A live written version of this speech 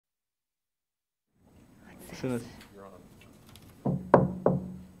soon as you're on.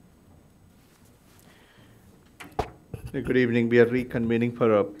 Good evening. We are reconvening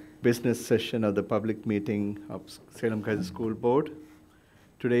for a business session of the public meeting of Salem-Keizer School Board.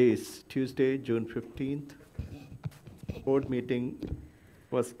 Today is Tuesday, June 15th. Board meeting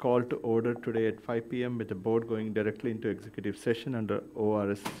was called to order today at 5 p.m. with the board going directly into executive session under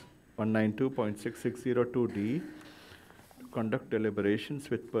ORS 192.6602D to conduct deliberations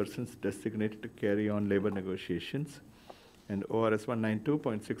with persons designated to carry on labor negotiations, and ORS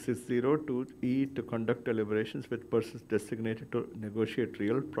 192.6602E to conduct deliberations with persons designated to negotiate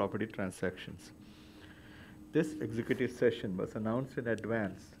real property transactions. This executive session was announced in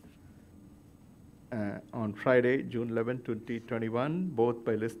advance on Friday, June 11, 2021, both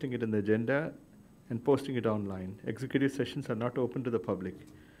by listing it in the agenda and posting it online. Executive sessions are not open to the public.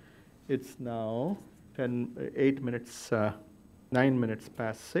 It's now 9 minutes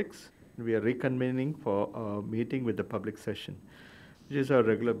past 6, and we are reconvening for a meeting with the public session, which is our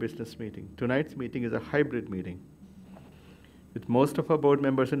regular business meeting. Tonight's meeting is a hybrid meeting with most of our board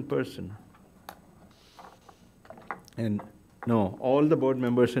members in person. And no, all the board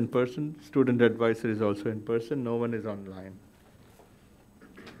members in person, student advisor is also in person, no one is online.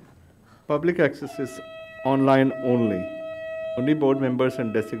 Public access is online only. Only board members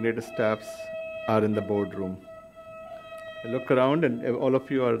and designated staffs are in the boardroom. I look around and all of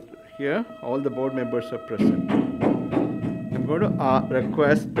you are here, all the board members are present. I'm going to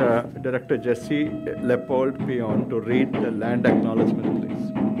request Director Jesse Leopold-Pion to read the land acknowledgement,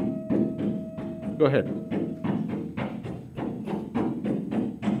 please. Go ahead.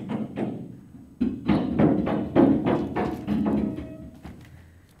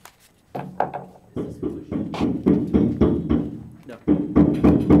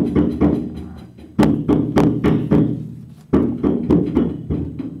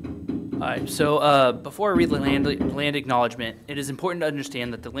 So before I read the land acknowledgement, it is important to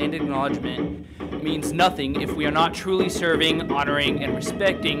understand that the land acknowledgement means nothing if we are not truly serving, honoring, and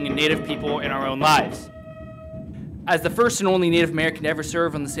respecting Native people in our own lives. As the first and only Native American to ever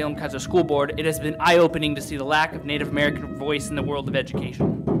serve on the Salem-Keizer School Board, it has been eye-opening to see the lack of Native American voice in the world of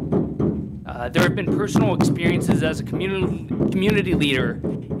education. There have been personal experiences as a community leader,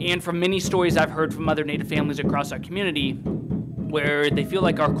 and from many stories I've heard from other Native families across our community, where they feel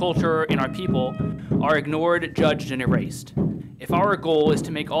like our culture and our people are ignored, judged, and erased. If our goal is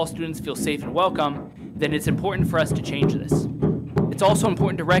to make all students feel safe and welcome, then it's important for us to change this. It's also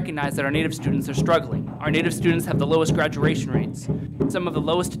important to recognize that our Native students are struggling. Our Native students have the lowest graduation rates, some of the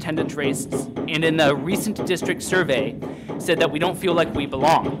lowest attendance rates, and in the recent district survey said that we don't feel like we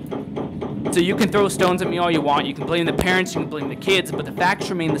belong. So you can throw stones at me all you want, you can blame the parents, you can blame the kids, but the facts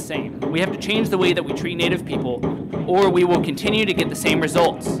remain the same. We have to change the way that we treat Native people, or we will continue to get the same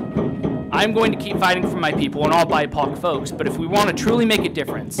results. I'm going to keep fighting for my people and all BIPOC folks, but if we want to truly make a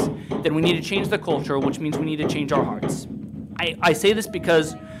difference, then we need to change the culture, which means we need to change our hearts. I say this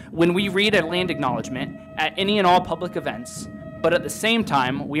because when we read a land acknowledgement at any and all public events, but at the same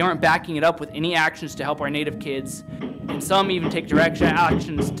time, we aren't backing it up with any actions to help our Native kids, and some even take direct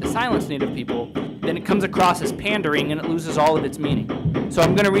actions to silence Native people, then it comes across as pandering and it loses all of its meaning. So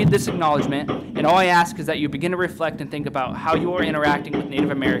I'm going to read this acknowledgement, and all I ask is that you begin to reflect and think about how you are interacting with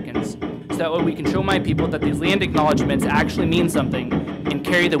Native Americans, so that way we can show my people that these land acknowledgements actually mean something and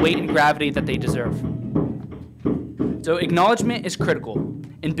carry the weight and gravity that they deserve. So acknowledgement is critical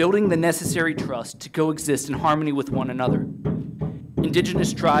in building the necessary trust to coexist in harmony with one another.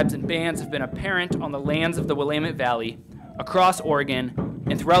 Indigenous tribes and bands have been apparent on the lands of the Willamette Valley, across Oregon,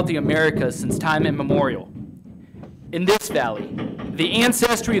 and throughout the Americas since time immemorial. In this valley, the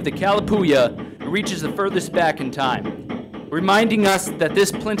ancestry of the Kalapuya reaches the furthest back in time, reminding us that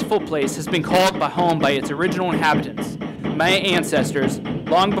this plentiful place has been called home by its original inhabitants, my ancestors,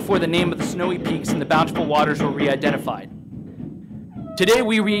 long before the name of the snowy peaks and the bountiful waters were re-identified. Today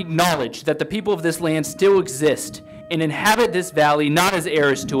we acknowledge that the people of this land still exist and inhabit this valley not as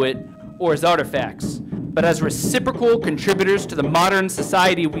heirs to it or as artifacts, but as reciprocal contributors to the modern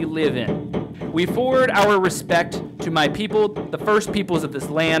society we live in. We forward our respect to my people, the first peoples of this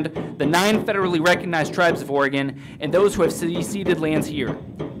land, the 9 federally recognized tribes of Oregon, and those who have ceded lands here.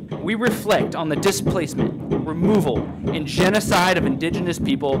 We reflect on the displacement, removal, and genocide of indigenous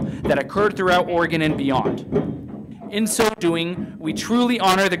people that occurred throughout Oregon and beyond. In so doing, we truly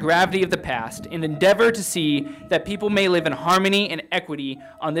honor the gravity of the past and endeavor to see that people may live in harmony and equity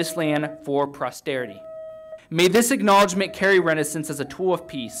on this land for posterity. May this acknowledgement carry renaissance as a tool of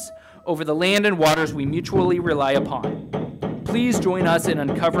peace over the land and waters we mutually rely upon. Please join us in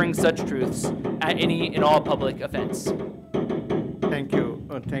uncovering such truths at any and all public events. Thank you,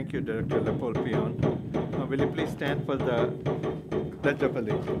 Oh, thank you, Director Lepolpion. Will you please stand for the Pledge of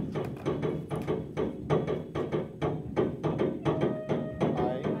Allegiance?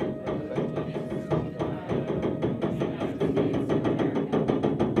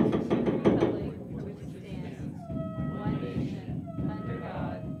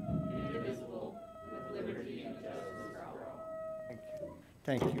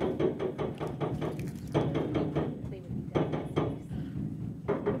 Thank you.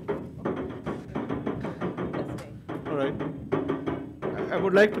 All right. I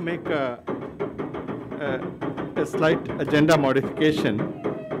would like to make a slight agenda modification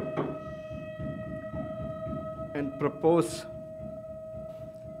and propose,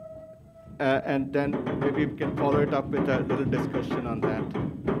 and then maybe we can follow it up with a little discussion on that.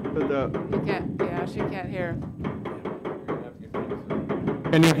 So She can't hear.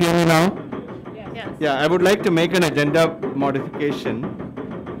 can you hear me now? Yes. Yeah, I would like to make an agenda modification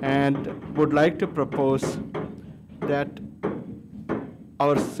and would like to propose that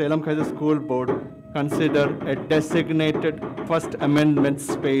our Salem-Keizer School Board consider a designated First Amendment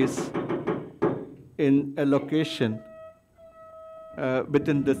space in a location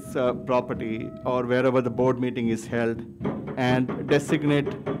within this property or wherever the board meeting is held, and designate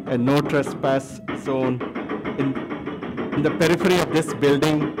a no trespass zone in the periphery of this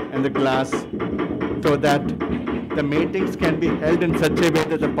building and the glass, so that the meetings can be held in such a way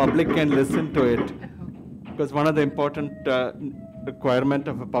that the public can listen to it. Because one of the important requirement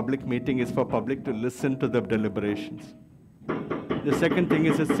of a public meeting is for public to listen to the deliberations. The second thing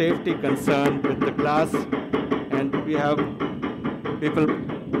is a safety concern with the glass, and we have people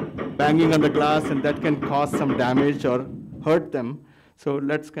banging on the glass, and that can cause some damage or hurt them. So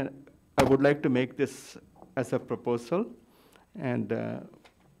I would like to make this as a proposal and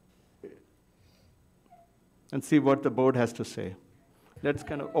see what the board has to say. Let's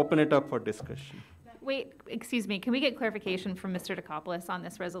kind of open it up for discussion. Wait, excuse me, can we get clarification from Mr. Dikopoulos on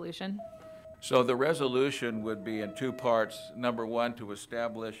this resolution? So the resolution would be in two parts. Number one, to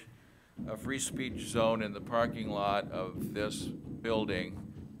establish a free speech zone in the parking lot of this building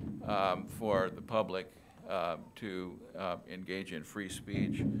for the public to engage in free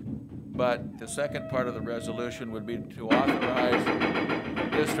speech. But the second part of the resolution would be to authorize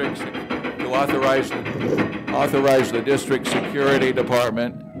districts, authorize the district security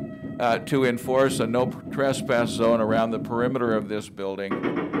department to enforce a no trespass zone around the perimeter of this building,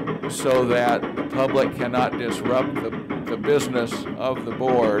 so that the public cannot disrupt the business of the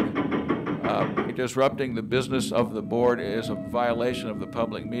board. Disrupting the business of the board is a violation of the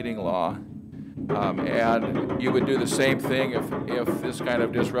public meeting law. And you would do the same thing if this kind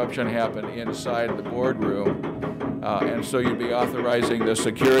of disruption happened inside the boardroom. And so you'd be authorizing the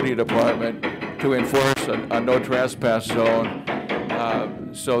security department to enforce a no trespass zone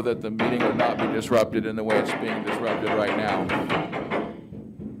so that the meeting would not be disrupted in the way it's being disrupted right now.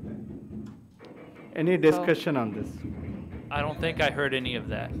 Any discussion on this? I don't think I heard any of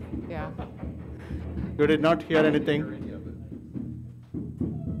that. Yeah. You did not hear anything?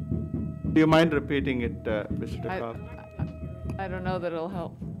 Do you mind repeating it, Mr. Dekop? I don't know that it'll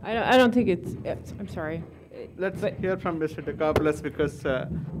help. I don't think I'm sorry. Let's hear from Mr. Dikopoulos, because You're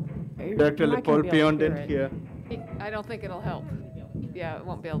Director not gonna be able Lepolpion to didn't hear. I don't think it'll help. Yeah, it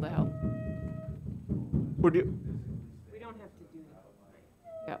won't be able to help. Would you? We don't have to do that.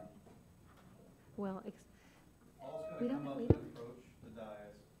 Yep. Well, Paul's We gonna don't- come up we and don't- approach the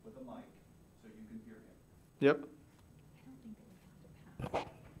dais with a mic, so you can hear him. Yep. I think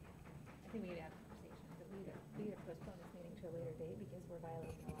we need to have a conversation, but we either postpone this meeting to a later date because we're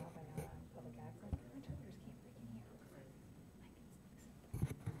violating the law by not allowing public access. Interpreters can't freaking hear.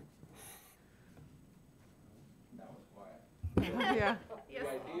 Now it's quiet. Yeah. The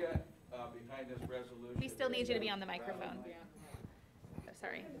idea behind this resolution. We still need you to be on the microphone. Oh,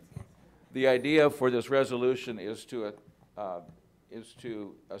 sorry. The idea for this resolution is to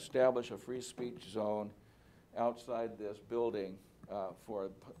establish a free speech zone outside this building for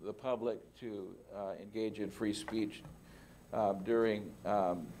the public to engage in free speech during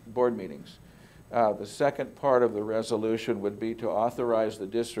board meetings. The second part of the resolution would be to authorize the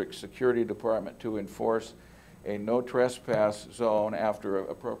district security department to enforce a no trespass zone after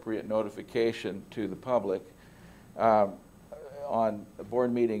appropriate notification to the public on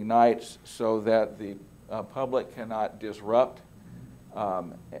board meeting nights, so that the public cannot disrupt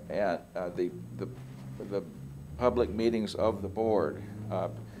the public meetings of the board.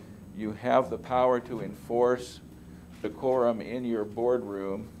 You have the power to enforce decorum in your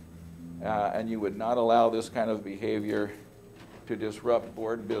boardroom, and you would not allow this kind of behavior to disrupt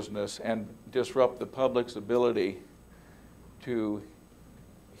board business and disrupt the public's ability to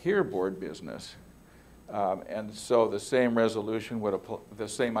hear board business. And so the same resolution would the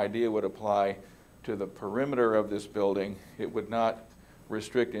same idea would apply to the perimeter of this building. It would not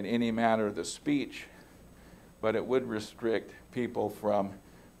restrict in any manner the speech, but it would restrict people from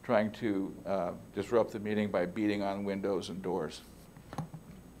trying to disrupt the meeting by beating on windows and doors.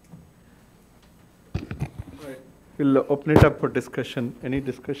 Right. We'll open it up for discussion. Any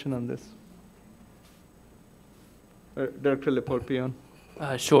discussion on this? Director Leporpion.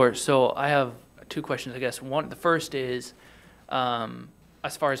 Sure. So I have two questions, I guess. The first is,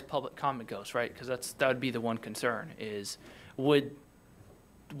 as far as public comment goes, right? Because that would be the one concern. Is would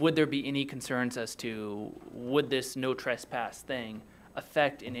there be any concerns as to would this no trespass thing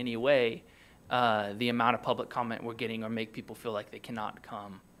affect in any way the amount of public comment we're getting, or make people feel like they cannot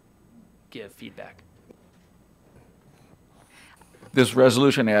come give feedback? This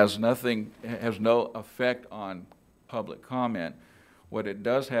resolution has no effect on public comment. What it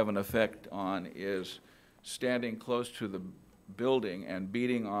does have an effect on is standing close to the building and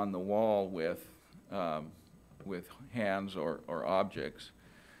beating on the wall with hands or objects,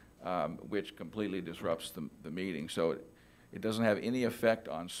 which completely disrupts the meeting. So it doesn't have any effect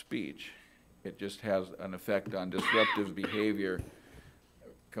on speech. It just has an effect on disruptive behavior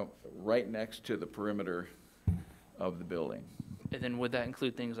right next to the perimeter of the building. And then would that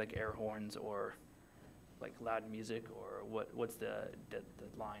include things like air horns or like loud music, or what's the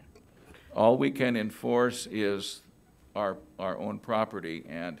line? All we can enforce is our own property,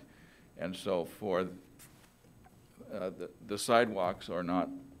 and so for the sidewalks are not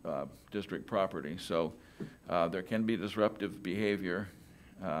district property, so there can be disruptive behavior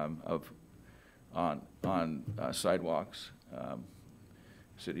on sidewalks,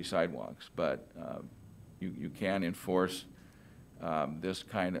 city sidewalks, but you can enforce this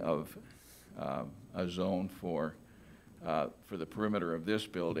kind of a zone for the perimeter of this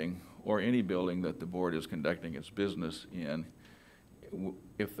building or any building that the board is conducting its business in,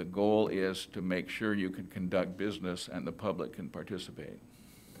 if the goal is to make sure you can conduct business and the public can participate.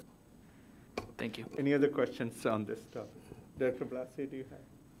 Thank you. Any other questions on this topic? Director Blasey, do you have?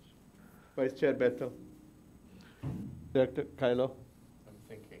 Vice Chair Bethel? Director Kylo? I'm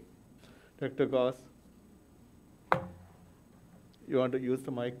thinking. Director Goss? You want to use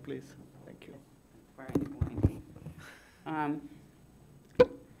the mic, please? Thank you.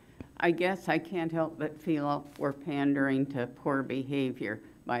 I guess I can't help but feel we're pandering to poor behavior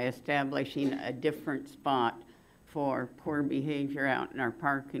by establishing a different spot for poor behavior out in our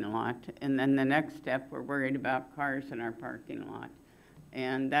parking lot. And then the next step, we're worried about cars in our parking lot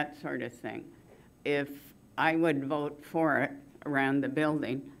and that sort of thing. If I would vote for it around the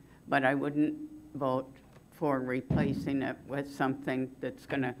building, but I wouldn't vote for replacing it with something that's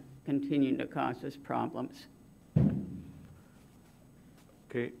going to continue to cause us problems.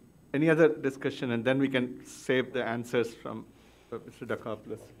 Okay. Any other discussion? And then we can save the answers from Mr.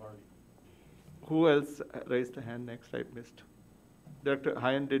 Dakopoulos. Who else raised a hand next? I missed. Dr.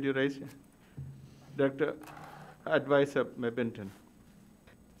 Hyan, did you raise? Dr. Advisor Mebinton.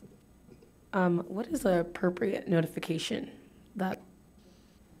 What is the appropriate notification that?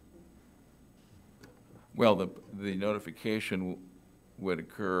 Well, the notification would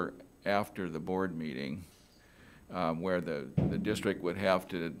occur after the board meeting, where the district would have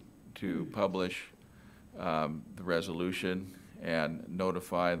to publish the resolution and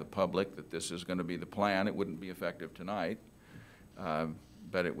notify the public that this is going to be the plan. It wouldn't be effective tonight,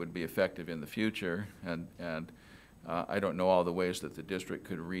 but it would be effective in the future. And I don't know all the ways that the district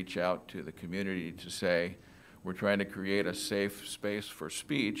could reach out to the community to say, we're trying to create a safe space for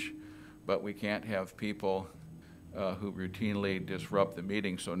speech, but we can't have people who routinely disrupt the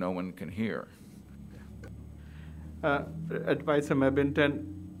meeting so no one can hear. Advisor Mebinton,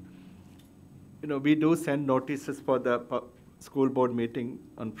 we do send notices for the school board meeting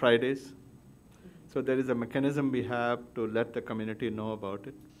on Fridays. So there is a mechanism we have to let the community know about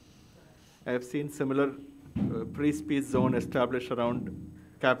it. I have seen similar free-speech zone established around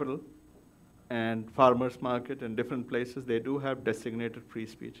Capitol and Farmers Market and different places. They do have designated free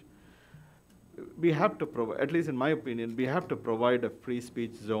speech. We have to provide, at least in my opinion, we have to provide a free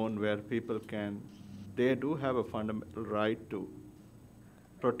speech zone where people they do have a fundamental right to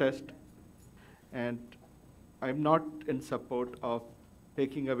protest. And I'm not in support of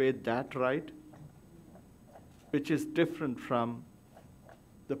taking away that right, which is different from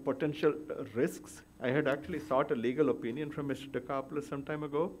the potential risks. I had actually sought a legal opinion from Mr. Dakopoulos some time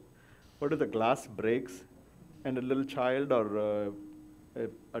ago. What if the glass breaks and a little child or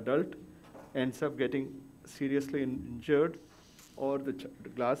adult ends up getting seriously injured, or the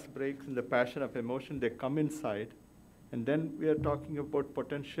glass breaks in the passion of emotion, they come inside And then we are talking about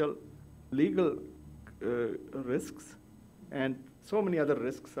potential legal risks and so many other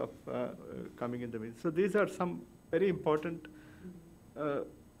risks of coming in the meeting. So these are some very important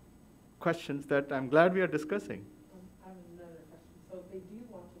questions that I'm glad we are discussing. I have another question. So if they do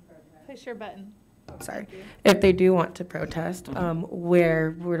want to protest, Push your button. sorry, if they do want to protest,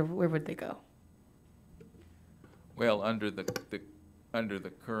 where would they go? Well, under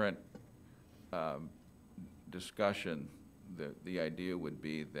the current discussion, the idea would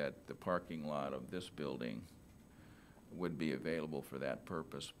be that the parking lot of this building would be available for that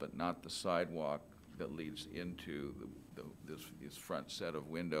purpose, but not the sidewalk that leads into this front set of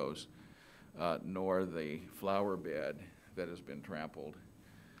windows, nor the flower bed that has been trampled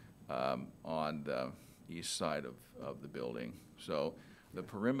on the east side of the building. So the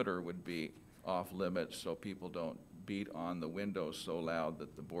perimeter would be off limits so people don't beat on the windows so loud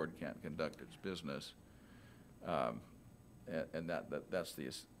that the board can't conduct its business. And that's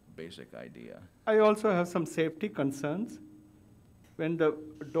the basic idea. I also have some safety concerns. When the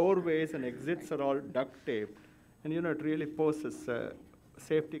doorways and exits are all duct taped, and it really poses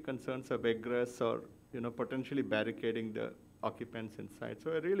safety concerns of egress or potentially barricading the occupants inside.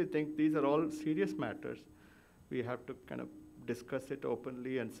 So I really think these are all serious matters. We have to kind of discuss it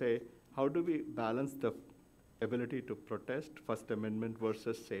openly and say, how do we balance the ability to protest, First Amendment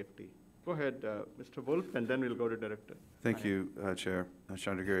versus safety? Go ahead, Mr. Wolf, and then we'll go to Director. Thank you, Chair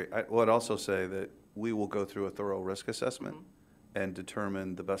Chandragiri. I would also say that we will go through a thorough risk assessment and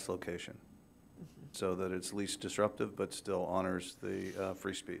determine the best location so that it's least disruptive but still honors the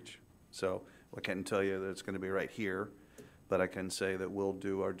free speech. So I can't tell you that it's going to be right here, but I can say that we'll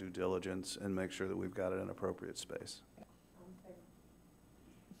do our due diligence and make sure that we've got it in appropriate space.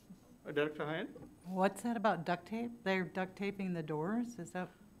 Director Hine? What's that about duct tape? They're duct taping the doors? Is that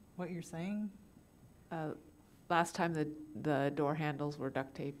what you're saying? Last time the door handles were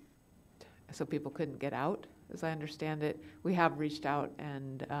duct taped so people couldn't get out, as I understand it. We have reached out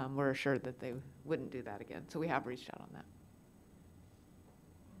and we're assured that they wouldn't do that again. So we have reached out on that.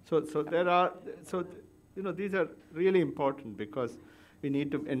 These are really important because we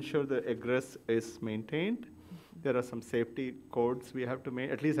need to ensure the egress is maintained. There are some safety codes we have to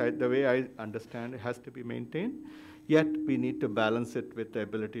maintain, at least the way I understand it has to be maintained, yet we need to balance it with the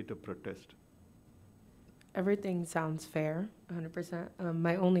ability to protest. Everything sounds fair, 100%.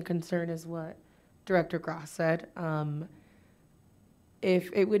 My only concern is what Director Gross said.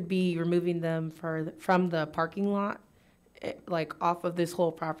 If it would be removing them from the parking lot, like off of this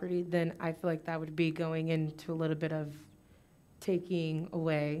whole property, then I feel like that would be going into a little bit of taking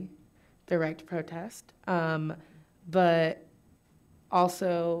away the right to protest. But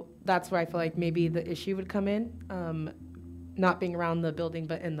also, that's where I feel like maybe the issue would come in, not being around the building,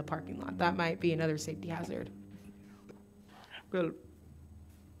 but in the parking lot. That might be another safety hazard. Well,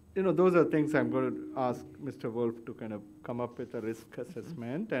 those are things I'm going to ask Mr. Wolf to kind of come up with a risk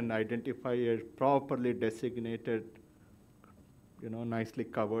assessment and identify a properly designated, nicely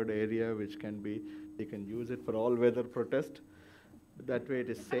covered area which they can use it for all weather protest. That way it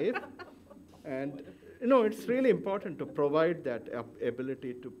is safe. And it's really important to provide that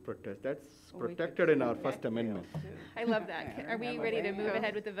ability to protest. That's protected in our First Amendment. I love that. Are we ready to move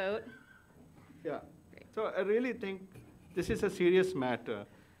ahead with the vote? Yeah. So I really think this is a serious matter,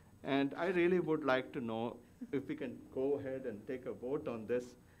 and I really would like to know if we can go ahead and take a vote on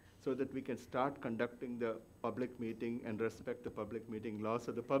this so that we can start conducting the public meeting and respect the public meeting law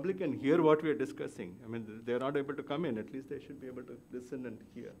so the public can hear what we are discussing. I mean, they're not able to come in. At least they should be able to listen and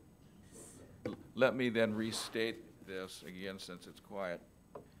hear. Let me then restate this again since it's quiet.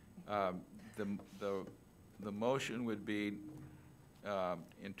 The motion would be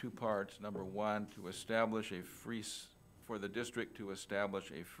in two parts. Number one, to establish for the district to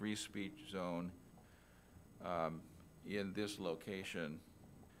establish a free speech zone in this location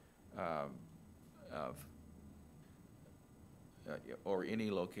or any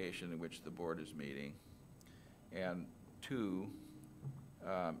location in which the board is meeting. And two,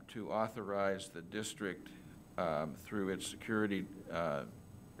 to authorize the district through its security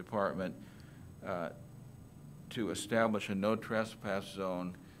department to establish a no trespass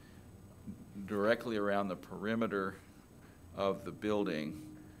zone directly around the perimeter of the building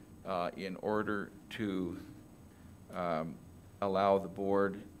in order to allow the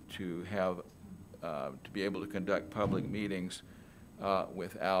board to have to be able to conduct public meetings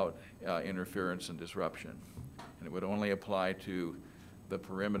without interference and disruption. And it would only apply to the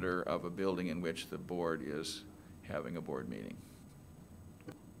perimeter of a building in which the board is having a board meeting.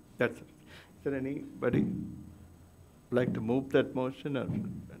 That's it. Is there anybody like to move that motion or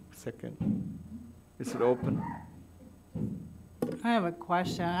second? Is it open? I have a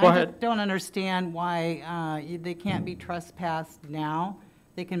question. Go I ahead. just don't understand why they can't be trespassed now.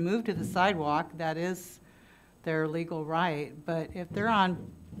 They can move to the sidewalk, that is their legal right, but if they're on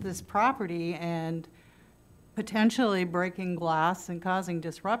this property and potentially breaking glass and causing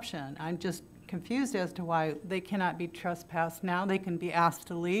disruption, I'm just confused as to why they cannot be trespassed now. They can be asked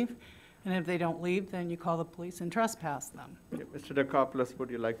to leave, and if they don't leave, then you call the police and trespass them. Yeah, Mr. Dekopoulos, would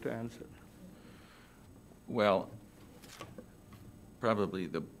you like to answer? Well, probably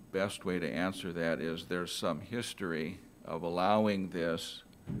the best way to answer that is there's some history of allowing this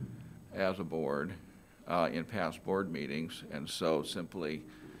as a board in past board meetings, and so simply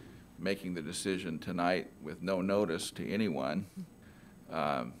making the decision tonight with no notice to anyone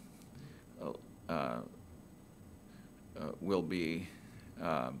will be,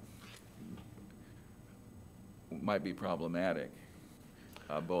 might be problematic,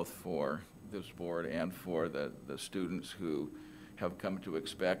 both for this board and for the students who have come to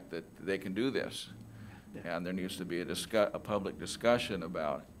expect that they can do this. And there needs to be a public discussion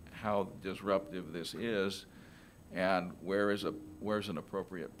about how disruptive this is and where's an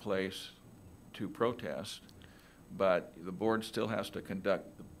appropriate place to protest. But the board still has to conduct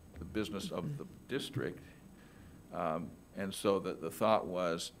the business of the district. And so the thought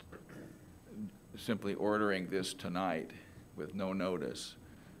was simply ordering this tonight with no notice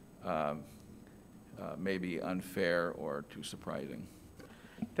may be unfair or too surprising.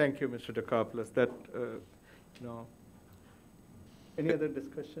 Thank you, Mr. Dekopoulos. That, any other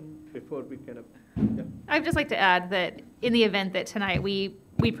discussion before we kind of, yeah. I'd just like to add that in the event that tonight we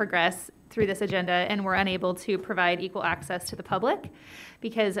progress through this agenda and we're unable to provide equal access to the public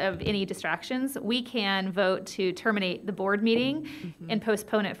because of any distractions, we can vote to terminate the board meeting and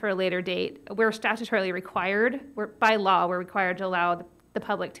postpone it for a later date. We're statutorily required, by law, we're required to allow the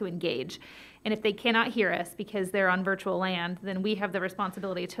public to engage. And if they cannot hear us because they're on virtual land, then we have the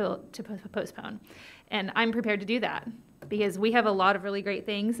responsibility to postpone. And I'm prepared to do that because we have a lot of really great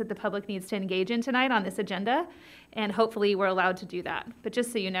things that the public needs to engage in tonight on this agenda, and hopefully we're allowed to do that. But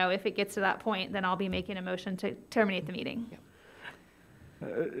just so you know, if it gets to that point, then I'll be making a motion to terminate the meeting.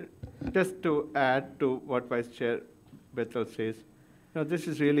 Just to add to what Vice Chair Bethel says, this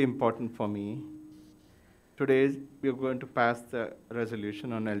is really important for me. Today, we're going to pass the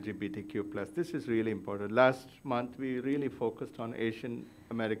resolution on LGBTQ+. This is really important. Last month, we really focused on Asian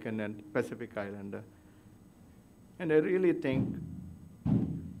American and Pacific Islander. And I really think,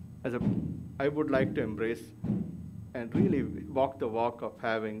 I would like to embrace and really walk the walk of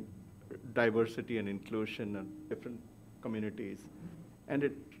having diversity and inclusion in different communities. And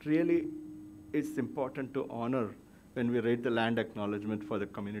it really is important to honor when we read the land acknowledgement for the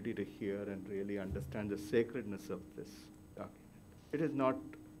community to hear and really understand the sacredness of this document. It is not,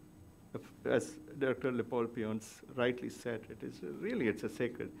 as Dr. Lepol-Pion rightly said, it's a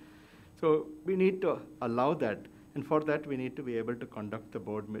sacred. So we need to allow that, and for that we need to be able to conduct the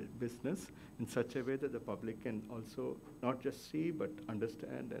board business in such a way that the public can also not just see, but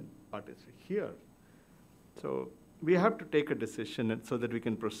understand and participate here. So we have to take a decision so that we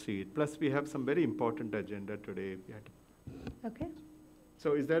can proceed. Plus, we have some very important agenda today. Okay.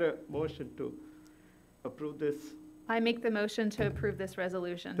 So is there a motion to approve this? I make the motion to approve this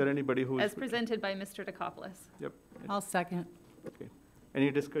resolution Is there anybody who is? as presented by Mr. Dekopoulos. Yep. I'll second. Okay. Any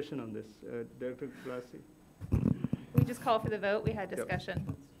discussion on this? Director Blassi? We just call for the vote. We had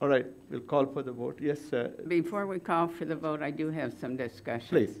discussion. All right, we'll call for the vote. Yes, Before we call for the vote, I do have some discussion.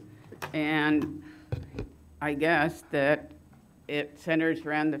 please. And I guess that it centers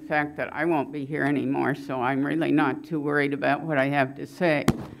around the fact that I won't be here anymore, so I'm really not too worried about what I have to say.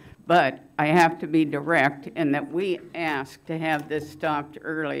 But I have to be direct in that we asked to have this stopped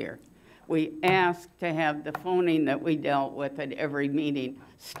earlier. We asked to have the phoning that we dealt with at every meeting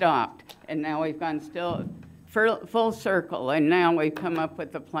stopped. And now we've gone still full circle, and now we've come up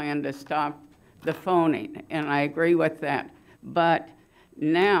with a plan to stop the phoning, and I agree with that. But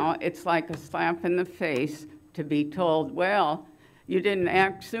now it's like a slap in the face to be told, well, you didn't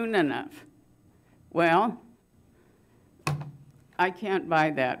act soon enough. Well, I can't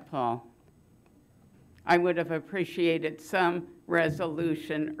buy that, Paul. I would have appreciated some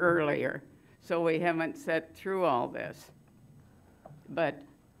resolution earlier, so we haven't sat through all this. But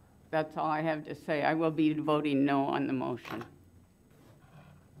that's all I have to say. I will be voting no on the motion.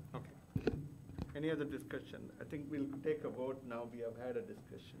 Okay. Any other discussion? I think we'll take a vote now. We have had a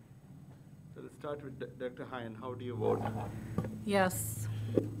discussion. So let's start with Dr. Hine. How do you vote? Yes.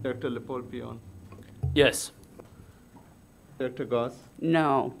 Dr. Lepol-Pion? Yes. Dr. Goss?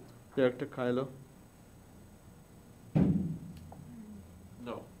 No. Dr. Kylo?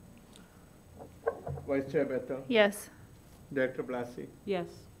 No. Vice Chair Bethel? Yes. Director Blassie? Yes.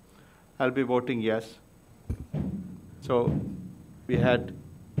 I'll be voting yes. So we had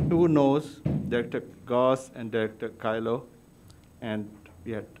 2 noes, Director Goss and Director Kylo, and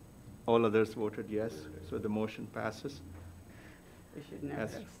we had all others voted yes, so the motion passes. We should never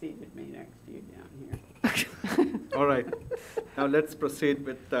Yes. have seated me next to you down here. All right, now let's proceed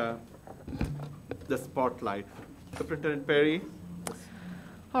with the spotlight. Superintendent Perry?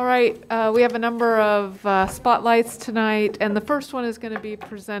 All right, we have a number of spotlights tonight, and the first one is going to be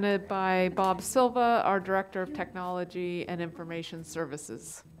presented by Bob Silva, our Director of Technology and Information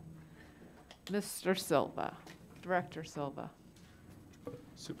Services. Mr. Silva, Director Silva.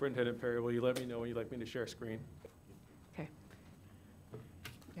 Superintendent Perry, will you let me know when you'd like me to share screen? Okay.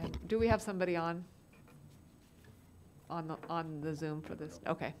 And do we have somebody on the Zoom for this?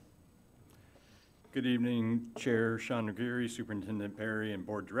 Okay. Good evening, Chair Sean Nagiri, Superintendent Perry, and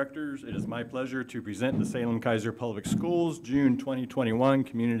Board Directors. It is my pleasure to present the Salem-Keizer Public Schools June 2021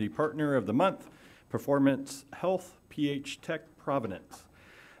 Community Partner of the Month, Performance Health PH Tech Providence.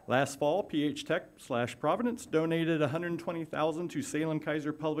 Last fall, PH Tech/Providence donated $120,000 to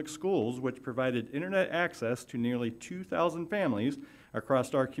Salem-Keizer Public Schools, which provided internet access to nearly 2,000 families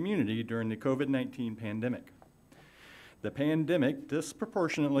across our community during the COVID-19 pandemic. The pandemic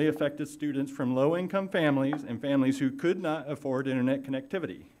disproportionately affected students from low-income families and families who could not afford internet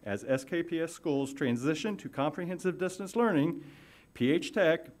connectivity. As SKPS schools transitioned to comprehensive distance learning, PH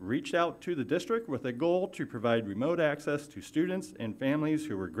Tech reached out to the district with a goal to provide remote access to students and families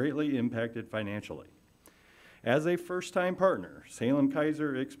who were greatly impacted financially. As a first-time partner,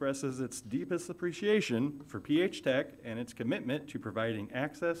 Salem-Keizer expresses its deepest appreciation for PH Tech and its commitment to providing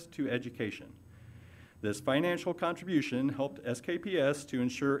access to education. This financial contribution helped SKPS to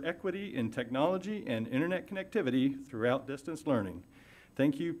ensure equity in technology and internet connectivity throughout distance learning.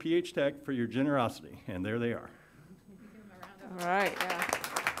 Thank you, PH Tech, for your generosity, and there they are. All right, yeah.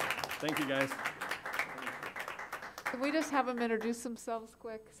 Thank you, guys. Can we just have them introduce themselves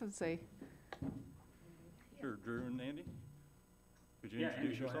quick, since they... Sure, Drew and Andy, could you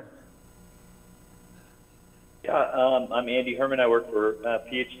introduce yourself? Yeah, I'm Andy Herman. I work for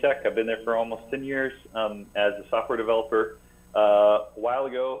PH Tech. I've been there for almost 10 years as a software developer. A while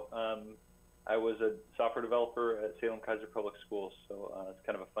ago, I was a software developer at Salem-Keizer Public Schools, so it's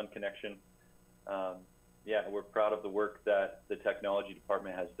kind of a fun connection. Yeah, we're proud of the work that the technology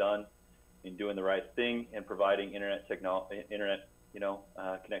department has done in doing the right thing and providing internet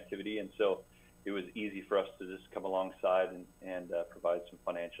connectivity, and so it was easy for us to just come alongside and provide some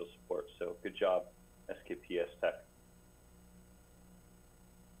financial support. So good job, SKPS Tech.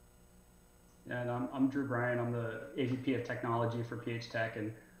 And I'm Drew Bryan. I'm the AVP of Technology for PH Tech,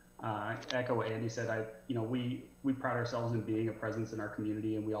 and echo what Andy said. We pride ourselves in being a presence in our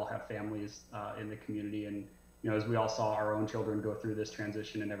community, and we all have families in the community. And as we all saw our own children go through this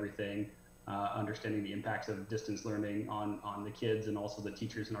transition and everything, understanding the impacts of distance learning on the kids and also the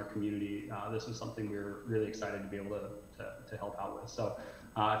teachers in our community, this was something we were really excited to be able to help out with. So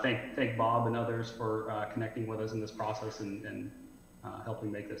thank Bob and others for connecting with us in this process and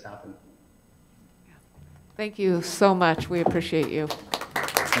helping make this happen. Thank you so much. We appreciate you.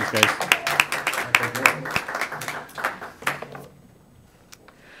 Thanks, guys.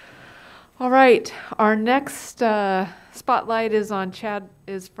 All right, our next spotlight is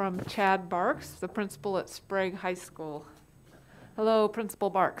from Chad Barks, the principal at Sprague High School. Hello, Principal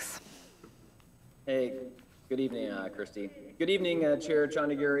Barks. Hey, good evening, Christy. Good evening, Chair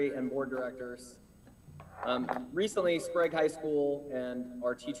Chanagiri and board directors. Recently, Sprague High School and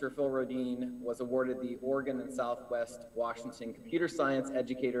our teacher, Phil Rodine, was awarded the Oregon and Southwest Washington Computer Science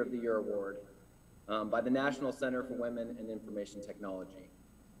Educator of the Year Award by the National Center for Women in Information Technology.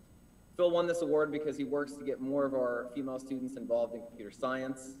 Phil won this award because he works to get more of our female students involved in computer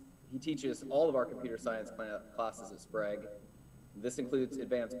science. He teaches all of our computer science classes at Sprague. This includes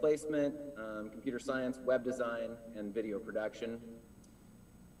advanced placement, computer science, web design, and video production.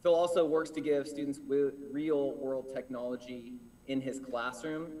 Phil also works to give students real-world technology in his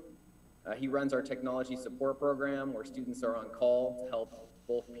classroom. He runs our technology support program where students are on call to help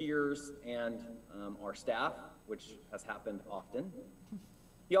both peers and our staff, which has happened often.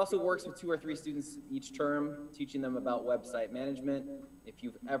 He also works with 2 or 3 students each term, teaching them about website management. If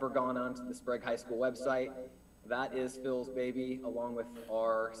you've ever gone onto the Sprague High School website, that is Phil's baby, along with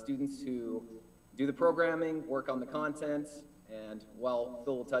our students who do the programming, work on the content, and while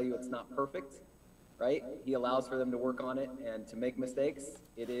Phil will tell you it's not perfect, right? He allows for them to work on it and to make mistakes.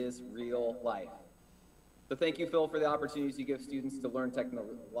 It is real life. So thank you, Phil, for the opportunities you give students to learn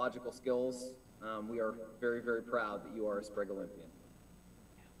technological skills. We are very, very proud that you are a Sprague Olympian.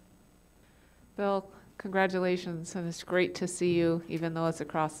 Bill, Congratulations, and it's great to see you, even though it's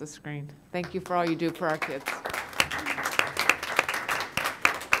across the screen. Thank you for all you do for our kids.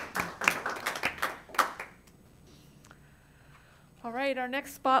 All right, our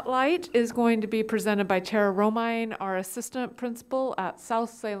next spotlight is going to be presented by Tara Romine, our assistant principal at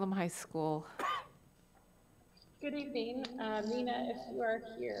South Salem High School. Good evening. Mina, if you are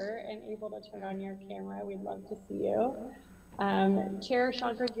here and able to turn on your camera, we'd love to see you. Chair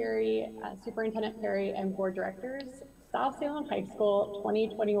Chandra Gary, Superintendent Perry, and board directors, South Salem High School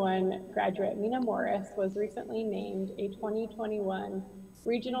 2021 graduate Mina Morris was recently named a 2021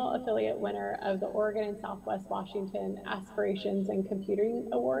 regional affiliate winner of the Oregon and Southwest Washington Aspirations in Computing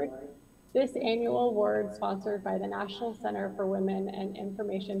Award. This annual award, sponsored by the National Center for Women and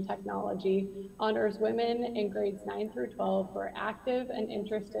Information Technology, honors women in grades 9 through 12 who are active and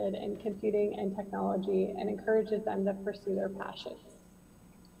interested in computing and technology and encourages them to pursue their passions.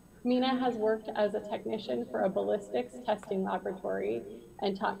 Mina has worked as a technician for a ballistics testing laboratory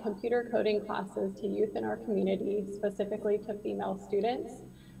and taught computer coding classes to youth in our community, specifically to female students.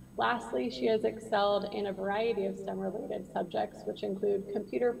 Lastly, she has excelled in a variety of STEM-related subjects, which include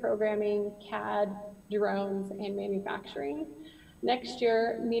computer programming, CAD, drones, and manufacturing. Next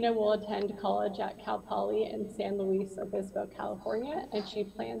year, Mina will attend college at Cal Poly in San Luis Obispo, California, and she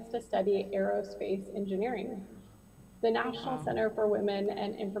plans to study aerospace engineering. The National Center for Women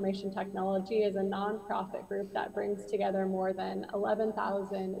and Information Technology is a nonprofit group that brings together more than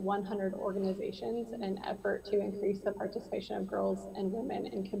 11,100 organizations in an effort to increase the participation of girls and women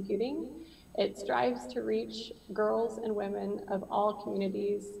in computing. It strives to reach girls and women of all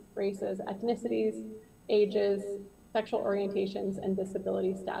communities, races, ethnicities, ages, sexual orientations, and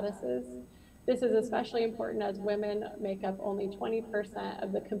disability statuses. This is especially important as women make up only 20%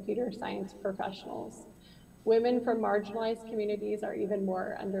 of the computer science professionals. Women from marginalized communities are even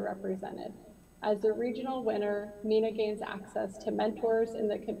more underrepresented. As the regional winner, Mina gains access to mentors in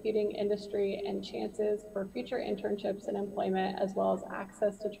the computing industry and chances for future internships and employment, as well as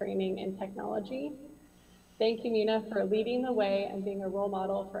access to training in technology. Thank you, Mina, for leading the way and being a role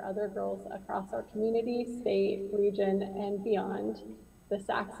model for other girls across our community, state, region, and beyond. The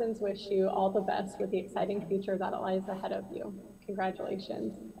Saxons wish you all the best with the exciting future that lies ahead of you.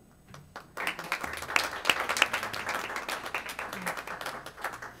 Congratulations.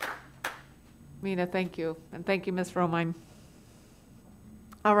 Mina, thank you. And thank you, Ms. Romine.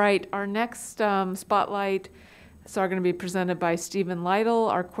 All right, our next spotlight is going to be presented by Stephen Lytle,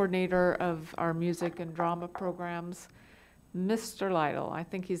 our coordinator of our music and drama programs. Mr. Lytle, I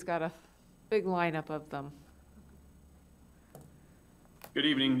think he's got a big lineup of them. Good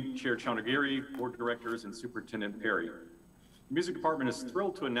evening, Chair Chandra-Giri, board directors, and Superintendent Perry. The music department is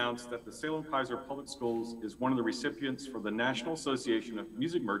thrilled to announce that the Salem-Keizer Public Schools is one of the recipients for the National Association of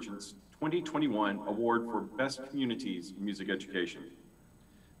Music Merchants 2021 Award for Best Communities in Music Education.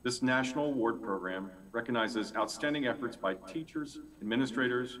 This national award program recognizes outstanding efforts by teachers,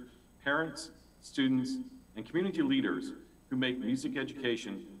 administrators, parents, students, and community leaders who make music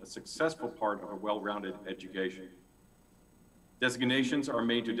education a successful part of a well-rounded education. Designations are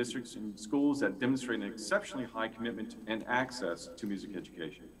made to districts and schools that demonstrate an exceptionally high commitment and access to music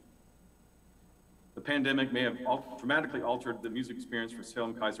education. The pandemic may have dramatically altered the music experience for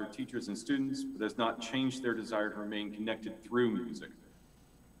Salem-Keizer teachers and students, but has not changed their desire to remain connected through music.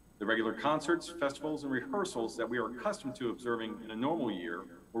 The regular concerts, festivals, and rehearsals that we are accustomed to observing in a normal year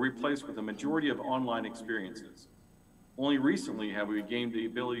were replaced with a majority of online experiences. Only recently have we gained the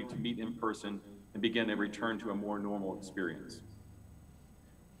ability to meet in person and begin a return to a more normal experience.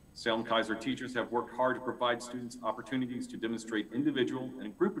 Salem-Keizer teachers have worked hard to provide students opportunities to demonstrate individual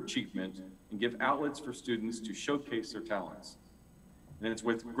and group achievement and give outlets for students to showcase their talents. And it's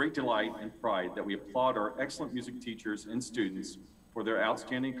with great delight and pride that we applaud our excellent music teachers and students for their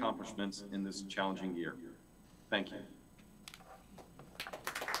outstanding accomplishments in this challenging year. Thank you.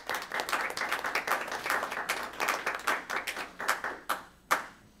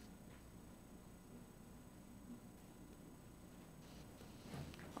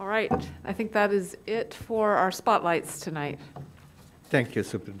 All right, I think that is it for our spotlights tonight. Thank you,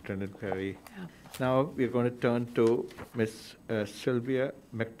 Superintendent Perry. Yeah. Now we're going to turn to Ms. Sylvia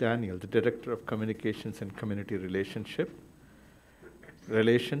McDaniel, the Director of Communications and Community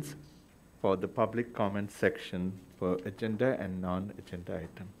Relations for the public comment section for agenda and non-agenda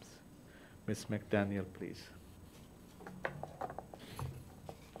items. Ms. McDaniel, please.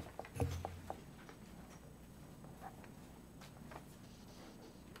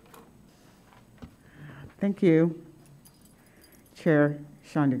 Thank you, Chair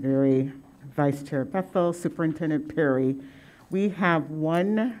Chandra-Giri, Vice Chair Bethel, Superintendent Perry, We have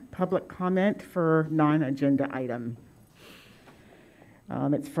one public comment for non-agenda item.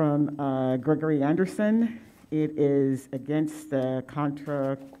 It's from Gregory Anderson. It is against the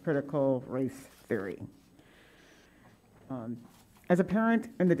contra-critical race theory. As a parent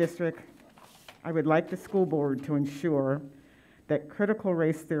in the district, I would like the school board to ensure that critical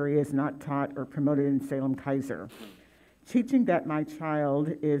race theory is not taught or promoted in Salem-Keizer. Teaching that my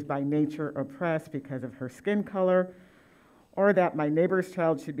child is by nature oppressed because of her skin color, or that my neighbor's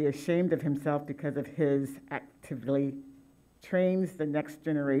child should be ashamed of himself because of his activity, trains the next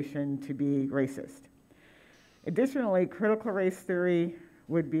generation to be racist. Additionally, critical race theory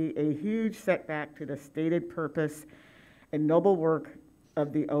would be a huge setback to the stated purpose and noble work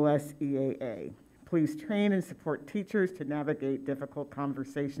of the OSEAA. Please train and support teachers to navigate difficult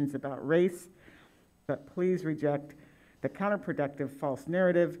conversations about race, but please reject the counterproductive false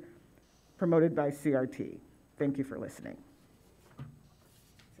narrative promoted by CRT. Thank you for listening.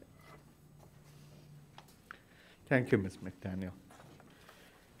 Thank you, Ms. McDaniel.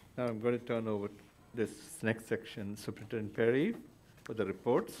 Now I'm going to turn over this next section, Superintendent Perry, for the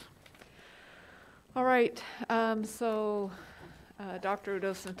reports. All right, Dr.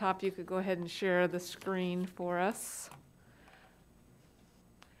 Udos-Natop, you could go ahead and share the screen for us.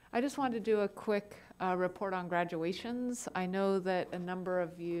 I just wanted to do a quick report on graduations. I know that a number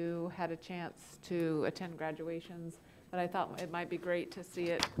of you had a chance to attend graduations, but I thought it might be great to see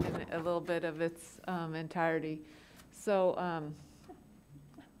it in a little bit of its entirety. So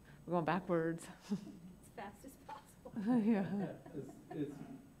we're going backwards. As fast as possible. Yeah.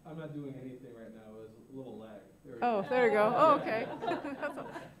 I'm not doing anything right now. It's a little lag. There you go. Oh, okay. That's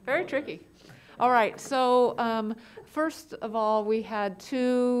very tricky. All right. So first of all, we had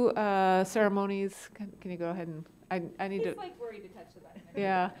two ceremonies. Can you go ahead and I need to. He's like worried to touch the button.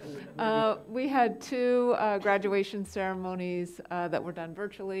 Yeah. We had two graduation ceremonies that were done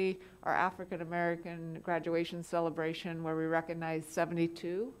virtually. Our African American graduation celebration, where we recognized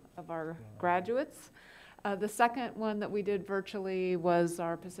 72 of our graduates. The second one that we did virtually was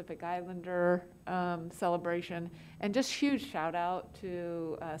our Pacific Islander celebration. And just huge shout out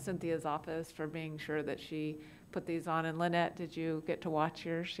to Cynthia's office for being sure that she put these on. And Lynette, did you get to watch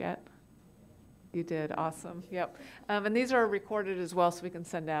yours yet? You did, awesome, yep. And these are recorded as well, so we can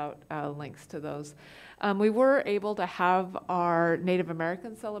send out links to those. We were able to have our Native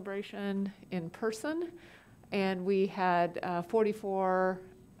American celebration in person, and we had 44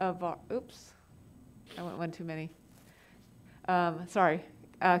 of our, oops, I went one too many.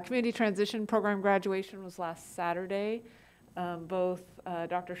 Community Transition Program graduation was last Saturday. Both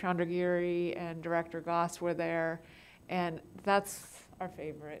Dr. Chandragiri and Director Goss were there, and that's our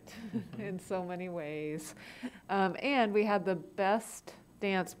favorite in so many ways. And we had the best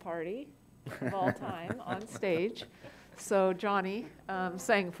dance party of all time on stage. So Johnny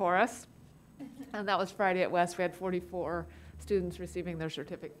sang for us, and that was Friday at West. We had 44 students receiving their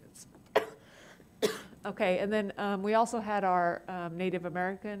certificates. Okay, and then we also had our Native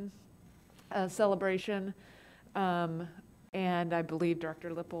American celebration, and I believe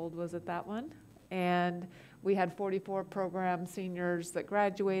Director Lippold was at that one. And we had 44 program seniors that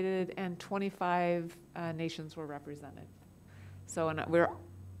graduated, and 25 nations were represented. So and we're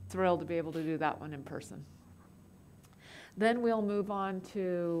thrilled to be able to do that one in person. Then we'll move on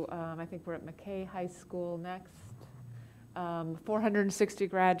to, I think we're at McKay High School next. 460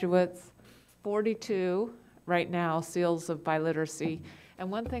 graduates, 42 right now seals of biliteracy. And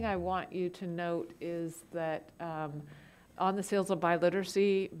one thing I want you to note is that on the seals of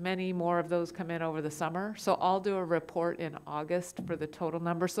biliteracy, many more of those come in over the summer. So I'll do a report in August for the total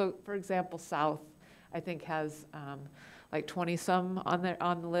number. So for example, South, I think has like 20 some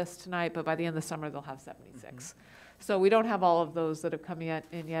on the list tonight, but by the end of the summer, they'll have 76. Mm-hmm. So we don't have all of those that have come in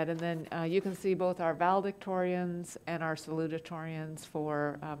yet. And then you can see both our valedictorians and our salutatorians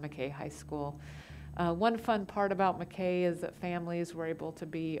for McKay High School. One fun part about McKay is that families were able to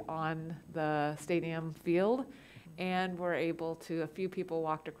be on the stadium field, and were able to, a few people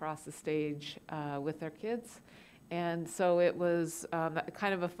walked across the stage with their kids. And so it was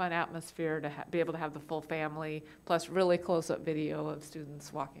kind of a fun atmosphere to be able to have the full family, plus really close-up video of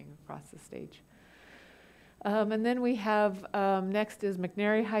students walking across the stage. And then we have, next is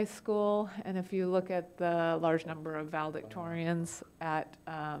McNary High School, and if you look at the large number of valedictorians at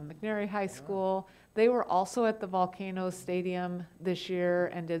McNary High School, they were also at the Volcano Stadium this year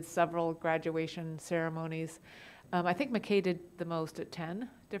and did several graduation ceremonies. I think McKay did the most at 10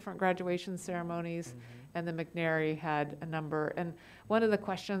 different graduation ceremonies, and then McNary had a number. And one of the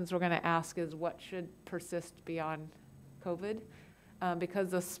questions we're going to ask is what should persist beyond COVID? Because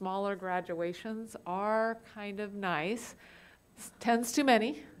the smaller graduations are kind of nice, 10's too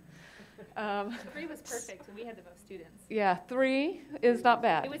many. 3 was perfect, and we had the most students. Yeah, 3 is not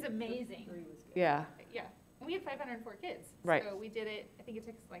bad. It was amazing. Yeah. Yeah, and we had 504 kids. Right. So we did it, I think it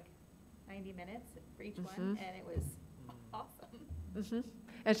took like 90 minutes for each one, Mhm. and it was awesome. Mhm.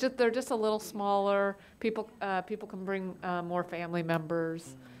 It's just, they're just a little smaller. People can bring more family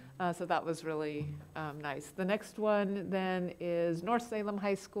members. So that was really nice. The next one then is North Salem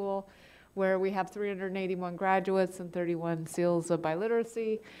High School, where we have 381 graduates and 31 seals of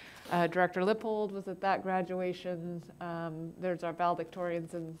biliteracy. Director Lippold was at that graduation. There's our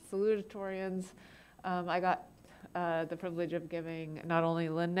valedictorians and salutatorians. I got the privilege of giving not only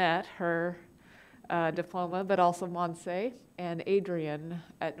Lynette her diploma, but also Monse and Adrian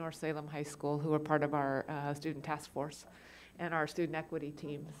at North Salem High School, who are part of our student task force and our student equity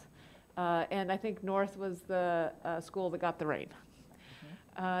teams. And I think North was the school that got the rain.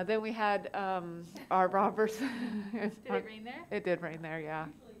 Then we had our Roberts. Did it rain there? It did rain there, yeah.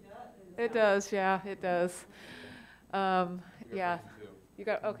 It does, yeah, it does. Yeah, you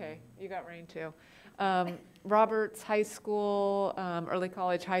got rain too. Roberts High School, Early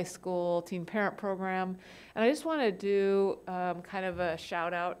College High School Teen Parent Program. And I just want to do kind of a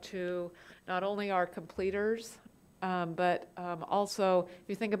shout out to not only our completers, but also, if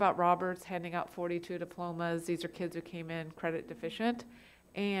you think about Roberts handing out 42 diplomas, these are kids who came in credit deficient,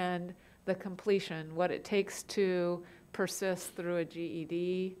 and the completion, what it takes to persist through a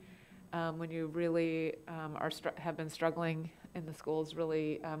GED when you really have been struggling in the schools,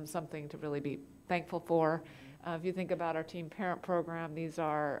 really something to really be thankful for. If you think about our teen parent program, these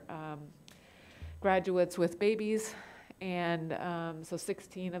are graduates with babies, and so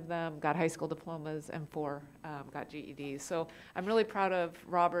 16 of them got high school diplomas and 4 got GEDs. So I'm really proud of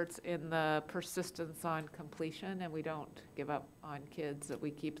Roberts in the persistence on completion, and we don't give up on kids, that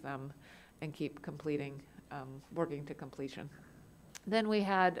we keep them and keep completing, working to completion. Then we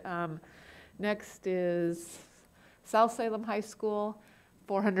had, next is South Salem High School,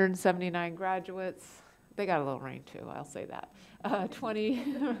 479 graduates. They got a little rain too, I'll say that. 20,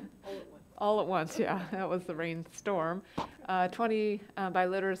 all at once, yeah, that was the rainstorm. 20 by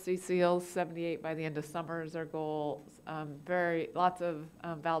literacy seals, 78 by the end of summer is our goal. Lots of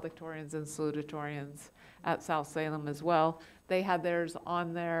valedictorians and salutatorians at South Salem as well. They had theirs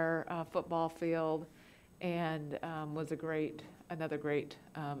on their football field, and was another great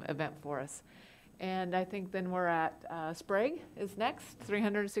event for us. And I think then we're at Sprague is next,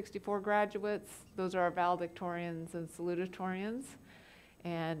 364 graduates. Those are our valedictorians and salutatorians.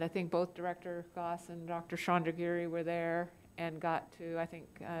 And I think both Director Goss and Dr. Chandragiri were there and got to, I think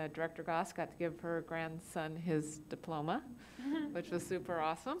Director Goss got to give her grandson his diploma, which was super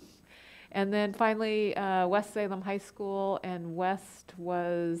awesome. And then finally, West Salem High School, and West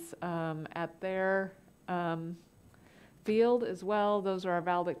was at their field as well. Those are our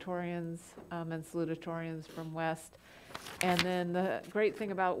valedictorians and salutatorians from West. And then the great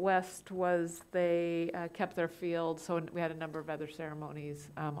thing about West was they kept their field, so we had a number of other ceremonies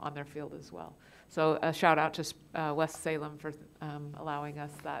on their field as well. So a shout out to West Salem for allowing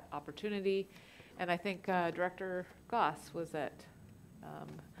us that opportunity. And I think Director Goss was at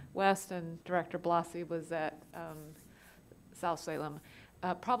West, and Director Blasi was at South Salem.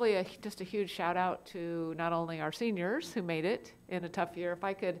 Probably just a huge shout out to not only our seniors who made it in a tough year. If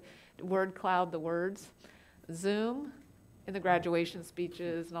I could word cloud the words, Zoom in the graduation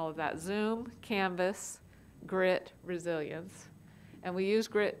speeches and all of that. Zoom, Canvas, grit, resilience. And we use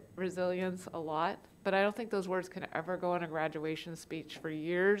grit, resilience a lot, but I don't think those words can ever go in a graduation speech for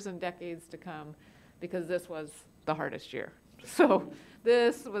years and decades to come, because this was the hardest year. So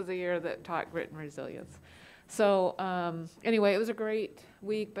this was a year that taught grit and resilience. So anyway, it was a great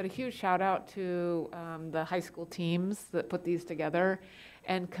week, but a huge shout out to the high school teams that put these together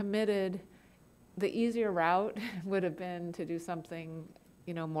and committed. The easier route would have been to do something,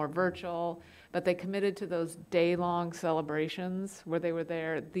 more virtual, but they committed to those day-long celebrations where they were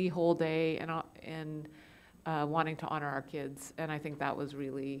there the whole day and wanting to honor our kids. And I think that was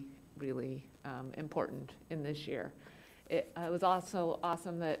really, really important in this year. It was also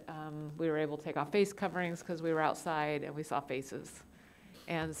awesome that we were able to take off face coverings because we were outside and we saw faces.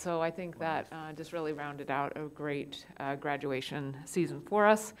 And so I think that just really rounded out a great graduation season for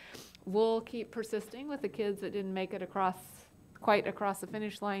us. We'll keep persisting with the kids that didn't make it quite across the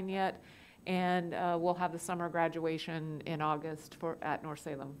finish line yet, and we'll have the summer graduation in August at North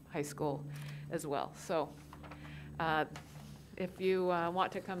Salem High School as well. So if you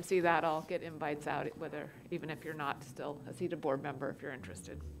want to come see that, I'll get invites out, even if you're not still a seated board member, if you're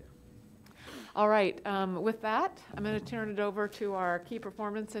interested. All right, with that, I'm going to turn it over to our key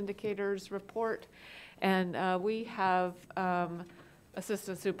performance indicators report. And we have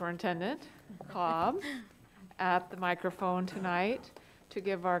Assistant Superintendent Cobb at the microphone tonight to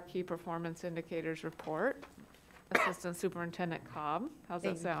give our key performance indicators report. Assistant Superintendent Cobb, how's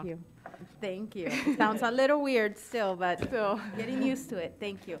that sound? Thank you. Thank you. It sounds a little weird still, but Still. getting used to it.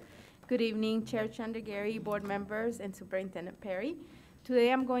 Thank you. Good evening, Chair Chandragiri, board members, and Superintendent Perry.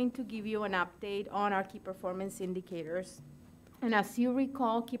 Today I'm going to give you an update on our key performance indicators. And as you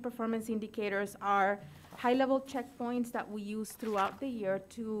recall, key performance indicators are high-level checkpoints that we use throughout the year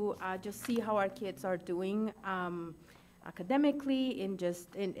to just see how our kids are doing academically and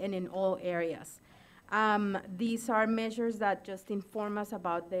in all areas. These are measures that just inform us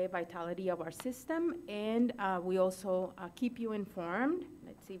about the vitality of our system, and we also keep you informed.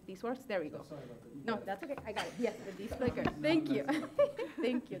 Let's see if this works. There we go. No, that's okay. I got it. Yes, the display good. Thank you.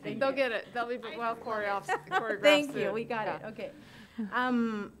 Thank you. Thank They'll you. get it. They'll be well choreographed. Thank you. soon. We got Yeah. it. Okay.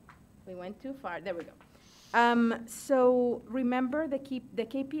 We went too far. There we go. So remember, the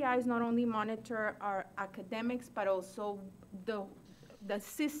KPIs not only monitor our academics, but also the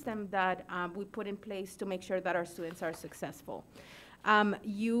system that we put in place to make sure that our students are successful.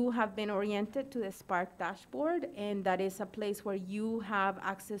 You have been oriented to the Spark dashboard, and that is a place where you have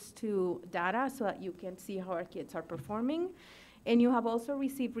access to data so that you can see how our kids are performing. And you have also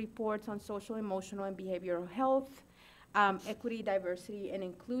received reports on social, emotional, and behavioral health, equity, diversity, and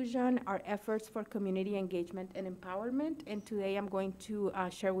inclusion, our efforts for community engagement and empowerment. And today I'm going to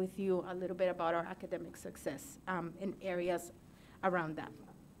share with you a little bit about our academic success in areas around that.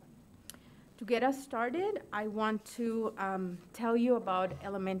 To get us started, I want to tell you about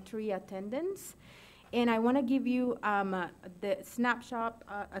elementary attendance. And I want to give you a snapshot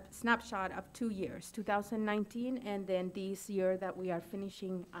of 2 years, 2019 and then this year that we are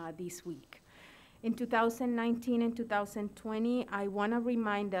finishing this week. In 2019 and 2020, I want to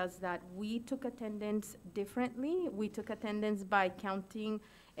remind us that we took attendance differently. We took attendance by counting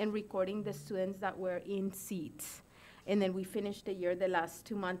and recording the students that were in seats. And then we finished the year, the last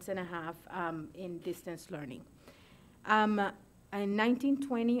 2.5 months in distance learning. In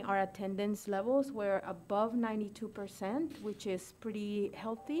 1920, our attendance levels were above 92%, which is pretty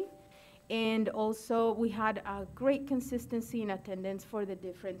healthy. And also, we had a great consistency in attendance for the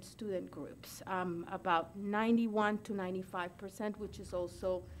different student groups, about 91 to 95%, which is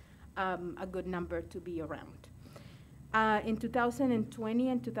also a good number to be around. In 2020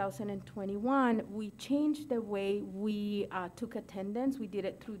 and 2021, we changed the way we took attendance. We did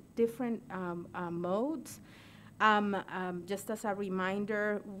it through different modes. Just as a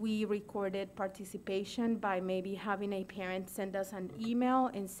reminder, we recorded participation by maybe having a parent send us an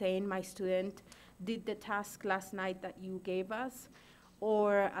email and saying, my student did the task last night that you gave us,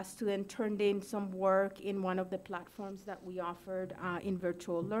 or a student turned in some work in one of the platforms that we offered in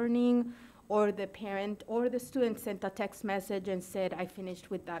virtual learning, or the parent or the student sent a text message and said, I finished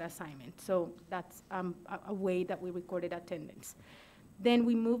with that assignment. So that's a way that we recorded attendance. Then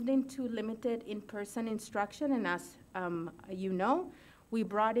we moved into limited in-person instruction, and as you know, we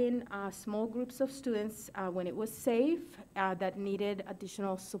brought in small groups of students when it was safe that needed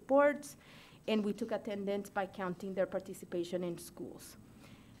additional supports, and we took attendance by counting their participation in schools.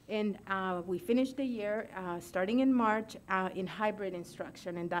 And we finished the year, starting in March, in hybrid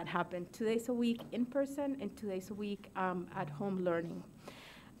instruction, and that happened 2 days a week in person and 2 days a week at home learning.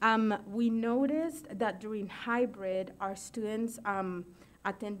 We noticed that during hybrid, our students'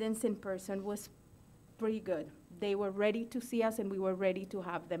 attendance in person was pretty good. They were ready to see us, and we were ready to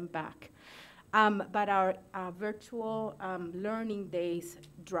have them back. But our virtual learning days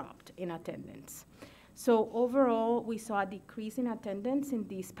dropped in attendance. So overall, we saw a decrease in attendance in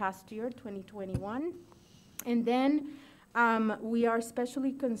this past year, 2021. And then we are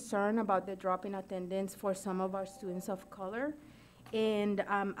especially concerned about the drop in attendance for some of our students of color. And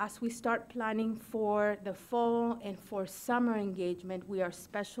as we start planning for the fall and for summer engagement, we are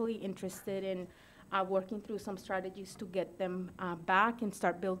especially interested in working through some strategies to get them back and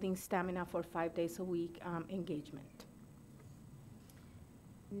start building stamina for 5 days a week engagement.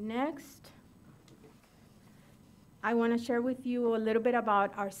 Next, I want to share with you a little bit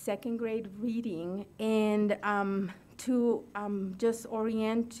about our second grade reading, and to just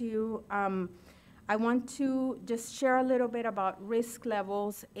orient you, I want to just share a little bit about risk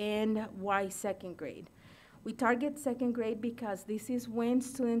levels and why second grade. We target second grade because this is when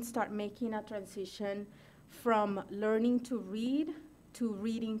students start making a transition from learning to read to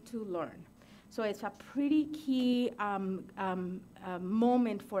reading to learn. So it's a pretty key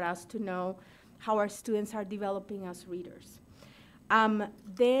moment for us to know how our students are developing as readers.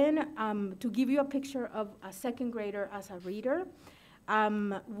 Then to give you a picture of a second grader as a reader,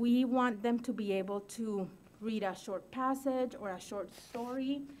 We want them to be able to read a short passage or a short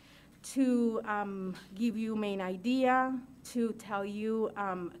story, to give you main idea, to tell you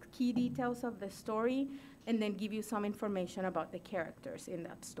key details of the story, and then give you some information about the characters in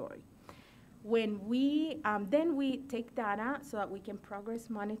that story. When then we take data so that we can progress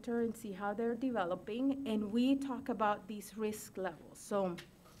monitor and see how they're developing, and we talk about these risk levels. So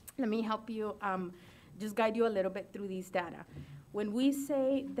let me help you, just guide you a little bit through these data. When we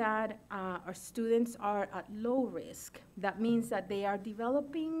say that our students are at low risk, that means that they are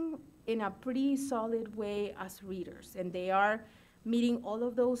developing in a pretty solid way as readers, and they are meeting all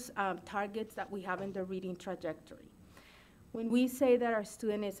of those targets that we have in the reading trajectory. When we say that our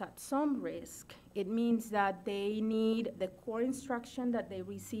student is at some risk, it means that they need the core instruction that they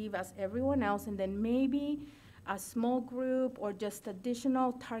receive as everyone else, and then maybe a small group or just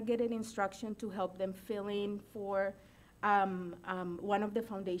additional targeted instruction to help them fill in for one of the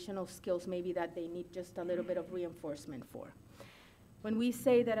foundational skills maybe that they need just a little bit of reinforcement for. When we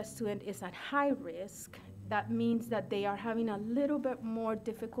say that a student is at high risk, that means that they are having a little bit more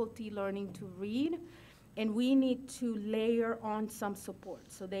difficulty learning to read, and we need to layer on some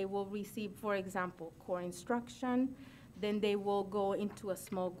support. So they will receive, for example, core instruction, then they will go into a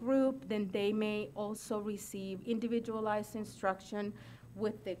small group, then they may also receive individualized instruction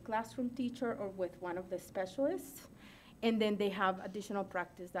with the classroom teacher or with one of the specialists, and then they have additional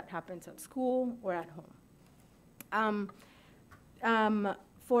practice that happens at school or at home.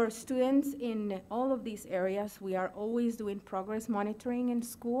 For students in all of these areas, we are always doing progress monitoring in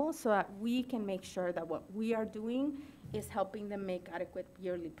school so that we can make sure that what we are doing is helping them make adequate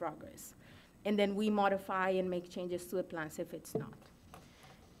yearly progress. And then we modify and make changes to the plans if it's not.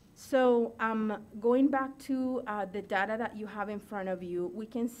 So going back to the data that you have in front of you, we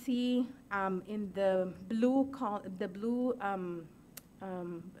can see in the blue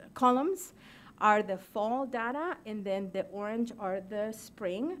columns are the fall data, and then the orange are the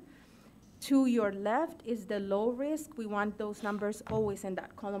spring. To your left is the low risk. We want those numbers always in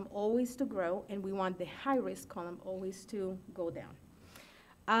that column always to grow, and we want the high risk column always to go down.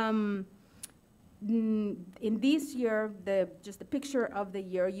 In this year, just the picture of the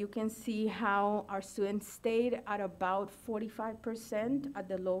year, you can see how our students stayed at about 45% at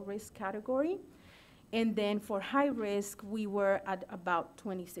the low risk category. And then for high risk, we were at about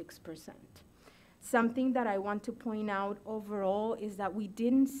 26%. Something that I want to point out overall is that we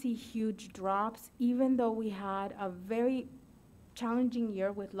didn't see huge drops, even though we had a very challenging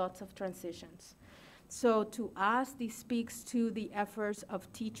year with lots of transitions. So to us, this speaks to the efforts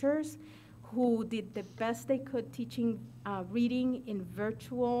of teachers who did the best they could teaching reading in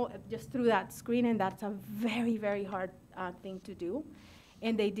virtual, just through that screen, and that's a very, very hard thing to do.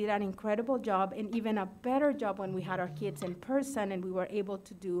 And they did an incredible job, and even a better job when we had our kids in person and we were able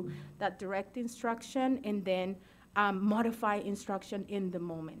to do that direct instruction and then modify instruction in the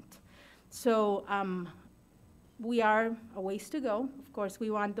moment. So we are a ways to go. Of course,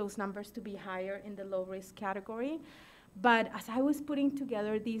 we want those numbers to be higher in the low risk category. But as I was putting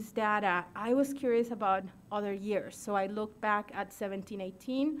together these data, I was curious about other years. So I looked back at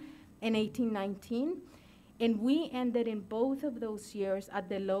 17-18 and 18-19. And we ended in both of those years at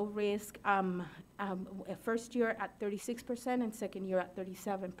the low risk, first year at 36% and second year at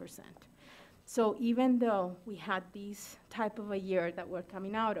 37%. So even though we had these type of a year that we're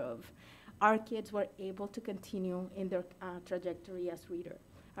coming out of, our kids were able to continue in their trajectory as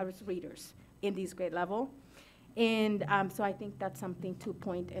readers in this grade level. And so I think that's something to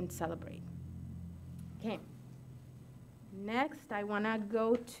point and celebrate. Okay. Next, I want to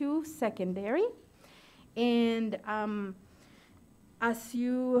go to secondary. And as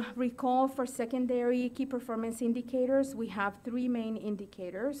you recall, for secondary key performance indicators, we have three main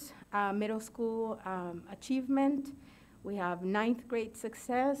indicators: middle school achievement, we have ninth grade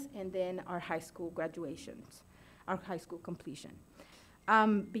success, and then our high school graduations, our high school completion.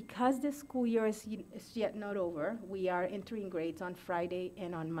 Because the school year is yet not over, we are entering grades on Friday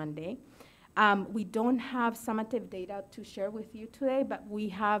and on Monday. We don't have summative data to share with you today, but we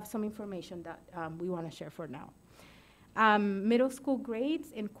have some information that we want to share for now. Middle school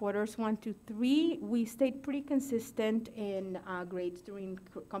grades in quarters 1 to 3, we stayed pretty consistent in grades during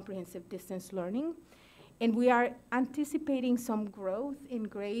comprehensive distance learning. And we are anticipating some growth in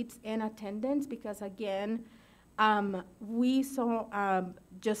grades and attendance because, again, we saw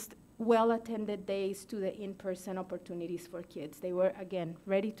just well-attended days to the in-person opportunities for kids. They were, again,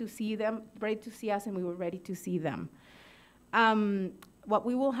 ready to see us, and we were ready to see them. What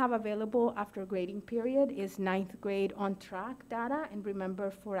we will have available after grading period is ninth grade on track data. And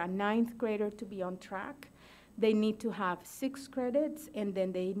remember, for a ninth grader to be on track, they need to have 6 credits, and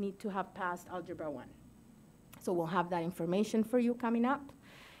then they need to have passed Algebra 1. So we'll have that information for you coming up.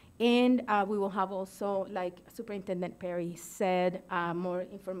 And we will have also, like Superintendent Perry said, more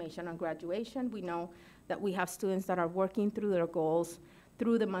information on graduation. We know that we have students that are working through their goals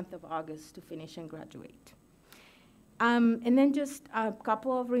through the month of August to finish and graduate. And then just a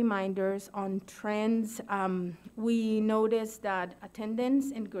couple of reminders on trends. We noticed that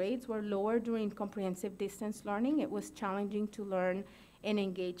attendance and grades were lower during comprehensive distance learning. It was challenging to learn and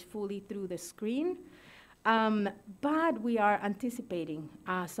engage fully through the screen. But we are anticipating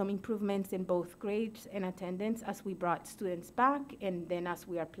some improvements in both grades and attendance as we brought students back, and then as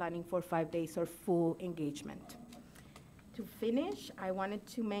we are planning for 5 days or full engagement. To finish, I wanted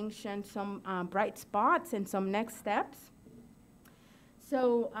to mention some bright spots and some next steps.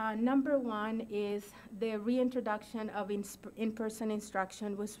 So number 1 is the reintroduction of in-person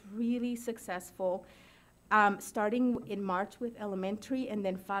instruction was really successful. Starting in March with elementary and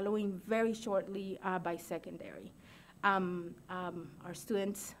then following very shortly by secondary. Our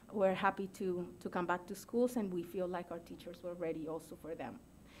students were happy to come back to schools, and we feel like our teachers were ready also for them.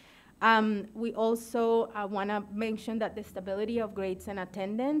 We also want to mention that the stability of grades and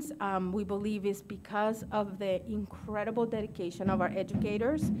attendance, we believe, is because of the incredible dedication of our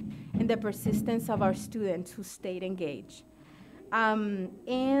educators and the persistence of our students who stayed engaged. I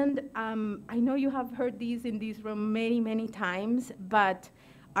know you have heard these in this room many, many times, but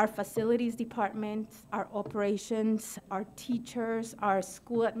our facilities department, our operations, our teachers, our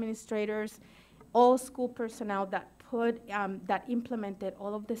school administrators, all school personnel that implemented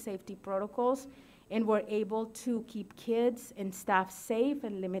all of the safety protocols and were able to keep kids and staff safe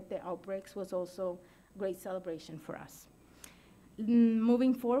and limit the outbreaks was also a great celebration for us.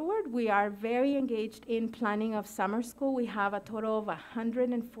 Moving forward, we are very engaged in planning of summer school. We have a total of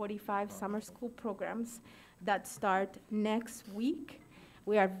 145 summer school programs that start next week.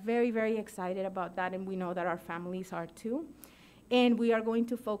 We are very, very excited about that, and we know that our families are too. And we are going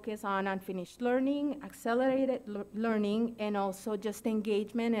to focus on unfinished learning, accelerated learning, and also just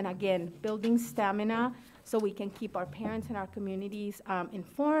engagement, and again, building stamina so we can keep our parents and our communities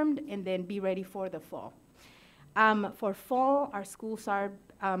informed and then be ready for the fall. For fall, our schools are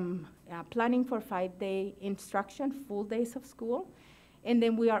planning for 5-day instruction, full days of school. And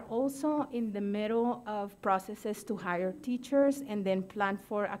then we are also in the middle of processes to hire teachers and then plan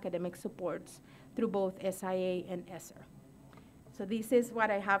for academic supports through both SIA and ESSER. So this is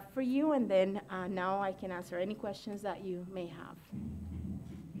what I have for you, and then now I can answer any questions that you may have.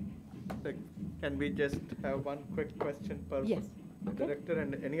 Can we just have one quick question per director,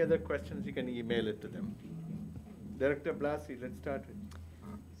 and any other questions you can email it to them. Director Blasi, let's start with.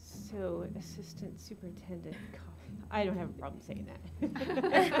 So, Assistant Superintendent, I don't have a problem saying that.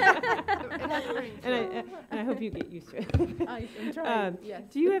 and I hope you get used to it. I'm trying, yes.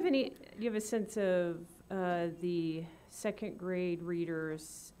 Do you have a sense of the second grade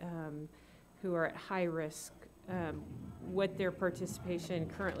readers who are at high risk, what their participation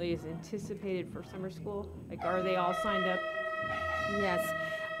currently is anticipated for summer school? Like, are they all signed up? Yes.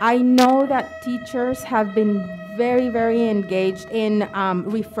 I know that teachers have been very, very engaged in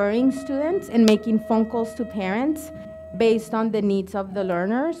referring students and making phone calls to parents based on the needs of the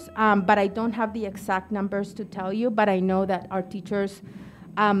learners, but I don't have the exact numbers to tell you, but I know that our teachers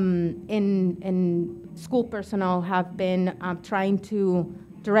and school personnel have been trying to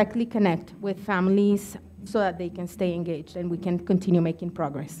directly connect with families so that they can stay engaged and we can continue making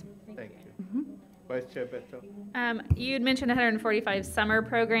progress. Thank you. Vice Chair Beto. You had mentioned 145 summer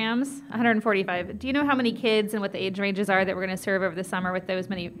programs, 145. Do you know how many kids and what the age ranges are that we're going to serve over the summer with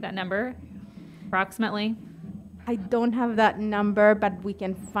that number, approximately? I don't have that number, but we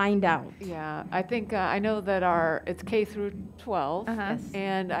can find out. Yeah, I think, I know that it's K through 12,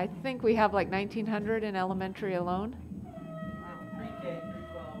 and I think we have like 1,900 in elementary alone.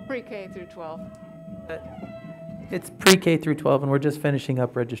 Pre-K through 12. It's pre-K through 12, and we're just finishing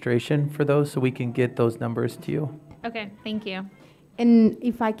up registration for those, so we can get those numbers to you. Okay, thank you. And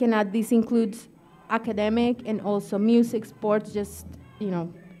if I can add, this includes academic and also music, sports, just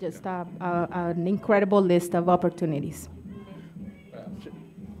an incredible list of opportunities.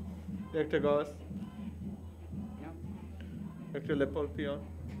 Director Gauss? Dr. Lepolpion?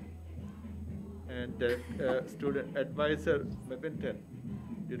 And Student Advisor Mabinton?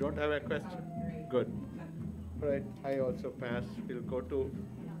 You don't have a question? Good. All right, I also passed. We'll go to,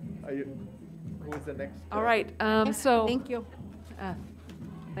 who's the next? All right, so. Thank you.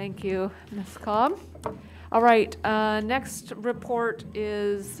 Thank you, Ms. Cobb. All right, next report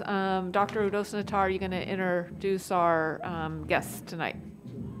is Dr. Udos Natar. Are you going to introduce our guests tonight?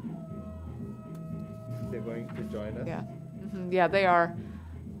 they're going to join us? Yeah, yeah, they are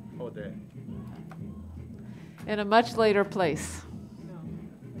Oh, there. in a much later place.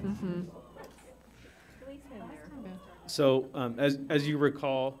 Mhm. So as you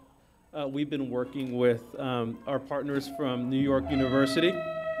recall, we've been working with our partners from New York University.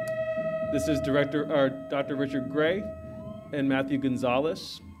 This is Dr. Richard Gray and Matthew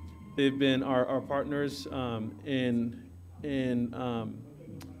Gonzalez. They've been our partners in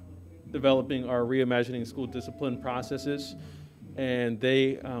developing our reimagining school discipline processes. And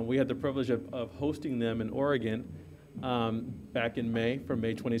we had the privilege of hosting them in Oregon back in May, from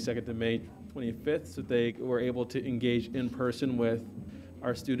May 22nd to May 25th, so they were able to engage in person with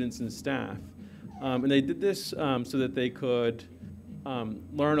our students and staff. And they did this so that they could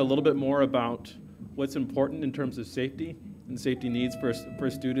learn a little bit more about what's important in terms of safety and safety needs for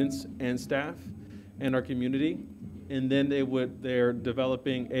students and staff and our community. And then they're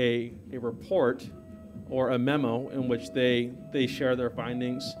developing a report or a memo in which they share their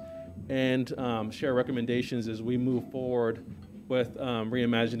findings and share recommendations as we move forward with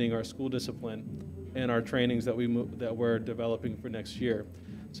reimagining our school discipline and our trainings that we're developing for next year.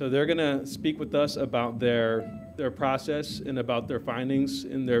 So they're going to speak with us about their process and about their findings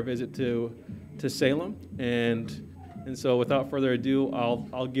in their visit to Salem. And so without further ado,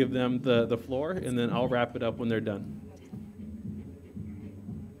 I'll give them the floor, and then I'll wrap it up when they're done.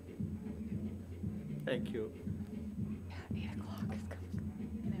 Thank you. 8 o'clock is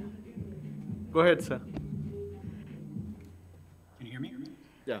coming. Go ahead, sir. Can you hear me?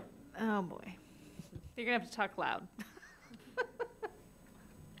 Yeah. Oh, boy. You're going to have to talk loud.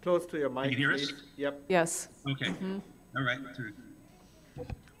 Close to your mic, Can you hear please. us? Yep. Yes. Okay. All right.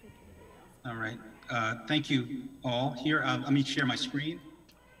 All right. Thank you all. Here, let me share my screen.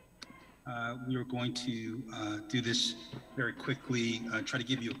 We are going to do this very quickly, try to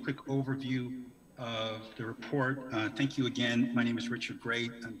give you a quick overview of the report. Thank you again. My name is Richard Gray.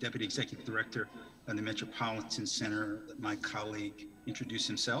 I'm Deputy Executive Director of the Metropolitan Center. Let my colleague introduce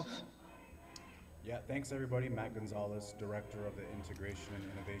himself. Yeah, thanks everybody. Matt Gonzalez, Director of the Integration and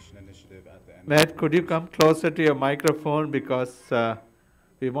Innovation Initiative at the NYU. Matt, could you come closer to your microphone, because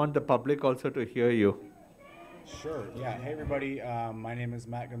we want the public also to hear you. Sure, yeah. Hey everybody, my name is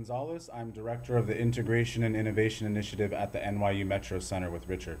Matt Gonzalez. I'm Director of the Integration and Innovation Initiative at the NYU Metro Center with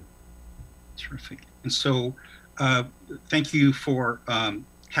Richard. Terrific. And so thank you for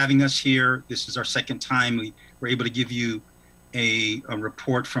having us here. This is our second time we were able to give you a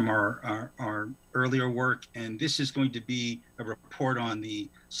report from our earlier work, and this is going to be a report on the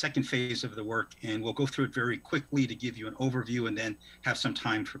second phase of the work, and we'll go through it very quickly to give you an overview and then have some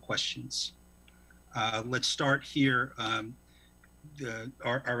time for questions. Let's start here.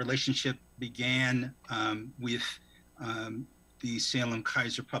 Our relationship began with the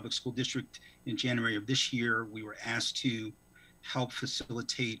Salem-Keizer Public School District in January of this year. We were asked to help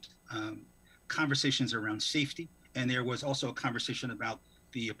facilitate conversations around safety, and there was also a conversation about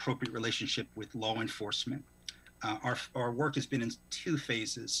the appropriate relationship with law enforcement. Our work has been in two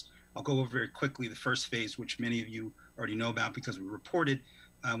phases. I'll go over very quickly the first phase, which many of you already know about because we reported.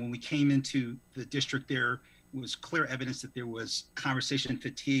 When we came into the district, there was clear evidence that there was conversation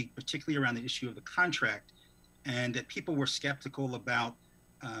fatigue, particularly around the issue of the contract, and that people were skeptical about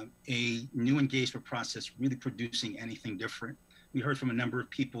a new engagement process really producing anything different. We heard from a number of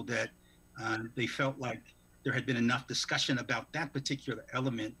people that they felt like there had been enough discussion about that particular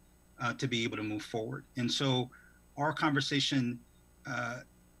element to be able to move forward. And so our conversation,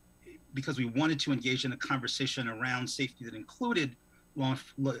 because we wanted to engage in a conversation around safety that included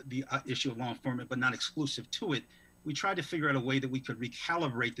the issue of law enforcement, but not exclusive to it, we tried to figure out a way that we could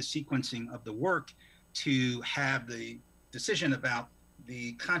recalibrate the sequencing of the work to have the decision about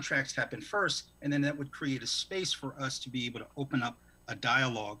the contracts happen first, and then that would create a space for us to be able to open up a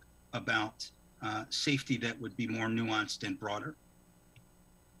dialogue about safety that would be more nuanced and broader.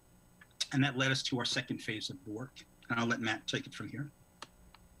 And that led us to our second phase of the work. And I'll let Matt take it from here.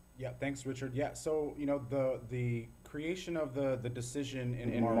 Yeah, thanks, Richard. Yeah, so the creation of the decision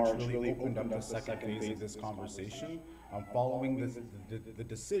in March really opened up the second phase of this conversation. Following the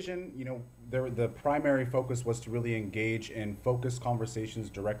decision, the primary focus was to really engage in focused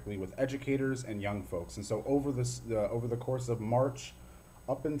conversations directly with educators and young folks. And so over the course of March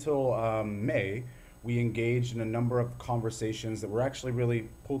up until May, we engaged in a number of conversations that were actually really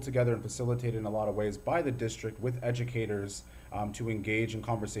pulled together and facilitated in a lot of ways by the district with educators to engage in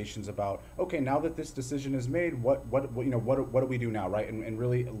conversations about, okay, now that this decision is made, what do we do now, right? And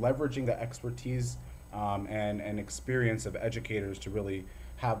really leveraging the expertise and experience of educators to really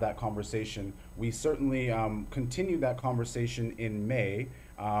have that conversation. We certainly continued that conversation in May.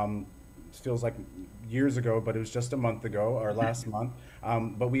 feels like years ago, but it was just a month ago or last month.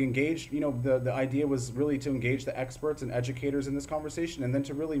 But we engaged, the idea was really to engage the experts and educators in this conversation, and then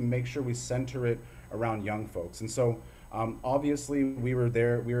to really make sure we center it around young folks. And so obviously we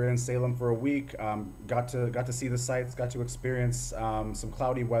were in Salem for a week, got to see the sites, got to experience some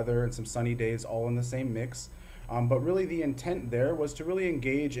cloudy weather and some sunny days all in the same mix. But really the intent there was to really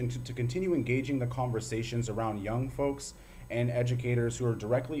engage and to continue engaging the conversations around young folks and educators who are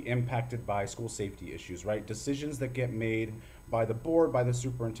directly impacted by school safety issues, right? Decisions that get made by the board, by the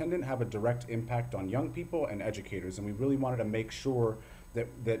superintendent, have a direct impact on young people and educators. And we really wanted to make sure that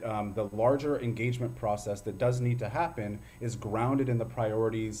the larger engagement process that does need to happen is grounded in the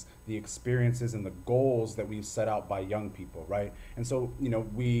priorities, the experiences, and the goals that we've set out by young people, right? And so,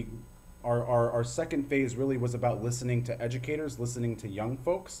 our second phase really was about listening to educators, listening to young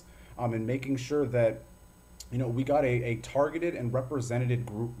folks, and making sure that we got a targeted and represented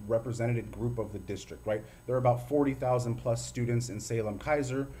group of the district, right? There are about 40,000 plus students in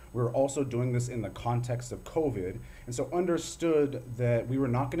Salem-Keizer. We're also doing this in the context of COVID, and so understood that we were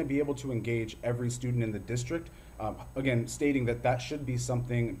not going to be able to engage every student in the district. Again, stating that should be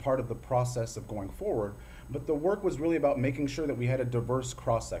something part of the process of going forward. But the work was really about making sure that we had a diverse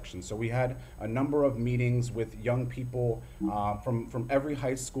cross-section. So we had a number of meetings with young people from every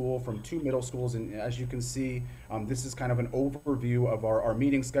high school, from 2 middle schools, and as you can see, this is kind of an overview of our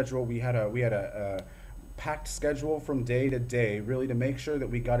meeting schedule. We had a packed schedule from day to day, really to make sure that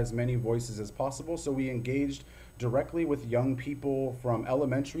we got as many voices as possible. So we engaged directly with young people from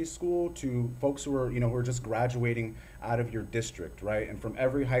elementary school to folks who are just graduating out of your district, right? And from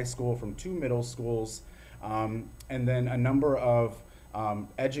every high school, from 2 middle schools. And then a number of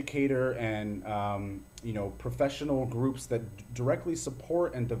educator and professional groups that directly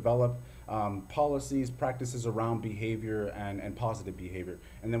support and develop policies, practices around behavior and positive behavior.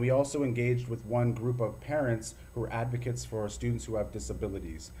 And then we also engaged with one group of parents who are advocates for students who have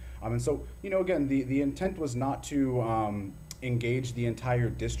disabilities. And so, again, the intent was not to engage the entire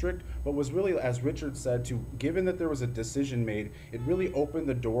district, but was really, as Richard said, given that there was a decision made, it really opened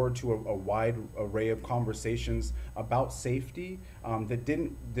the door to a wide array of conversations about safety that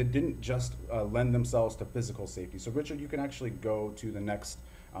didn't just lend themselves to physical safety. So Richard, you can actually go to the next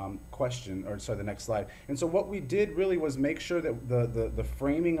the next slide. And so what we did really was make sure that the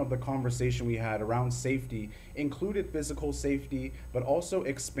framing of the conversation we had around safety included physical safety, but also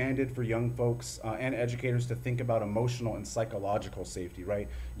expanded for young folks and educators to think about emotional and psychological safety, right?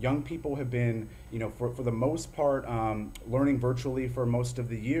 Young people have been, for the most part, learning virtually for most of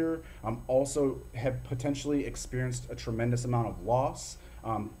the year, also have potentially experienced a tremendous amount of loss.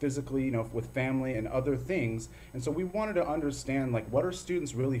 Physically, with family and other things. And so we wanted to understand, what are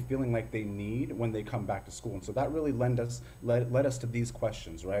students really feeling like they need when they come back to school? And so that really led us to these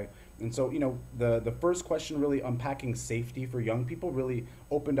questions, right? And so, the first question, really unpacking safety for young people, really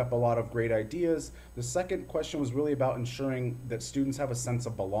opened up a lot of great ideas. The second question was really about ensuring that students have a sense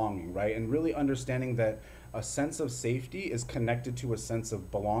of belonging, right? And really understanding that a sense of safety is connected to a sense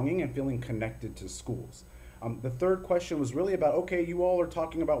of belonging and feeling connected to schools. The third question was really about, okay, you all are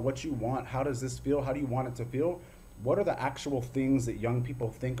talking about what you want. How does this feel? How do you want it to feel? What are the actual things that young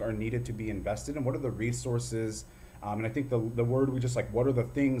people think are needed to be invested in? What are the resources? And I think the word we just what are the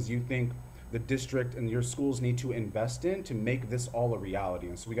things you think the district and your schools need to invest in to make this all a reality?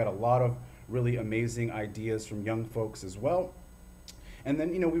 And so we got a lot of really amazing ideas from young folks as well. And then,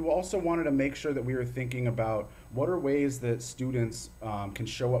 we also wanted to make sure that we were thinking about what are ways that students can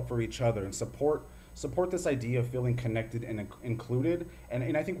show up for each other and support this idea of feeling connected and included.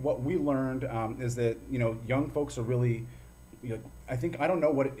 And I think what we learned is that, young folks are really, I don't know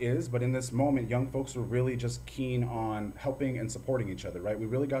what it is, but in this moment, young folks are really just keen on helping and supporting each other, right? We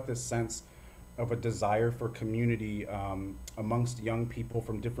really got this sense of a desire for community amongst young people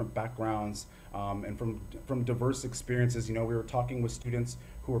from different backgrounds and from diverse experiences. We were talking with students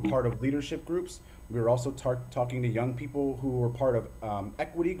who were part of leadership groups. We were also talking to young people who were part of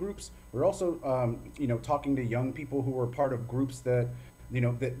equity groups. We were also, talking to young people who were part of groups that,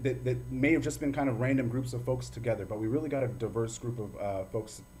 that may have just been kind of random groups of folks together. But we really got a diverse group of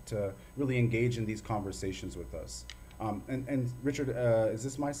folks to really engage in these conversations with us. And Richard, is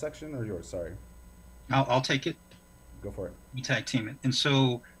this my section or yours? Sorry. I'll take it. Go for it. We tag team it. And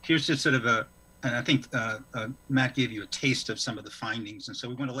so here's just sort of and I think Matt gave you a taste of some of the findings. And so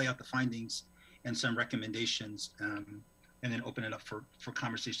we want to lay out the findings and some recommendations, and then open it up for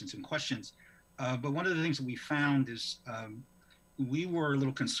conversations and questions. But one of the things that we found is we were a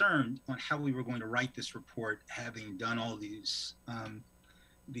little concerned on how we were going to write this report, having done all these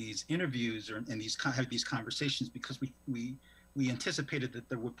interviews and have these conversations, because we anticipated that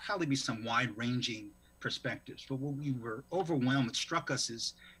there would probably be some wide-ranging perspectives. But what we were overwhelmed, what struck us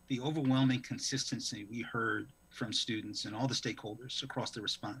is the overwhelming consistency we heard from students and all the stakeholders across the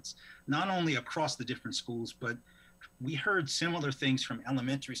response, not only across the different schools, but we heard similar things from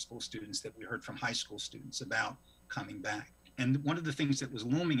elementary school students that we heard from high school students about coming back. And one of the things that was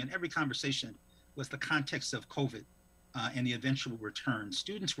looming in every conversation was the context of COVID and the eventual return.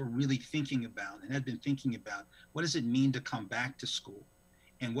 Students were really thinking about and had been thinking about, what does it mean to come back to school?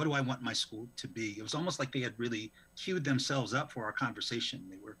 And what do I want my school to be? It was almost like they had really queued themselves up for our conversation.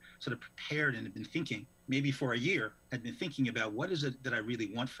 They were sort of prepared and had been thinking, maybe for a year, had been thinking about what is it that I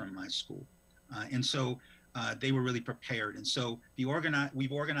really want from my school? And so they were really prepared. And so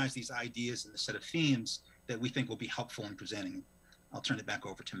we've organized these ideas in a set of themes that we think will be helpful in presenting. I'll turn it back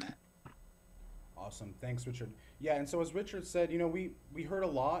over to Matt. Awesome, thanks, Richard. Yeah, and so as Richard said, you know, we heard a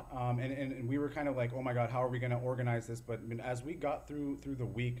lot, and we were kind of like, oh my God, how are we going to organize this? But I mean, as we got through the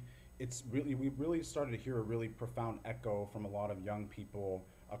week, we really started to hear a really profound echo from a lot of young people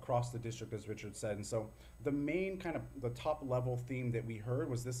across the district, as Richard said. And so the main kind of the top level theme that we heard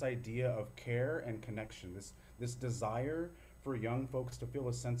was this idea of care and connection, this desire for young folks to feel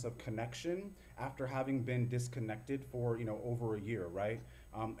a sense of connection after having been disconnected for, you know, over a year, right?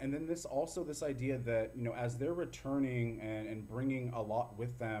 And then this idea that, you know, as they're returning and bringing a lot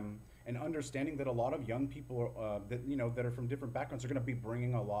with them, and understanding that a lot of young people that are from different backgrounds are going to be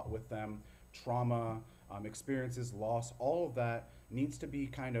bringing a lot with them, trauma, experiences, loss, all of that needs to be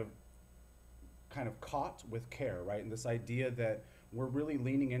kind of caught with care, right? And this idea that we're really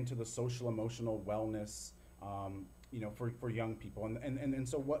leaning into the social emotional wellness, you know, for young people. And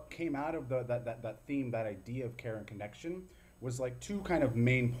so what came out of that theme, that idea of care and connection, was like two kind of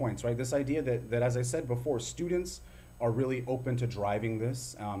main points, right? This idea that as I said before, students are really open to driving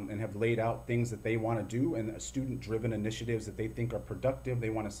this and have laid out things that they want to do, and student-driven initiatives that they think are productive,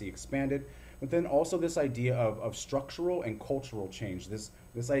 they want to see expanded. But then also this idea of structural and cultural change, this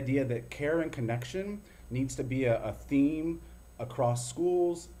idea that care and connection needs to be a theme across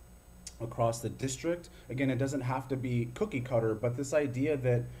schools, across the district. Again, it doesn't have to be cookie cutter, but this idea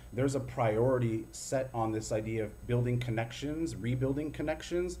that there's a priority set on this idea of building connections, rebuilding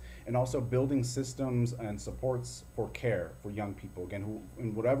connections, and also building systems and supports for care for young people, again, who,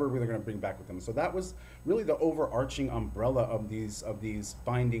 and whatever they're going to bring back with them. So that was really the overarching umbrella of these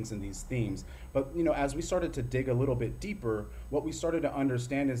findings and these themes. But, you know, as we started to dig a little bit deeper, what we started to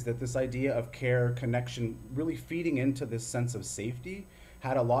understand is that this idea of care, connection, really feeding into this sense of safety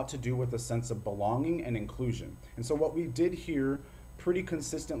had a lot to do with a sense of belonging and inclusion. And so what we did hear pretty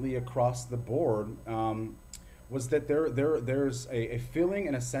consistently across the board was that there's a feeling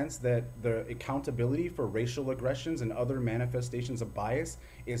and a sense that the accountability for racial aggressions and other manifestations of bias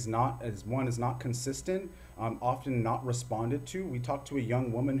is not consistent, often not responded to. We talked to a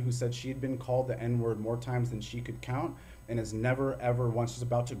young woman who said she had been called the N-word more times than she could count, and has never ever once, she's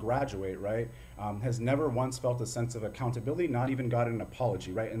about to graduate, right, has never once felt a sense of accountability, not even got an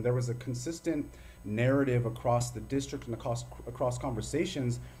apology, right? And there was a consistent narrative across the district and across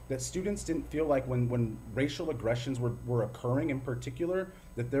conversations that students didn't feel like when racial aggressions were occurring in particular,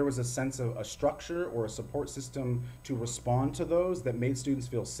 that there was a sense of a structure or a support system to respond to those that made students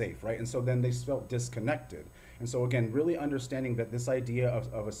feel safe, right? And so then they felt disconnected. And so again, really understanding that this idea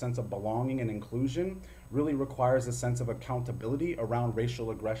of a sense of belonging and inclusion really requires a sense of accountability around racial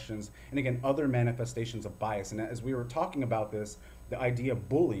aggressions and again, other manifestations of bias. And as we were talking about this, the idea of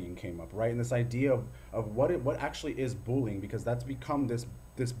bullying came up, right? And this idea of what actually is bullying, because that's become this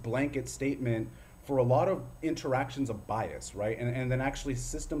blanket statement for a lot of interactions of bias, right? And then actually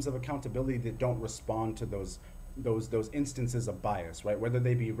systems of accountability that don't respond to those instances of bias, right? Whether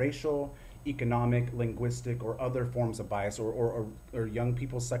they be racial, economic, linguistic, or other forms of bias, or young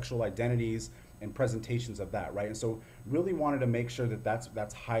people's sexual identities and presentations of that, right? And so really wanted to make sure that that's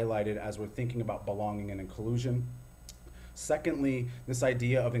highlighted as we're thinking about belonging and inclusion. Secondly, this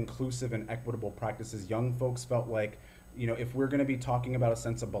idea of inclusive and equitable practices. Young folks felt like, you know, if we're going to be talking about a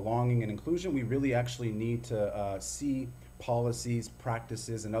sense of belonging and inclusion, we really actually need to see policies,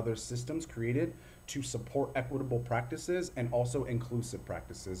 practices, and other systems created to support equitable practices and also inclusive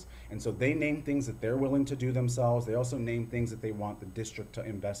practices. And so they name things that they're willing to do themselves. They also name things that they want the district to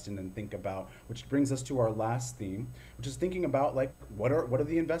invest in and think about, which brings us to our last theme, which is thinking about like, what are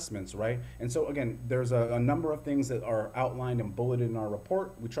the investments, right? And so again, there's a number of things that are outlined and bulleted in our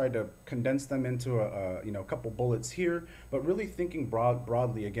report. We tried to condense them into a couple bullets here, but really thinking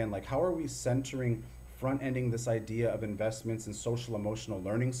broadly again, like how are we centering, front-ending this idea of investments in social emotional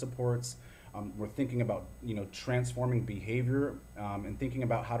learning supports. We're thinking about, you know, transforming behavior and thinking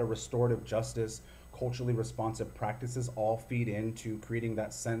about how to restorative justice, culturally responsive practices all feed into creating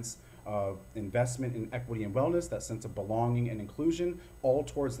that sense of investment in equity and wellness, that sense of belonging and inclusion, all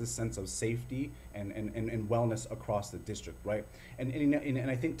towards this sense of safety and wellness across the district, right? And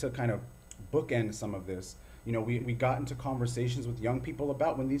I think to kind of bookend some of this, you know, we got into conversations with young people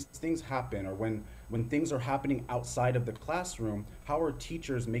about when these things happen, or when things are happening outside of the classroom, how are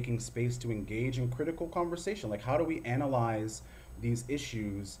teachers making space to engage in critical conversation? Like, how do we analyze these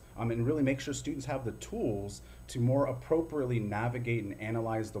issues and really make sure students have the tools to more appropriately navigate and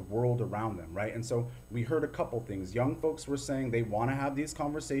analyze the world around them, right? And so we heard a couple things. Young folks were saying they want to have these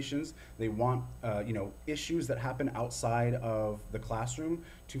conversations. They want, you know, issues that happen outside of the classroom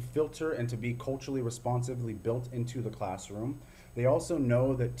to filter and to be culturally responsively built into the classroom. They also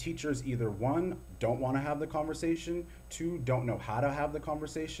know that teachers either, one, don't want to have the conversation, two, don't know how to have the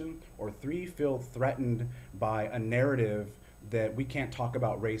conversation, or three, feel threatened by a narrative that we can't talk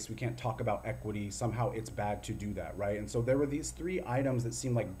about race, we can't talk about equity, somehow it's bad to do that, right? And so there were these three items that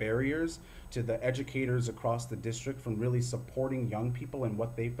seemed like barriers to the educators across the district from really supporting young people and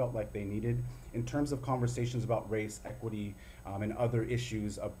what they felt like they needed in terms of conversations about race, equity, and other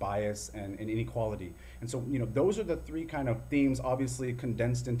issues of bias and inequality. And so, you know, those are the three kind of themes, obviously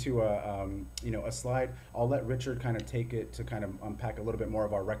condensed into a slide. I'll let Richard kind of take it to kind of unpack a little bit more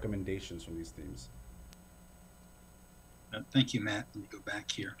of our recommendations from these themes. Thank you, Matt. Let me go back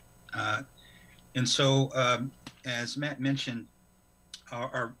here. And so, as Matt mentioned,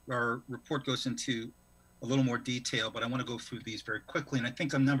 our report goes into a little more detail, but I want to go through these very quickly. And I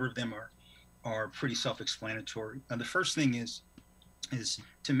think a number of them are pretty self-explanatory. The first thing is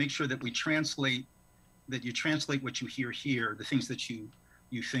to make sure that you translate what you hear here, the things that you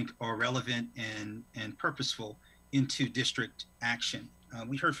think are relevant and purposeful, into district action.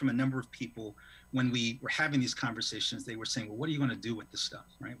 We heard from a number of people when we were having these conversations. They were saying, well, what are you going to do with this stuff,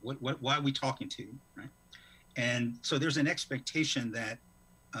 right? Why are we talking to you, right? And so there's an expectation that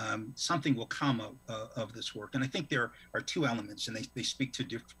something will come of this work. And I think there are two elements, and they speak to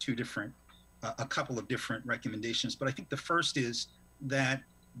a couple of different recommendations. But I think the first is that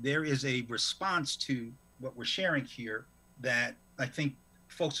there is a response to what we're sharing here that I think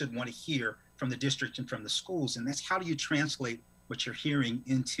folks would want to hear from the district and from the schools. And that's, how do you translate what you're hearing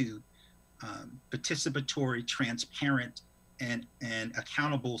into participatory, transparent, and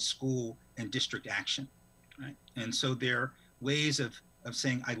accountable school and district action, right? And so there are ways of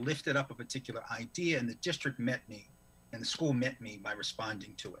saying, I lifted up a particular idea and the district met me and the school met me by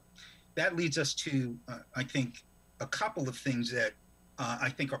responding to it. That leads us to, I think, a couple of things that I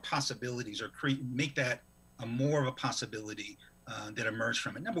think are possibilities, or make that more of a possibility that emerge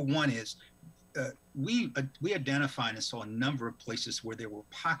from it. Number one is, we identified and saw a number of places where there were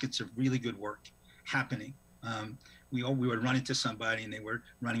pockets of really good work happening. We would run into somebody and they were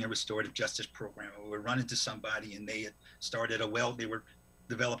running a restorative justice program, or we would run into somebody and they had started they were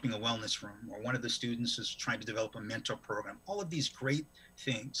developing a wellness room, or one of the students is trying to develop a mentor program. All of these great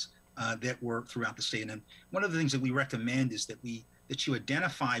things that work throughout the state. And one of the things that we recommend is that you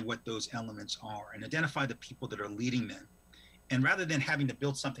identify what those elements are and identify the people that are leading them. And rather than having to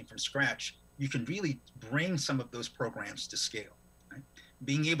build something from scratch, you can really bring some of those programs to scale, right?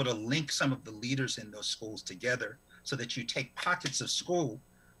 Being able to link some of the leaders in those schools together so that you take pockets of school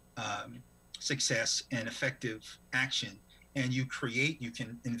success and effective action, and you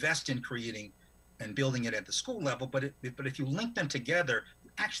can invest in creating and building it at the school level, but if you link them together,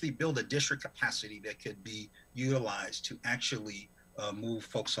 you actually build a district capacity that could be utilized to actually move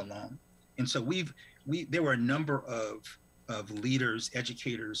folks along. And so there were a number of leaders,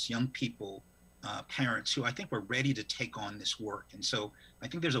 educators, young people, parents who I think were ready to take on this work. And so I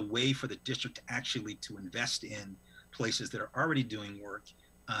think there's a way for the district actually to invest in places that are already doing work,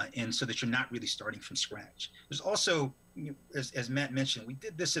 and so that you're not really starting from scratch. There's also, as Matt mentioned, we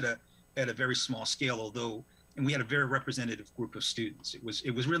did this at a very small scale, and we had a very representative group of students. It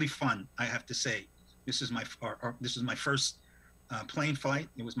was really fun, I have to say. This is my first plane flight.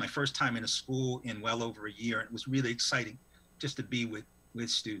 It was my first time in a school in well over a year, and it was really exciting just to be with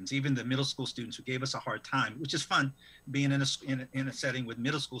students, even the middle school students who gave us a hard time, which is fun, being in a setting with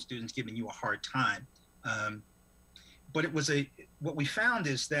middle school students giving you a hard time. But what we found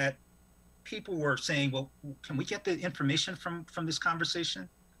is that people were saying, well, can we get the information from this conversation?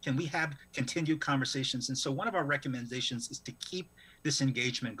 Can we have continued conversations? And so one of our recommendations is to keep this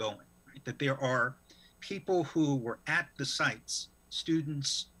engagement going, right? That there are people who were at the sites,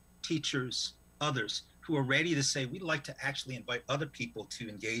 students, teachers, others, who are ready to say, we'd like to actually invite other people to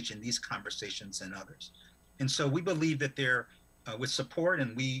engage in these conversations and others. And so we believe that with support,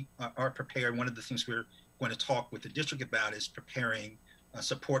 and we are prepared. One of the things we're going to talk with the district about is preparing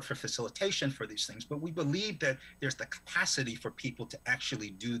support for facilitation for these things, but we believe that there's the capacity for people to actually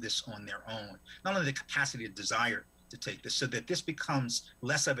do this on their own, not only the capacity, the desire to take this, so that this becomes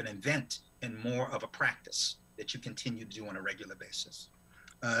less of an event and more of a practice that you continue to do on a regular basis.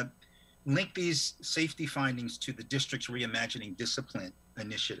 Link these safety findings to the district's Reimagining Discipline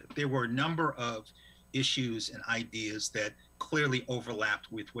initiative. There were a number of issues and ideas that clearly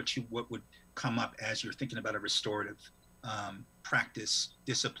overlapped with what would come up as you're thinking about a restorative practice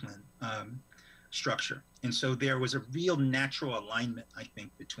discipline structure. And so there was a real natural alignment, I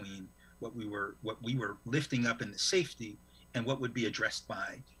think, between what we were lifting up in the safety and what would be addressed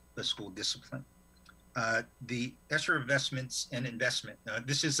by the school discipline. The ESSER investments and investment.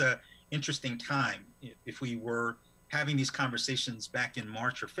 This is a interesting time. If we were having these conversations back in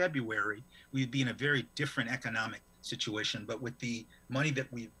March or February, we'd be in a very different economic situation. But with the money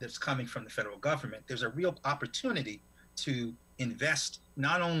that's coming from the federal government, there's a real opportunity to invest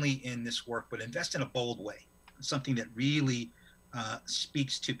not only in this work, but invest in a bold way, something that really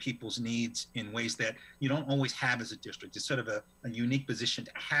speaks to people's needs in ways that you don't always have as a district. It's sort of a unique position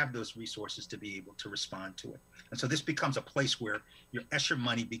to have those resources to be able to respond to it. And so this becomes a place where your ESSER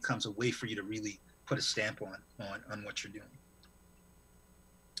money becomes a way for you to really put a stamp on what you're doing.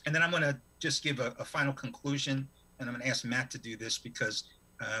 And then I'm going to just give a final conclusion, and I'm going to ask Matt to do this because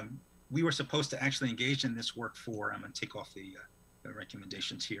we were supposed to actually engage in this work for, I'm going to take off the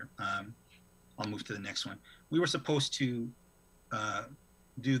recommendations here. I'll move to the next one. We were supposed to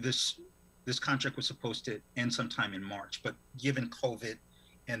do this contract was supposed to end sometime in March, but given COVID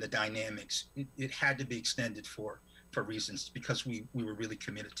and the dynamics, it had to be extended for reasons because we were really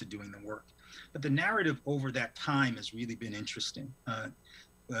committed to doing the work. But the narrative over that time has really been interesting.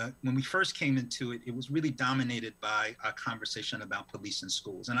 When we first came into it, it was really dominated by a conversation about police in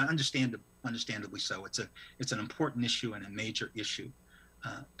schools, and understandably so. It's an important issue and a major issue.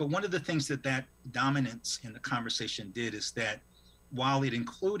 But one of the things that dominance in the conversation did is that while it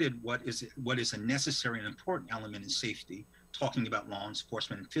included what is a necessary and important element in safety, talking about law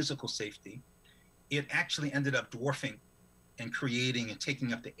enforcement and physical safety, it actually ended up dwarfing and creating and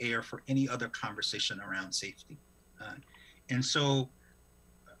taking up the air for any other conversation around safety. And so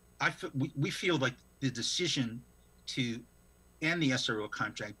we feel like the decision to end the SRO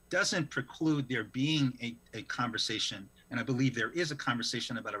contract doesn't preclude there being a conversation, and I believe there is a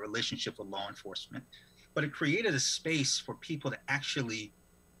conversation about a relationship with law enforcement, but it created a space for people to actually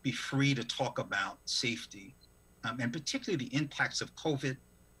be free to talk about safety, and particularly the impacts of COVID,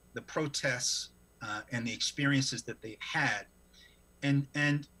 the protests, and the experiences that they had. And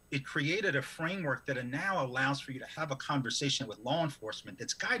it created a framework that now allows for you to have a conversation with law enforcement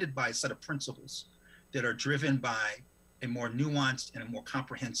that's guided by a set of principles that are driven by a more nuanced and a more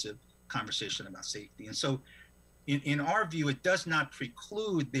comprehensive conversation about safety. And so in our view, it does not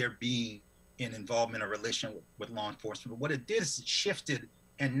preclude there being an involvement or relation with law enforcement. But what it did is it shifted,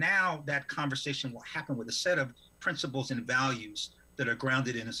 and now that conversation will happen with a set of principles and values that are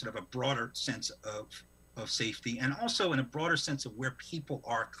grounded in a sort of a broader sense of safety, and also in a broader sense of where people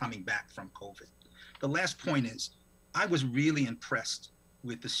are coming back from COVID. The last point is, I was really impressed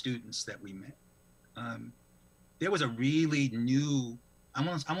with the students that we met. There was a really new, I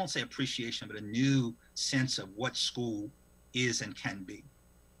won't say appreciation, but a new sense of what school is and can be.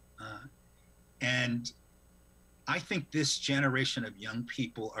 And I think this generation of young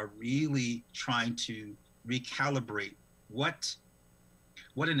people are really trying to recalibrate what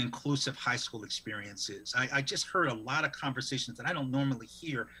an inclusive high school experience is. I just heard a lot of conversations that I don't normally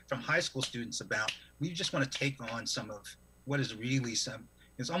hear from high school students about. We just want to take on some of what is really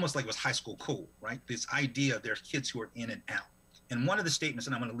it's almost like it was high school cool, right? This idea there's kids who are in and out. And one of the statements,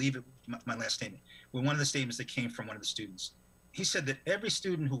 and I'm going to leave it, my last statement, well, one of the statements that came from one of the students, he said that every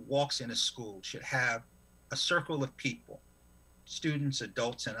student who walks in a school should have a circle of people, students,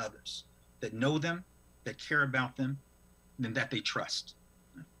 adults, and others, that know them, that care about them, and that they trust.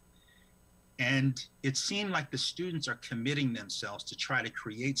 And it seemed like the students are committing themselves to try to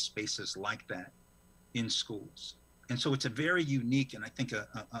create spaces like that in schools. And so it's a very unique, and I think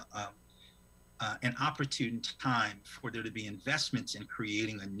an opportune time for there to be investments in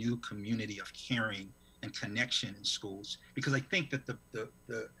creating a new community of caring and connection in schools, because I think that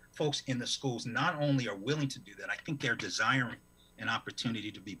the folks in the schools not only are willing to do that, I think they're desiring an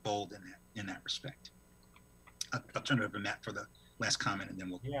opportunity to be bold in that respect. I'll turn it over to Matt for the last comment, and then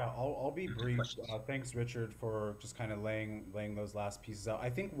we'll. Yeah, I'll be brief. Thanks, Richard, for just kind of laying those last pieces out. I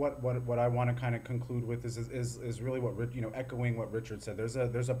think what I want to kind of conclude with is really what echoing what Richard said.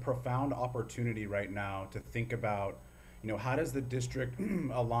 There's a profound opportunity right now to think about, how does the district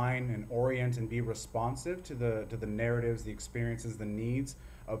align and orient and be responsive to the narratives, the experiences, the needs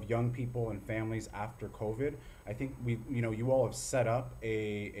of young people and families after COVID? I think you all have set up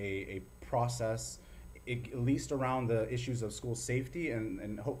a process, at least around the issues of school safety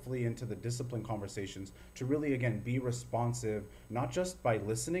and hopefully into the discipline conversations, to really, again, be responsive, not just by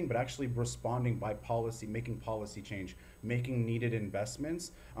listening, but actually responding by policy, making policy change, making needed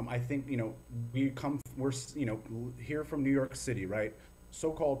investments. I think, we're here from New York City, right?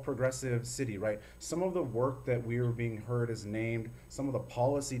 So-called progressive city, right? Some of the work that we are being heard is named, some of the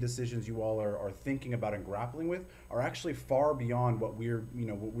policy decisions you all are thinking about and grappling with are actually far beyond what we're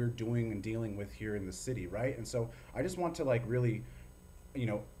doing and dealing with here in the city, right? And so I just want to really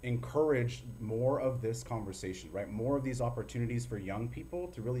encourage more of this conversation, right? More of these opportunities for young people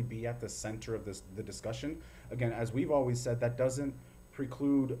to really be at the center of the discussion. Again, as we've always said, that doesn't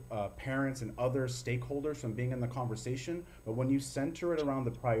preclude parents and other stakeholders from being in the conversation, but when you center it around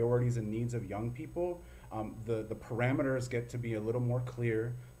the priorities and needs of young people, the parameters get to be a little more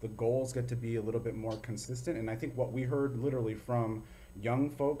clear, the goals get to be a little bit more consistent. And I think what we heard literally from young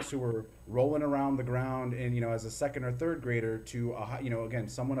folks who were rolling around the ground and as a second or third grader to again,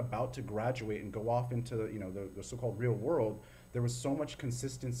 someone about to graduate and go off into the so-called real world, there was so much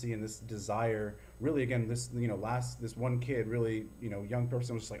consistency in this desire. Really, again, this this one kid, really, young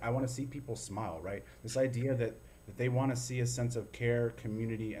person was just like, I want to see people smile, right? This idea that they want to see a sense of care,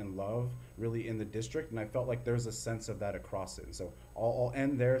 community, and love really in the district, and I felt like there's a sense of that across it. And so I'll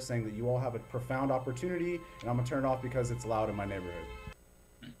end there saying that you all have a profound opportunity, and I'm gonna turn it off because it's loud in my neighborhood.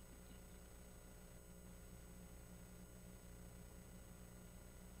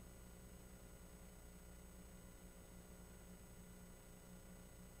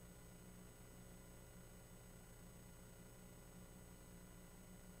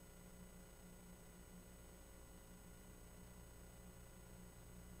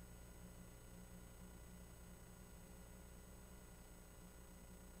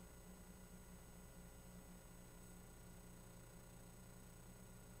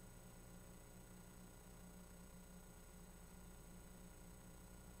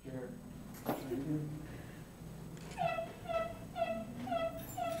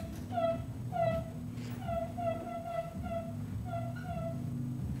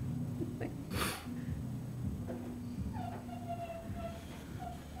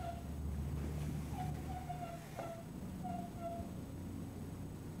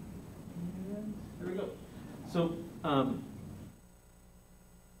 There we go. So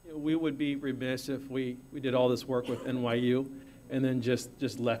we would be remiss if we did all this work with NYU and then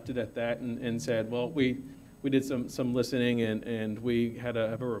just left it at that and said, well, we did some listening and we had to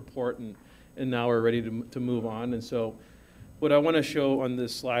have a report and now we're ready to move on. And so what I want to show on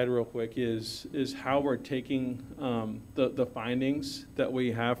this slide real quick is how we're taking the findings that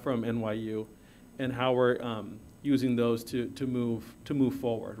we have from NYU and how we're using those to move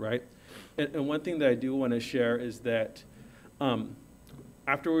forward, right? And one thing that I do want to share is that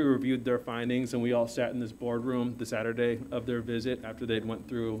after we reviewed their findings and we all sat in this boardroom the Saturday of their visit after they'd went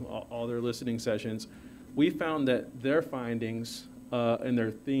through all their listening sessions, we found that their findings and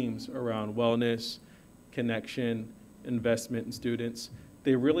their themes around wellness, connection, investment in students,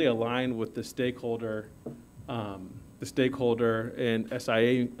 they really aligned with the stakeholder and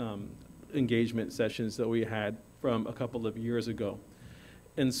SIA engagement sessions that we had from a couple of years ago.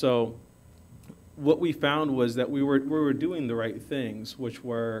 And so what we found was that we were doing the right things, which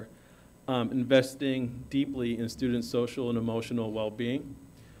were investing deeply in students' social and emotional well-being.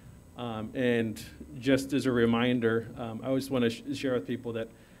 And just as a reminder, I just want to share with people that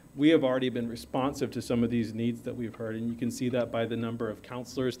we have already been responsive to some of these needs that we've heard, and you can see that by the number of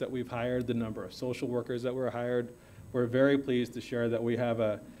counselors that we've hired, the number of social workers that were hired. We're very pleased to share that we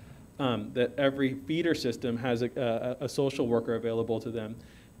have that every feeder system has a social worker available to them,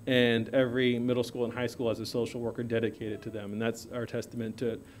 and every middle school and high school has a social worker dedicated to them. And that's our testament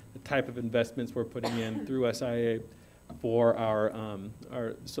to the type of investments we're putting in through SIA for our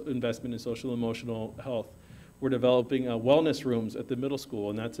investment in social and emotional health. We're developing wellness rooms at the middle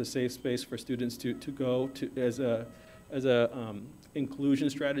school, and that's a safe space for students to go to as a inclusion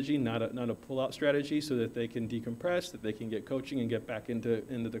strategy, not a pull-out strategy, so that they can decompress, that they can get coaching and get back into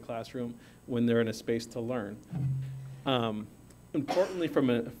the classroom when they're in a space to learn. Importantly,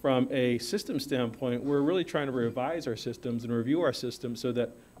 from a system standpoint, we're really trying to revise our systems and review our systems so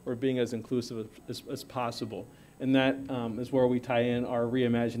that we're being as inclusive as possible. And that is where we tie in our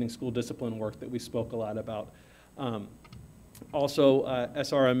reimagining school discipline work that we spoke a lot about. Also,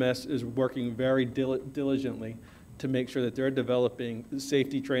 SRMS is working very diligently to make sure that they're developing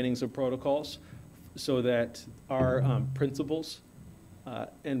safety trainings and protocols so that our principals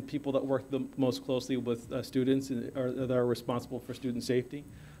and people that work the most closely with students and that are responsible for student safety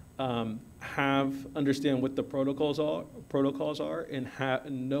understand what the protocols are and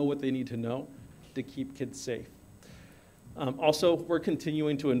know what they need to know to keep kids safe. Also, we're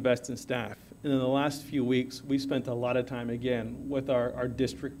continuing to invest in staff. And in the last few weeks, we spent a lot of time, again, with our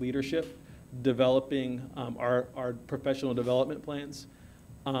district leadership, developing our professional development plans,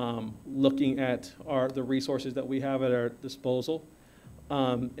 looking at the resources that we have at our disposal,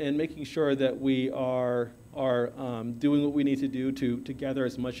 and making sure that we are doing what we need to do to gather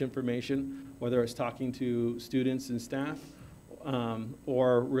as much information, whether it's talking to students and staff,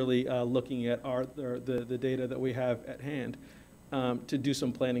 or really looking at the data that we have at hand to do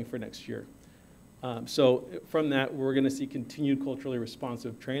some planning for next year. So from that, we're going to see continued culturally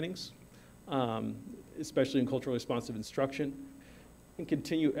responsive trainings, especially in culturally responsive instruction, and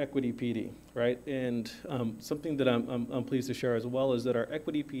continue equity PD, right? And something that I'm pleased to share as well is that our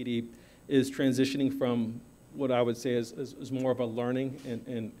equity PD is transitioning from what I would say is more of a learning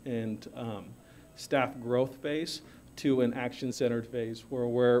and staff growth phase to an action-centered phase where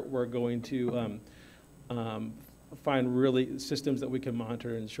we're going to find really systems that we can monitor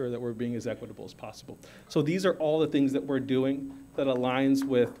and ensure that we're being as equitable as possible. So these are all the things that we're doing that aligns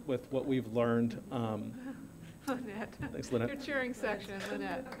with what we've learned. Lynette. Thanks, Lynette. Your cheering section,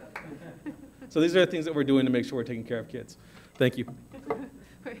 Lynette. So these are the things that we're doing to make sure we're taking care of kids. Thank you.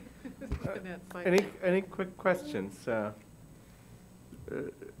 Any quick questions?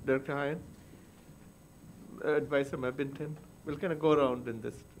 Dr. Hine? Advisor Mabinton? We're going to go around in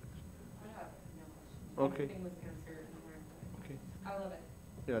this. Okay. Okay. I love it.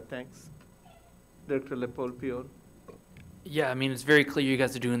 Yeah, thanks. Dr. Lepol-Pion? Yeah, I mean, it's very clear you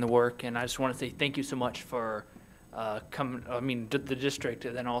guys are doing the work, and I just want to say thank you so much for coming, the district,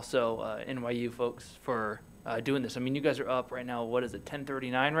 and then also NYU folks for doing this. I mean, you guys are up right now, what is it,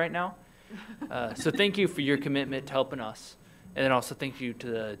 10:39 right now? So thank you for your commitment to helping us. And then also thank you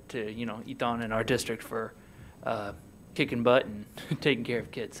to Ethan and our district for kicking butt and taking care of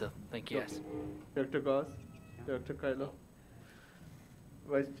kids. So thank you guys. Dr. Goss? Dr. Kylo?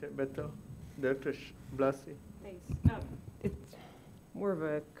 Vice Chair Beto? Dr. Blasi? Thanks. It's more of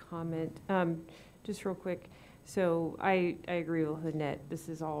a comment. Just real quick. So I agree with Lynette. This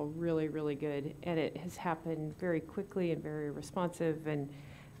is all really, really good, and it has happened very quickly and very responsive. And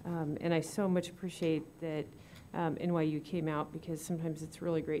I so much appreciate that NYU came out, because sometimes it's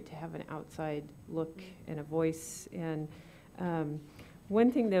really great to have an outside look and a voice. And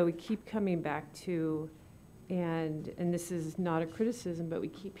one thing that we keep coming back to, and this is not a criticism, but we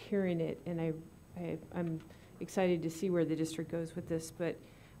keep hearing it, and I'm excited to see where the district goes with this, but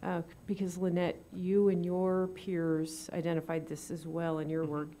because Lynette, you and your peers identified this as well in your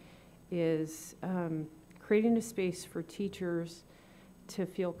work, is creating a space for teachers to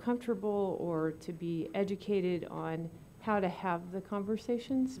feel comfortable or to be educated on how to have the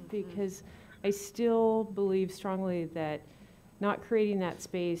conversations, because I still believe strongly that not creating that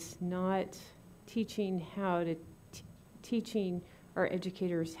space, not teaching how to teaching our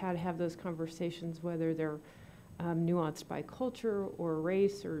educators how to have those conversations, whether they're nuanced by culture or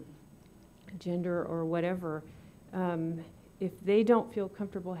race or gender or whatever, if they don't feel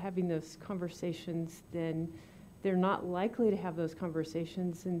comfortable having those conversations, then they're not likely to have those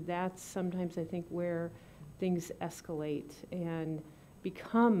conversations, and that's sometimes, I think, where things escalate and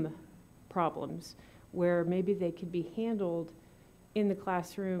become problems, where maybe they could be handled in the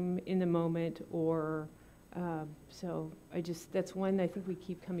classroom, in the moment, or so that's one I think we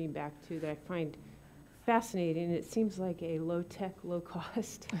keep coming back to that I find fascinating. It seems like a low-tech,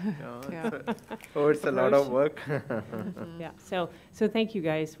 low-cost. It's a lot of work. Yeah, so thank you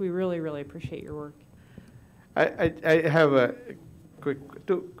guys. We really, really appreciate your work. I have a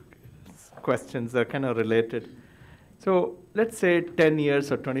two questions that are kind of related. So let's say 10 years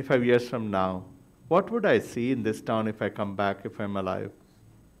or 25 years from now, what would I see in this town if I come back, if I'm alive?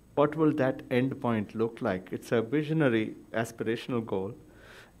 What will that end point look like? It's a visionary, aspirational goal.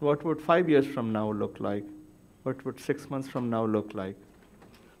 What would 5 years from now look like? What would 6 months from now look like?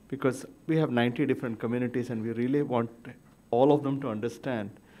 Because we have 90 different communities, and we really want all of them to understand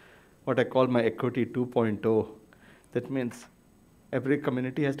what I call my equity 2.0. That means every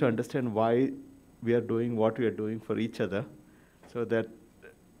community has to understand why we are doing what we are doing for each other, so that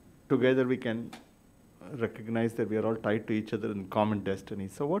together we can recognize that we are all tied to each other in common destiny.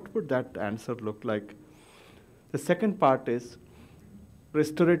 So what would that answer look like? The second part is,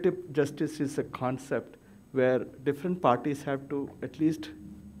 restorative justice is a concept where different parties have to at least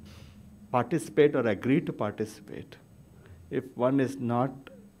participate or agree to participate. If one is not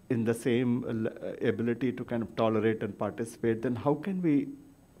in the same ability to kind of tolerate and participate, then how can we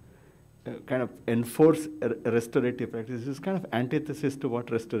kind of enforce restorative practice? It's kind of antithesis to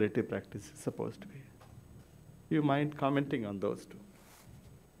what restorative practice is supposed to be. You mind commenting on those two?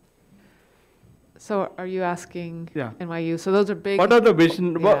 So are you asking Yeah. NYU? So those are big. What are the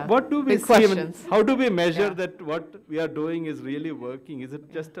vision? Yeah, What do we big see? I mean, questions. how do we measure Yeah. that what we are doing is really working? Is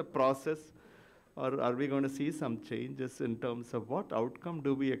it just a process, or are we going to see some changes in terms of what outcome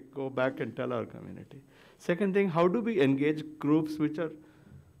do we go back and tell our community? Second thing, how do we engage groups which are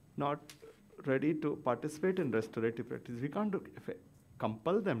not ready to participate in restorative practice? We can't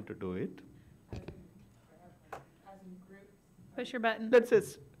compel them to do it. Push your button.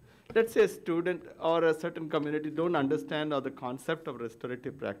 Let's say a student or a certain community don't understand or the concept of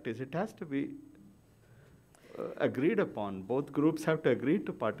restorative practice. It has to be agreed upon. Both groups have to agree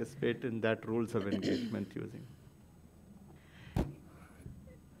to participate in that rules of engagement using.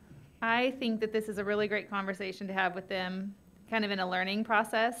 I think that this is a really great conversation to have with them, kind of in a learning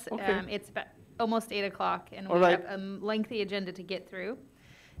process. Okay. It's almost 8 o'clock, and we All right. have a lengthy agenda to get through.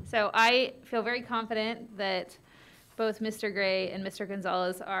 So I feel very confident that both Mr. Gray and Mr.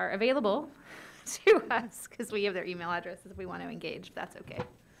 Gonzalez are available to us, because we have their email addresses if we want to engage, if that's okay.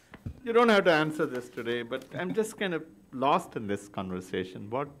 You don't have to answer this today, but I'm just kind of lost in this conversation.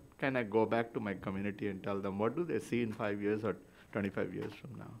 What can I go back to my community and tell them? What do they see in 5 years or 25 years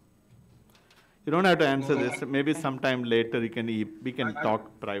from now? You don't have to answer this. Maybe sometime later we can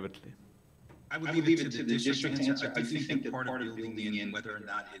talk privately. I would leave it to the district to answer. I do think that part of building in whether or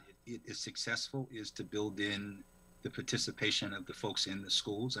not it is successful is to build in the participation of the folks in the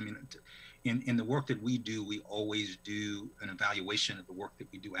schools. I mean, in the work that we do, we always do an evaluation of the work that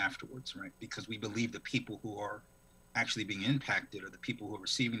we do afterwards, right? Because we believe the people who are actually being impacted or the people who are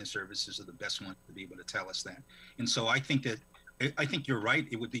receiving the services are the best ones to be able to tell us that. And so I think you're right.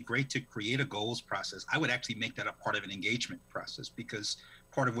 It would be great to create a goals process. I would actually make that a part of an engagement process, because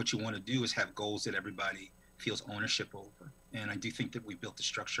part of what you want to do is have goals that everybody feels ownership over. And I do think that we built the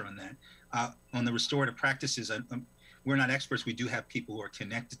structure on that. On the restorative practices, we're not experts. We do have people who are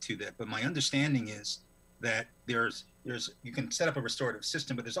connected to that. But my understanding is that you can set up a restorative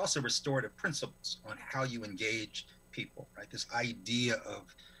system, but there's also restorative principles on how you engage people, right? This idea of,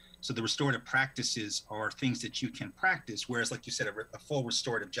 so the restorative practices are things that you can practice, whereas, like you said, a full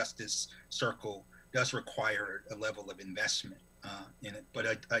restorative justice circle does require a level of investment in it.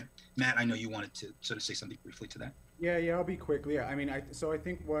 But Matt, I know you wanted to sort of say something briefly to that. Yeah, I'll be quick. Yeah, I mean, so I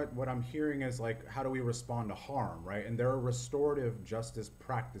think what I'm hearing is like, how do we respond to harm, right? And there are restorative justice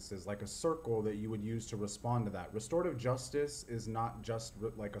practices, like a circle that you would use to respond to that. Restorative justice is not just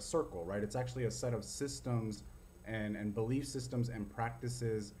like a circle, right? It's actually a set of systems and belief systems and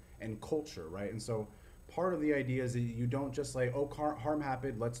practices and culture, right? And so part of the idea is that you don't just say, oh, harm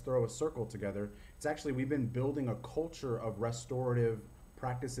happened, let's throw a circle together. It's actually, we've been building a culture of restorative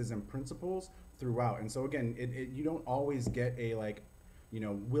practices and principles throughout. And so again, you don't always get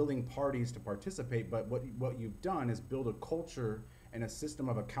willing parties to participate, but what you've done is build a culture and a system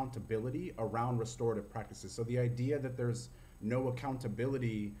of accountability around restorative practices. So the idea that there's no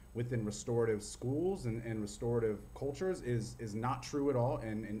accountability within restorative schools and restorative cultures is not true at all,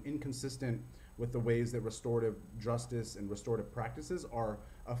 and inconsistent with the ways that restorative justice and restorative practices are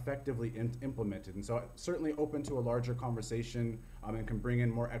effectively implemented. And so certainly open to a larger conversation and can bring in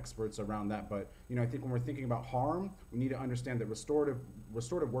more experts around that. But I think when we're thinking about harm, we need to understand that restorative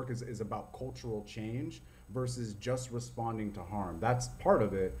work is about cultural change versus just responding to harm. That's part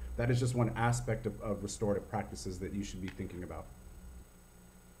of it. That is just one aspect of restorative practices that you should be thinking about.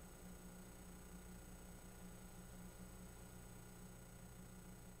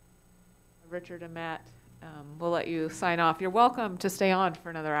 Richard and Matt, we'll let you sign off. You're welcome to stay on for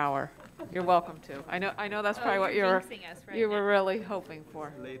another hour. You're welcome to. I know that's probably what you were really hoping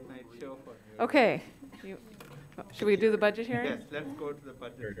for. Late night show for you. Okay. Should we do the budget hearing? Yes, let's go to the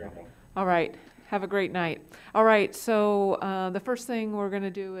budget hearing. All right. Have a great night. All right. So the first thing we're going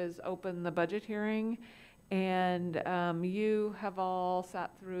to do is open the budget hearing. And you have all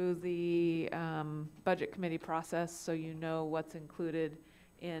sat through the budget committee process, so you know what's included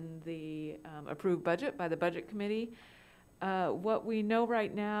in the approved budget by the budget committee. What we know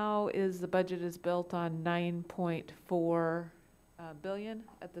right now is the budget is built on $9.4 billion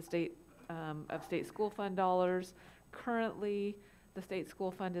at the state state school fund dollars. Currently, the state school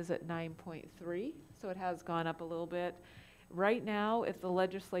fund is at 9.3, so it has gone up a little bit. Right now, if the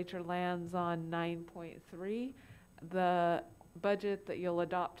legislature lands on 9.3, the budget that you'll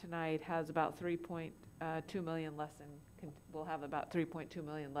adopt tonight has about 3.2 million less we'll have about 3.2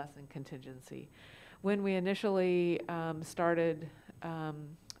 million less in contingency. When we initially started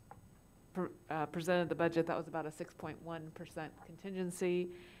presented the budget, that was about a 6.1% contingency,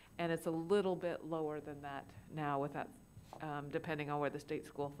 and it's a little bit lower than that now with that, depending on where the state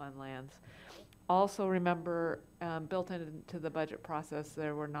school fund lands. Also remember, built into the budget process,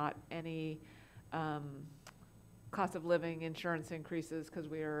 there were not any cost of living insurance increases because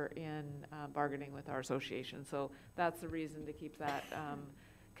we are in bargaining with our association. So that's the reason to keep that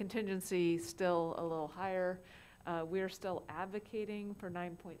contingency still a little higher. We're still advocating for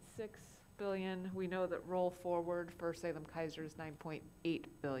 9.6 billion. We know that roll forward for Salem-Keizer is 9.8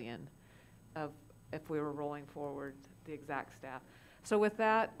 billion of if we were rolling forward the exact staff. So with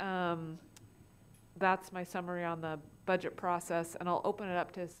that, that's my summary on the budget process, and I'll open it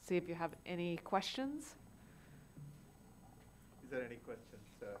up to see if you have any questions. Is there any questions?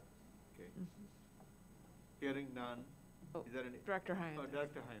 Okay. Hearing none. Is there any? Director Hine. Oh,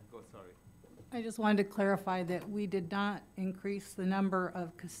 Director Hine, go, sorry. I just wanted to clarify that we did not increase the number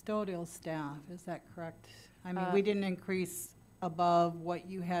of custodial staff. Is that correct? I mean, we didn't increase above what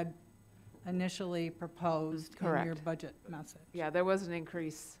you had initially proposed in your Correct. budget message. Yeah, there was an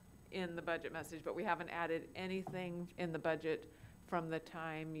increase in the budget message, but we haven't added anything in the budget from the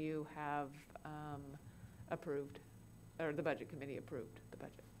time you have approved, or the budget committee approved the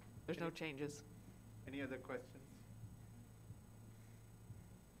budget. There's no changes. Any other questions?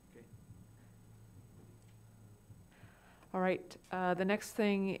 Okay. All right, the next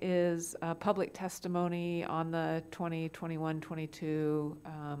thing is public testimony on the 2021-22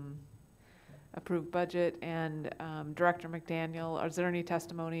 approved budget, and Director McDaniel, is there any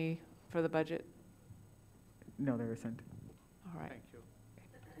testimony for the budget? No, there isn't. All right. Thank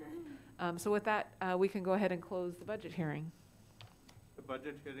you. So with that, we can go ahead and close the budget hearing. The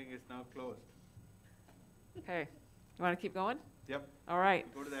budget hearing is now closed. Okay, you want to keep going? Yep. All right.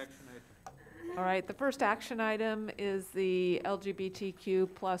 Go to the action item. All right, the first action item is the LGBTQ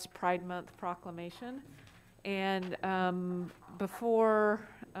plus Pride Month proclamation. And before,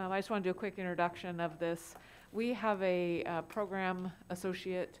 I just want to do a quick introduction of this. We have a program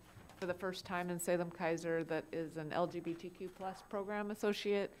associate for the first time in Salem-Keizer that is an LGBTQ plus program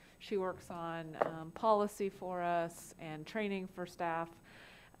associate. She works on policy for us and training for staff.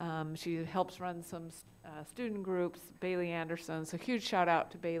 She helps run some student groups, Bailey Anderson, so huge shout out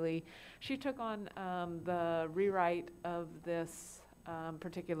to Bailey. She took on the rewrite of this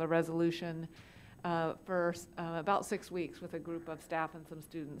particular resolution for about 6 weeks with a group of staff and some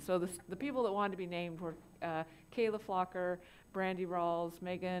students. So the people that wanted to be named were Kayla Flocker, Brandy Rawls,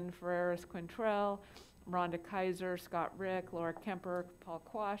 Megan Ferreras-Quintrell, Rhonda Keizer, Scott Rick, Laura Kemper, Paul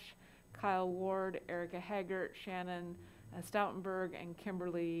Quash, Kyle Ward, Erica Haggart, Shannon Stoutenberg, and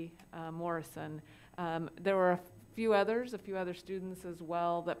Kimberly Morrison. There were a few other students as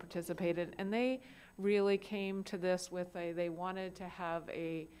well that participated, and they really came to this with they wanted to have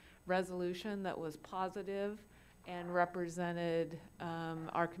a resolution that was positive and represented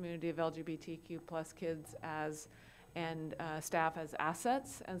our community of LGBTQ plus kids and staff as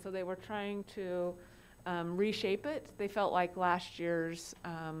assets. And so they were trying to reshape it. They felt like last year's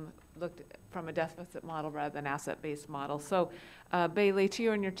looked from a deficit model rather than asset-based model. So Bailey, to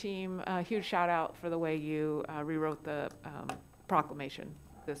you and your team, a huge shout out for the way you rewrote the proclamation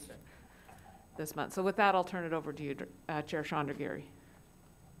this month. So with that, I'll turn it over to you, Chair Chandra Giri.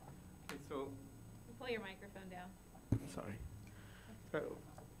 Okay, so, Pull your microphone down. sorry.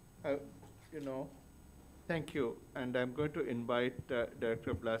 Thank you. And I'm going to invite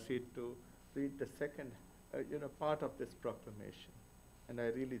Director Blassie to read the second, part of this proclamation. And I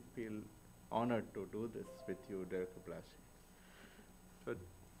really feel honored to do this with you, Director Blassie. So,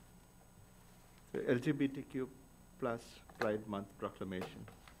 the LGBTQ plus Pride Month proclamation.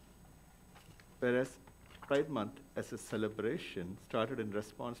 Whereas Pride Month as a celebration started in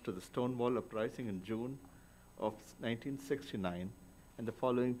response to the Stonewall Uprising in June of 1969 and the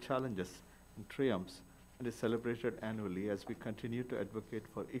following challenges and triumphs, and is celebrated annually as we continue to advocate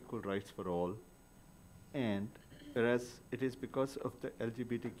for equal rights for all. And whereas it is because of the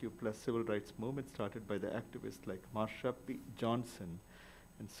LGBTQ plus civil rights movement started by the activists like Marsha P. Johnson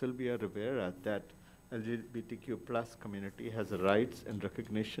and Sylvia Rivera that LGBTQ plus community has rights and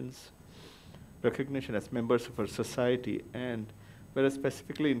recognition as members of our society, and whereas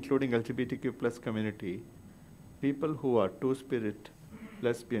specifically including LGBTQ plus community, people who are two-spirit,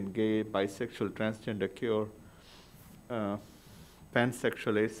 lesbian, gay, bisexual, transgender, queer,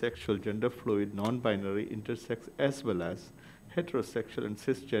 pansexual, asexual, gender fluid, non-binary, intersex, as well as heterosexual and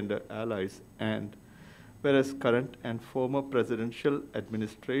cisgender allies, and whereas current and former presidential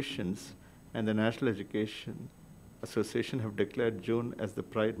administrations and the National Education Association have declared June as the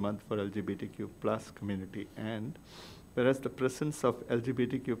Pride Month for LGBTQ plus community, and whereas the presence of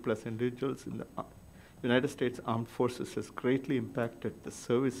LGBTQ plus individuals in the United States Armed Forces has greatly impacted the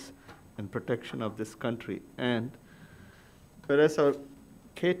service and protection of this country, and whereas our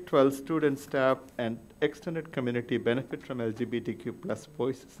K-12 student staff and extended community benefit from LGBTQ plus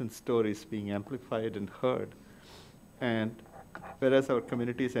voices and stories being amplified and heard, and whereas our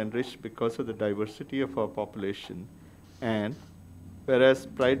community is enriched because of the diversity of our population, and whereas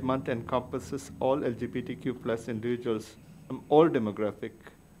Pride Month encompasses all LGBTQ plus individuals from all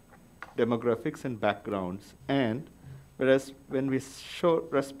demographics and backgrounds, and whereas when we show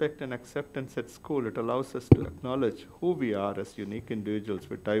respect and acceptance at school, it allows us to acknowledge who we are as unique individuals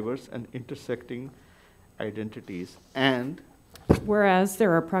with diverse and intersecting identities, and whereas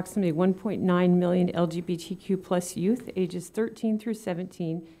there are approximately 1.9 million LGBTQ plus youth ages 13 through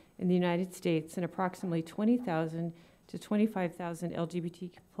 17 in the United States and approximately 20,000 to 25,000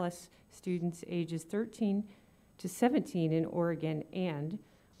 LGBTQ plus students ages 13 to 17 in Oregon, and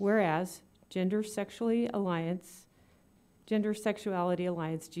whereas Gender Sexuality Alliance,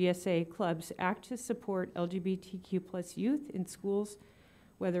 GSA clubs act to support LGBTQ plus youth in schools,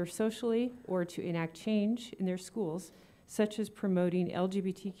 whether socially or to enact change in their schools, such as promoting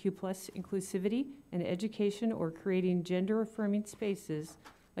LGBTQ plus inclusivity and education or creating gender-affirming spaces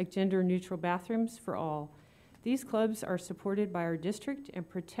like gender-neutral bathrooms for all. These clubs are supported by our district and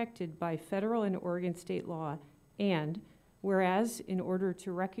protected by federal and Oregon state law, and whereas in order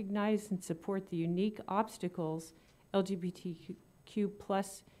to recognize and support the unique obstacles LGBTQ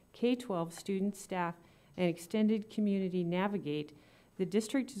plus K-12 students, staff, and extended community navigate, the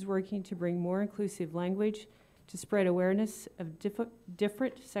district is working to bring more inclusive language to spread awareness of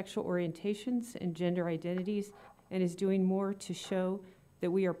different sexual orientations and gender identities, and is doing more to show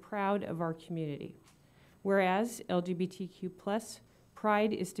that we are proud of our community. Whereas LGBTQ plus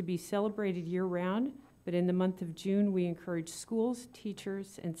Pride is to be celebrated year-round, but in the month of June, we encourage schools,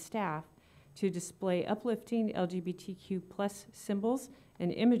 teachers, and staff to display uplifting LGBTQ plus symbols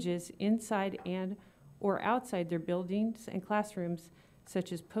and images inside and or outside their buildings and classrooms,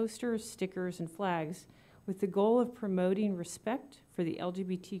 such as posters, stickers, and flags, with the goal of promoting respect for the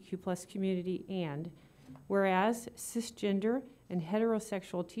LGBTQ plus community, and whereas cisgender and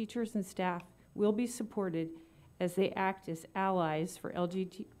heterosexual teachers and staff will be supported as they act as allies for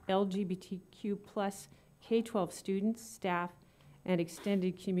LGBTQ plus K-12 students, staff, and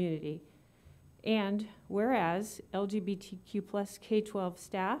extended community. And whereas LGBTQ plus K-12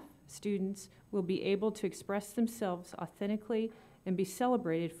 staff, students will be able to express themselves authentically and be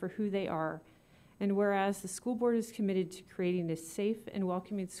celebrated for who they are. And whereas the school board is committed to creating a safe and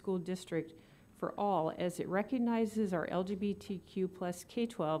welcoming school district for all, as it recognizes our LGBTQ plus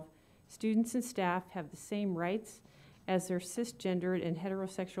K-12 students and staff have the same rights as their cisgendered and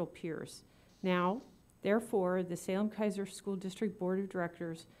heterosexual peers. Now, therefore, the Salem-Keizer School District Board of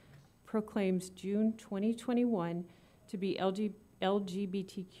Directors proclaims June 2021 to be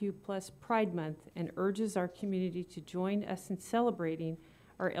LGBTQ plus Pride Month and urges our community to join us in celebrating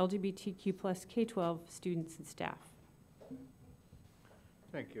our LGBTQ plus K-12 students and staff.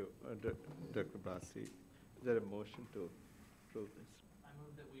 Thank you, Dr. Bassi. Is there a motion to approve this?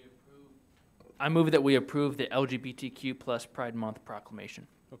 I move that we approve the LGBTQ plus Pride Month proclamation.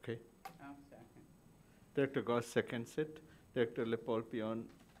 Okay. I'll second. Director Goss seconds it. Director Lepol-Pion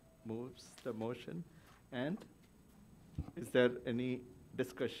moves the motion. And is there any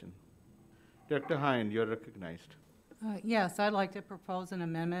discussion? Director Hine, you're recognized. Yes, I'd like to propose an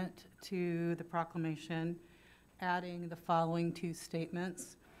amendment to the proclamation, adding the following two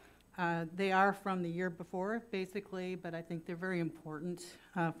statements. They are from the year before, basically, but I think they're very important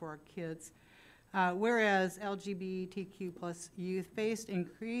for our kids. Whereas LGBTQ plus youth faced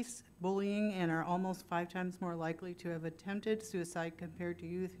increased bullying and are almost 5 times more likely to have attempted suicide compared to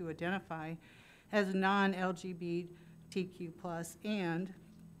youth who identify as non-LGBTQ plus, and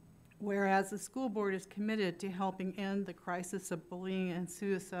whereas the school board is committed to helping end the crisis of bullying and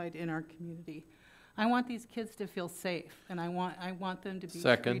suicide in our community. I want these kids to feel safe, and I want them to be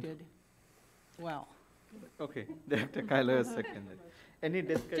treated well. Okay, Director Kyler has seconded. Any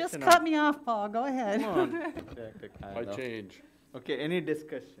discussion? Just cut me off, Paul. Go ahead. Come on, Director Kyler. I change. Okay, any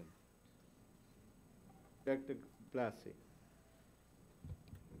discussion? Director Blassie.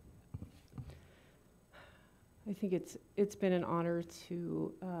 I think it's been an honor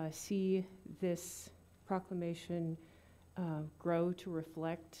to see this proclamation grow to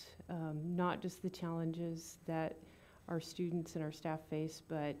reflect not just the challenges that our students and our staff face,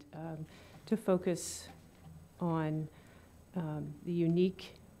 but to focus on the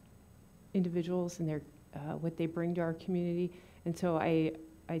unique individuals and their what they bring to our community. And so I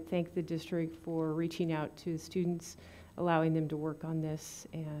thank the district for reaching out to students allowing them to work on this,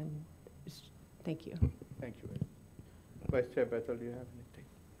 and thank you. Thank you. Vice Chair Bethel, do you have anything?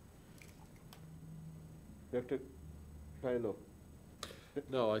 Dr. Shiloh.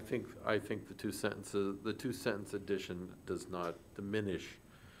 No, I think the two sentence addition does not diminish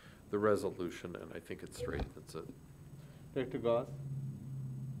the resolution, and I think it strengthens it. Dr. Goss.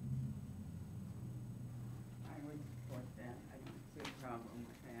 I would support that. I don't see a problem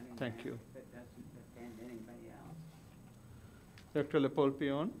with adding Thank that you. if it doesn't offend anybody else. Dr.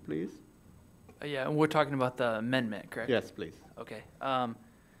 Lepolpion, please. Yeah, and we're talking about the amendment, correct? Yes, please. Okay.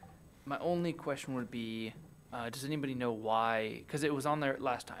 My only question would be, does anybody know why? Because it was on there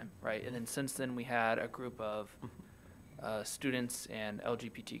last time, right? And then since then, we had a group of students and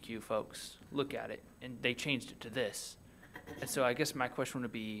LGBTQ folks look at it, and they changed it to this. And so I guess my question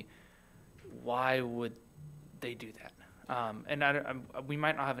would be, why would they do that? And we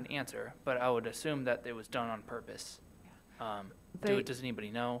might not have an answer, but I would assume that it was done on purpose. Does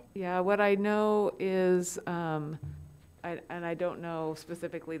anybody know? Yeah, what I know is, and I don't know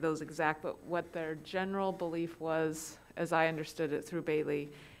specifically those exact, but what their general belief was, as I understood it through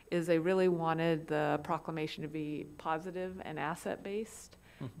Bailey, is they really wanted the proclamation to be positive and asset-based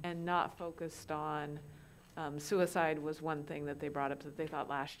and not focused on, suicide was one thing that they brought up that they thought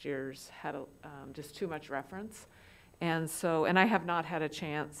last year's had just too much reference. And so, and I have not had a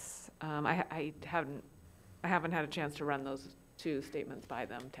chance, I haven't had a chance to run those two statements by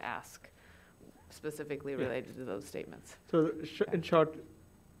them to ask specifically related to those statements. So in short,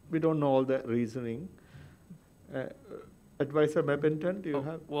 we don't know all the reasoning. Advisor Mebinton, do you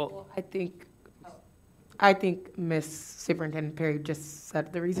have? Well, I think Miss Superintendent Perry just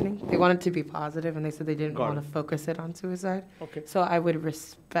said the reasoning. They wanted to be positive, and they said they didn't Got want it. to focus it on suicide. Okay. So I would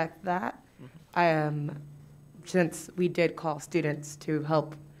respect that. Since we did call students to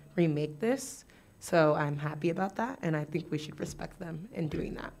help remake this, so I'm happy about that, and I think we should respect them in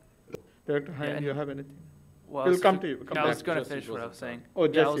doing that. Dr. Hine, Yeah, do you have anything? Well, We'll come to you. I was going to finish what I was saying. Oh, Yeah,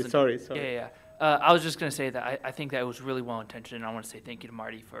 I Jesse, wasn't- sorry. Yeah. I was just going to say that I think that was really well intentioned, and I want to say thank you to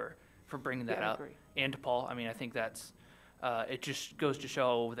Marty for bringing that Yeah, I up. agree. And to Paul. I mean, I think that's, it just goes to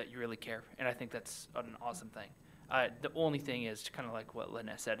show that you really care, and I think that's an awesome thing. The only thing is kind of like what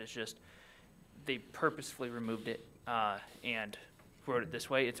Lynette said, is just they purposefully removed it and wrote it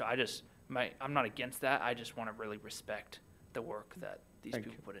this way. And so I'm not against that. I just want to really respect the work that these Thank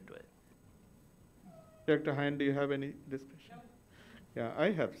people you. put into it. Dr. Hine, do you have any discussion? Yeah,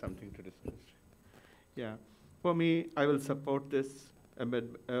 I have something to discuss. Yeah, for me, I will support this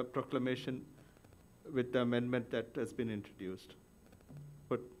proclamation with the amendment that has been introduced.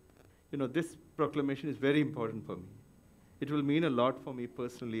 But, this proclamation is very important for me. It will mean a lot for me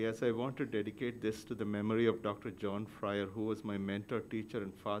personally, as I want to dedicate this to the memory of Dr. John Fryer, who was my mentor, teacher,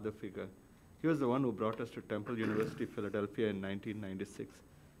 and father figure. He was the one who brought us to Temple University, Philadelphia in 1996.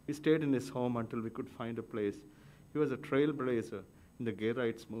 We stayed in his home until we could find a place. He was a trailblazer in the gay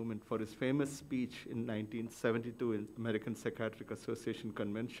rights movement for his famous speech in 1972 in American Psychiatric Association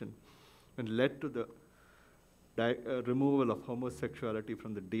Convention, and led to the removal of homosexuality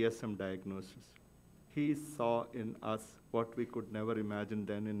from the DSM diagnosis. He saw in us what we could never imagine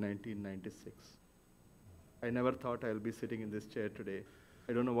then in 1996. I never thought I'll be sitting in this chair today.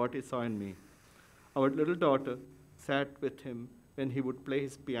 I don't know what he saw in me. Our little daughter sat with him when he would play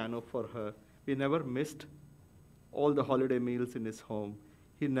his piano for her. We never missed all the holiday meals in his home.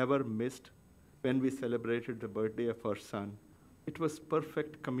 He never missed when we celebrated the birthday of our son. It was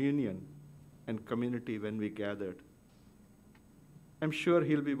perfect communion and community when we gathered. I'm sure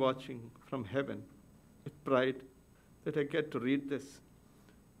he'll be watching from heaven with pride that I get to read this.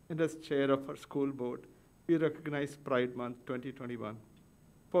 And as chair of our school board, we recognize Pride Month 2021.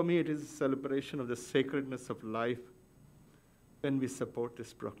 For me, it is a celebration of the sacredness of life when we support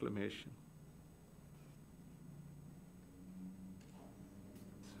this proclamation.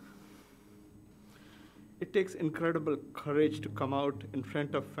 It takes incredible courage to come out in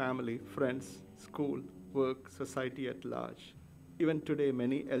front of family, friends, school, work, society at large. Even today,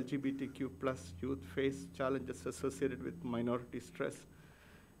 many LGBTQ+ youth face challenges associated with minority stress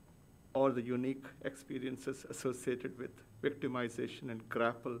or the unique experiences associated with victimization, and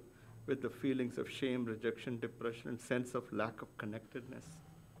grapple with the feelings of shame, rejection, depression, and sense of lack of connectedness.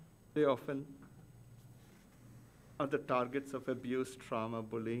 They often are the targets of abuse, trauma,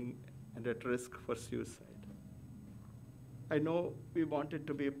 bullying, and at risk for suicide. I know we want it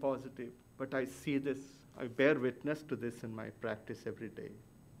to be positive, but I see this, I bear witness to this in my practice every day.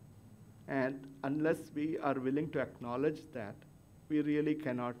 And unless we are willing to acknowledge that, we really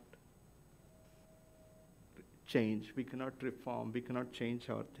cannot change, we cannot reform, we cannot change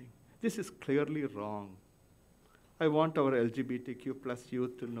our thing. This is clearly wrong. I want our LGBTQ plus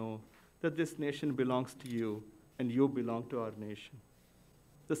youth to know that this nation belongs to you and you belong to our nation.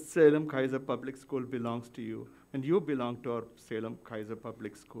 The Salem-Keizer Public School belongs to you and you belong to our Salem-Keizer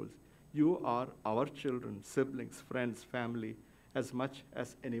Public Schools. You are our children, siblings, friends, family, as much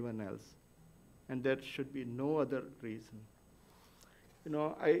as anyone else. And there should be no other reason. You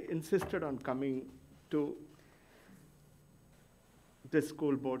know, I insisted on coming to this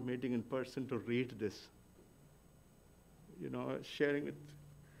school board meeting in person to read this. You know, sharing with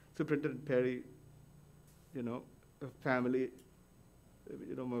Superintendent Perry, you know, a family.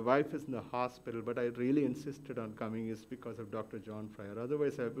 You know, my wife is in the hospital, but I really insisted on coming is because of Dr. John Fryer.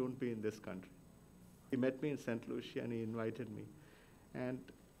 Otherwise, I wouldn't be in this country. He met me in St. Lucia and he invited me. And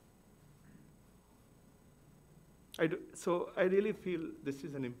so I really feel this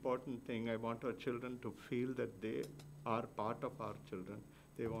is an important thing. I want our children to feel that they are part of our children.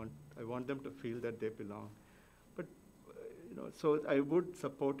 I want them to feel that they belong. But, you know, so I would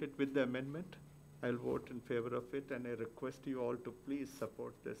support it with the amendment. I'll vote in favor of it, and I request you all to please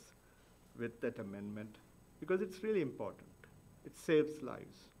support this with that amendment, because it's really important. It saves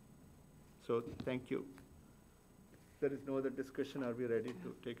lives. So thank you. If there is no other discussion, are we ready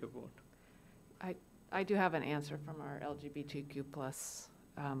to take a vote? I do have an answer from our LGBTQ plus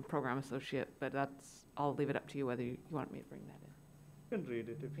program associate, but I'll leave it up to you whether you want me to bring that in. You can read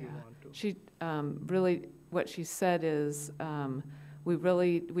it if you want to. She really, what she said is, we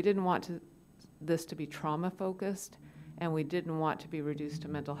didn't want this to be trauma focused, and we didn't want to be reduced to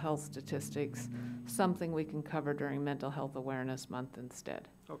mental health statistics, something we can cover during Mental Health Awareness Month instead.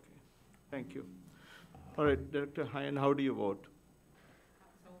 Okay, thank you. All right, Director Hine, how do you vote?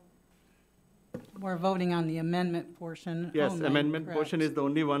 We're voting on the amendment portion. Yes, only, amendment correct. portion is the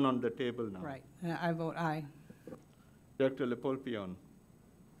only one on the table now. Right, and I vote aye. Director Lepolpion.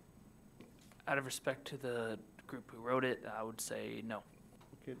 Out of respect to the group who wrote it, I would say no.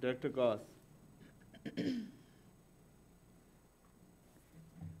 Okay, Director Goss.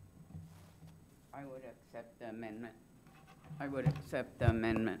 I would accept the amendment. I would accept the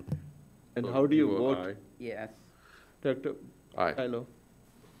amendment. And how do you vote? Aye. Yes. Director Aye. Hello.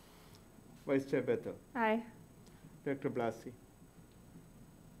 Vice Chair Bethel. Aye. Director Blassie.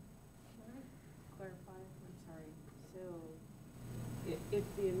 Clarify, I'm sorry. So if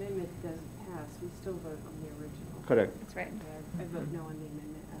the amendment doesn't pass, we still vote on the original. Correct. That's right. I vote no on the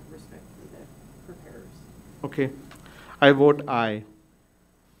amendment out of respect for the preparers. Okay. I vote aye.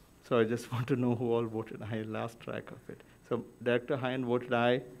 So I just want to know who all voted aye. I lost track of it. So Director Hine voted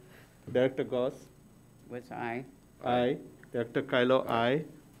aye. Director Goss? Was aye. Aye. Director Kylo, aye.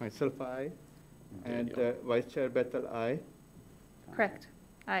 Myself, aye. And Vice Chair Bethel, aye. Correct.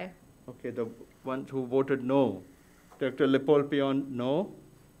 Aye. Okay, the ones who voted no. Director Lepolpion, no.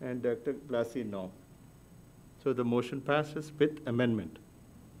 And Director Blassie, no. So the motion passes with amendment.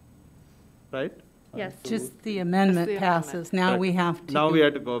 Right? Yes. Just the amendment the passes. Now Right. we have to Now we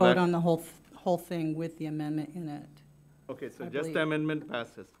have to go vote back. on the whole thing with the amendment in it. Okay, so I just believe. the amendment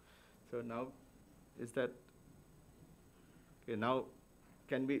passes. So now, is that, okay, now,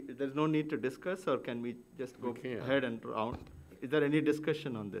 can we, there's no need to discuss, or can we just go We can. ahead and round? Is there any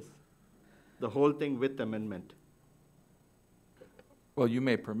discussion on this? The whole thing with amendment? Well, you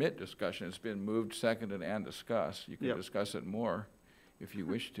may permit discussion. It's been moved, seconded, and discussed. You can Yep. discuss it more if you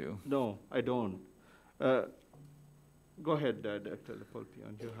wish to. No, I don't. Go ahead, Director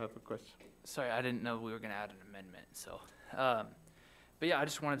Lepolpion, you have a question. Sorry, I didn't know we were going to add an amendment. So, but yeah, I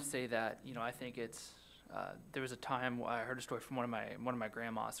just wanted to say that, you know, I think it's there was a time I heard a story from one of my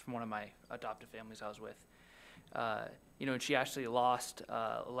grandmas from one of my adoptive families I was with. You know, and she actually lost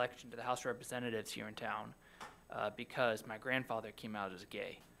election to the House of Representatives here in town because my grandfather came out as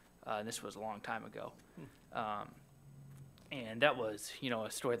gay. And this was a long time ago. And that was, you know,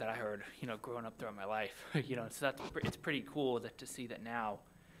 a story that I heard, you know, growing up throughout my life. You know, so it's pretty cool to see that now,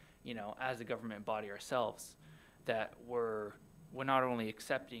 you know, as a government body ourselves, that we're not only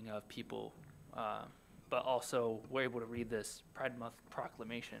accepting of people, but also we're able to read this Pride Month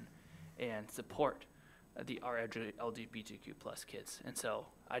proclamation and support our LGBTQ plus kids. And so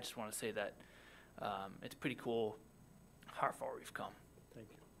I just want to say that it's pretty cool how far we've come. Thank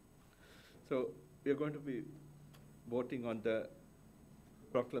you. So we are going to be voting on the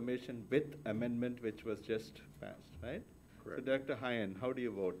proclamation with amendment which was just passed, right? Correct. So Director Hine, how do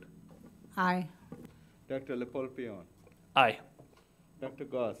you vote? Aye. Dr. Lepolpion? Aye. Dr.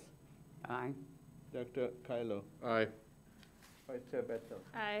 Goss? Aye. Dr. Kylo? Aye. Vice Chair Bethel?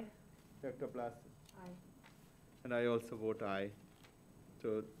 Aye. Dr. Blassie? Aye. And I also vote aye.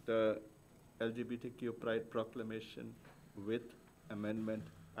 So the LGBTQ Pride Proclamation with amendment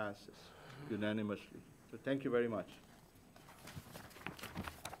passes unanimously. So thank you very much.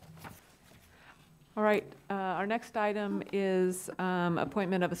 All right, our next item is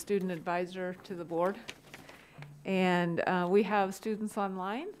appointment of a student advisor to the board. And we have students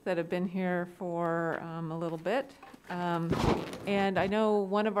online that have been here for a little bit. And I know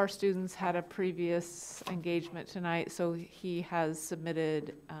one of our students had a previous engagement tonight, so he has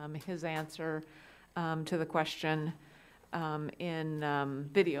submitted his answer to the question in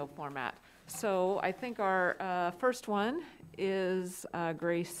video format. So I think our first one is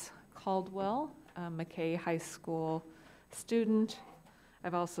Grace Caldwell, McKay High School student.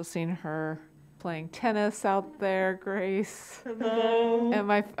 I've also seen her playing tennis out there, Grace. Hello. And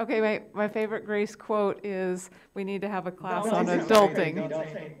my favorite Grace quote is, "We need to have a class on Don't adulting."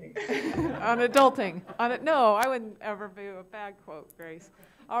 say anything. On adulting. No, I wouldn't ever do a bad quote, Grace.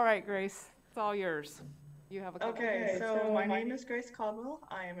 All right, Grace, it's all yours. You have a couple. Okay, so my name is Grace Caldwell.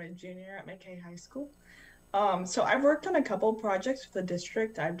 I am a junior at McKay High School. So I've worked on a couple projects with the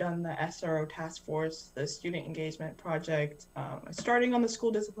district. I've done the SRO task force, the student engagement project, starting on the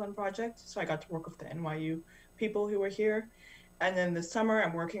school discipline project. So I got to work with the NYU people who were here. And then this summer,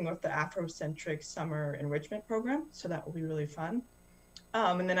 I'm working with the Afrocentric Summer Enrichment Program. So that will be really fun.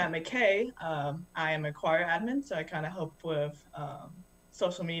 And then at McKay, I am a choir admin. So I kind of help with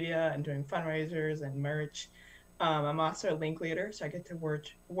social media and doing fundraisers and merch. I'm also a link leader, so I get to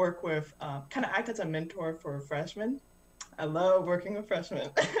work with, kind of act as a mentor for freshmen. I love working with freshmen.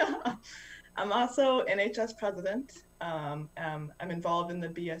 I'm also NHS president. I'm involved in the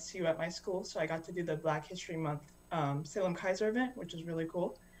BSU at my school, so I got to do the Black History Month Salem-Keizer event, which is really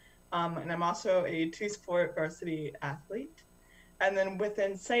cool. And I'm also a two-sport varsity athlete. And then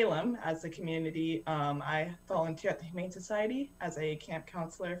within Salem, as a community, I volunteer at the Humane Society as a camp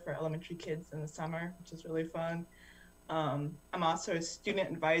counselor for elementary kids in the summer, which is really fun. I'm also a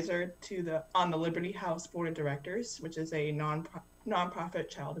student advisor on the Liberty House Board of Directors, which is a nonprofit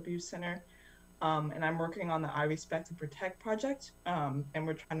child abuse center. And I'm working on the I Respect and Protect project, and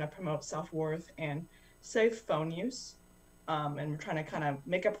we're trying to promote self-worth and safe phone use. And we're trying to kind of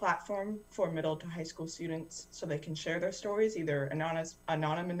make a platform for middle to high school students so they can share their stories either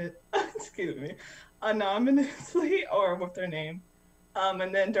anonymously or with their name.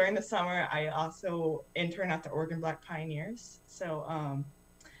 And then during the summer, I also intern at the Oregon Black Pioneers. So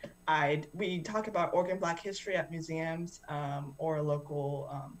we talk about Oregon Black history at museums or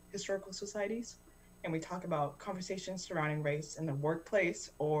local historical societies. And we talk about conversations surrounding race in the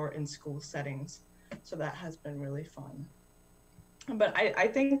workplace or in school settings. So that has been really fun. But I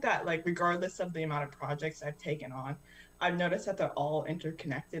think that, like, regardless of the amount of projects I've taken on, I've noticed that they're all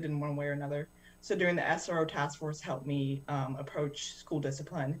interconnected in one way or another. So doing the SRO task force helped me approach school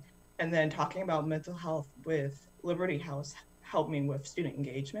discipline. And then talking about mental health with Liberty House helped me with student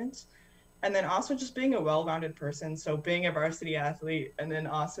engagement. And then also just being a well-rounded person. So being a varsity athlete and then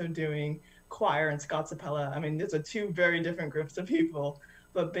also doing choir and Scots Appella. I mean, those are two very different groups of people.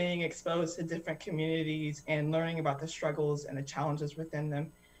 But being exposed to different communities and learning about the struggles and the challenges within them,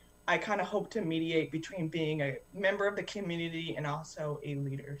 I kind of hope to mediate between being a member of the community and also a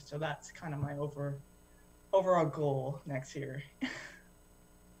leader. So that's kind of my overall goal next year.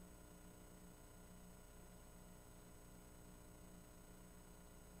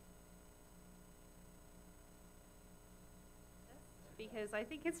 Because I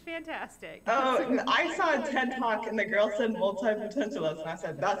think it's fantastic. Oh, I saw a TED Talk and the girl said multi-potentialist, and I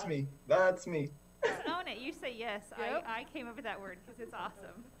said, that's me, that's me. Just own it. You say yes. Yep. I came up with that word because it's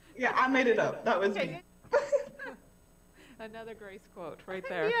awesome. Yeah, I made it up. That was me. Another Grace quote right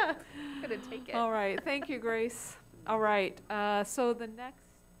there. Yeah, gonna take it. All right, thank you, Grace. All right, so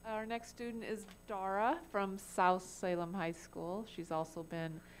our next student is Dara from South Salem High School. She's also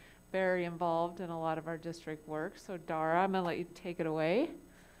been very involved in a lot of our district work. So Dara, I'm gonna let you take it away.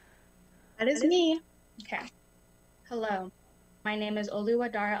 That is me. Okay. Hello, my name is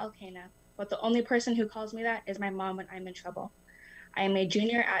Oluwadara Elkanah, but the only person who calls me that is my mom when I'm in trouble. I am a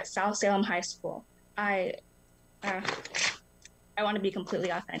junior at South Salem High School. I want to be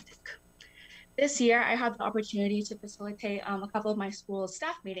completely authentic. This year, I had the opportunity to facilitate a couple of my school's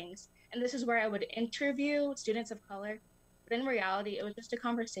staff meetings, and this is where I would interview students of color. But in reality, it was just a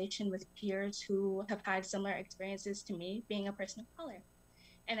conversation with peers who have had similar experiences to me being a person of color.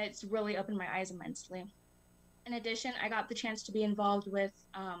 And it's really opened my eyes immensely. In addition, I got the chance to be involved with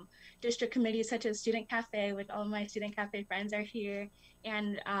district committees such as Student Cafe, which all of my Student Cafe friends are here,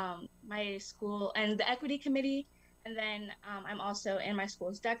 and my school and the Equity Committee. And then I'm also in my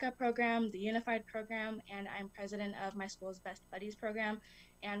school's DECA program, the Unified program, and I'm president of my school's Best Buddies program.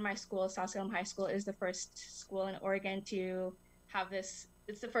 And my school, South Salem High School, is the first school in Oregon to have this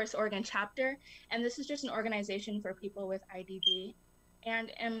It's the first Oregon chapter, and this is just an organization for people with IDD.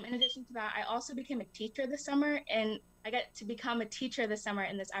 And in addition to that, I also became a teacher this summer, and I get to become a teacher this summer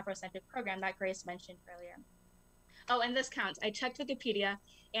in this Afrocentric program that Grace mentioned earlier. Oh, and this counts. I checked Wikipedia,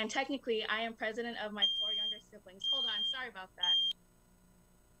 and technically, I am president of my 4 younger siblings. Hold on, sorry about that.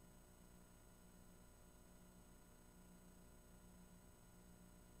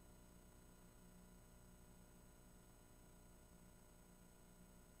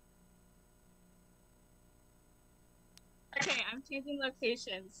 Okay, I'm changing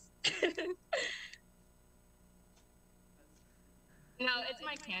locations. No, it's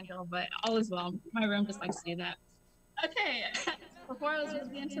my candle, but all is well. My room just likes to do that. Okay, before I was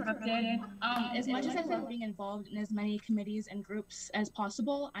rudely interrupted, as much as I love being involved in as many committees and groups as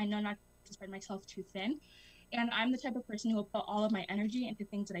possible, I know not to spread myself too thin. And I'm the type of person who will put all of my energy into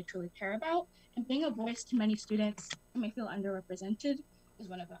things that I truly care about. And being a voice to many students who may feel underrepresented is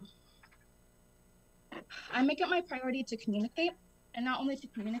one of them. I make it my priority to communicate, and not only to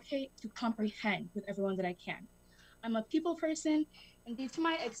communicate, to comprehend with everyone that I can. I'm a people person, and due to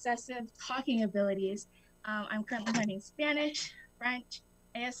my excessive talking abilities, I'm currently learning Spanish, French,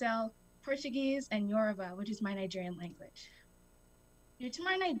 ASL, Portuguese, and Yoruba, which is my Nigerian language. Due to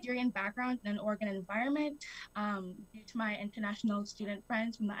my Nigerian background in an Oregon environment, due to my international student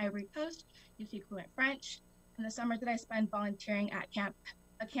friends from the Ivory Coast, you speak fluent French. In the summers that I spend volunteering at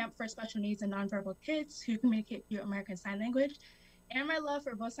a camp for special needs and nonverbal kids who communicate through American Sign Language, and my love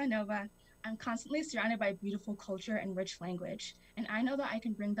for Bossa Nova, I'm constantly surrounded by beautiful culture and rich language, and I know that I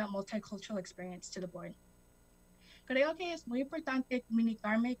can bring that multicultural experience to the board. Creo que es muy importante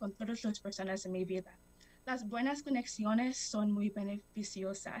comunicarme con todas las personas en mi vida. Las buenas conexiones son muy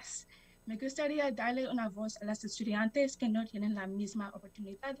beneficiosas. Me gustaría darle una voz a los estudiantes que no tienen las mismas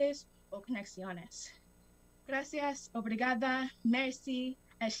oportunidades o conexiones. Gracias, obrigada, merci,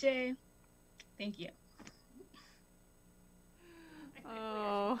 ashe. Thank you.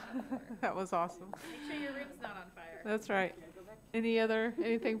 Oh, that was awesome. Make sure your room's not on fire. That's right.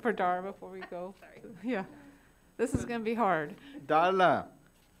 Anything for Dara before we go? Sorry. Yeah. This is going to be hard. Darla,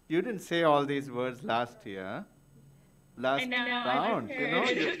 you didn't say all these words last year. Last I know, round, I you know?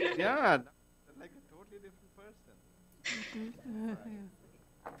 heard. Yeah, like a totally different person.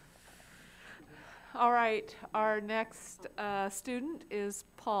 All right, our next student is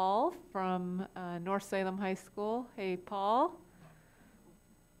Paul from North Salem High School. Hey, Paul.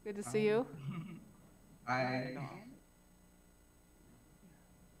 Good to see you.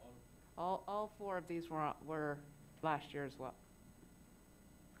 All 4 of these were last year as well.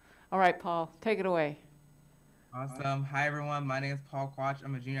 All right, Paul, take it away. Awesome. Hi, everyone. My name is Paul Quach.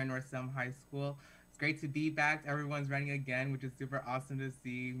 I'm a junior at North Salem High School. It's great to be back. Everyone's running again, which is super awesome to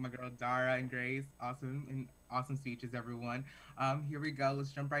see. My girl Dara and Grace, awesome and awesome speeches, everyone. Here we go.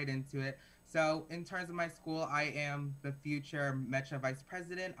 Let's jump right into it. So in terms of my school, I am the future Metro Vice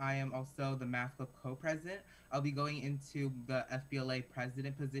President. I am also the Math Club Co-President. I'll be going into the FBLA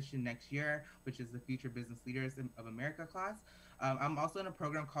President position next year, which is the Future Business Leaders of America class. I'm also in a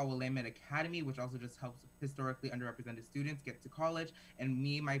program called Willamette Academy, which also just helps historically underrepresented students get to college. And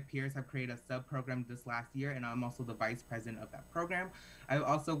me and my peers have created a sub-program this last year, and I'm also the vice president of that program. I've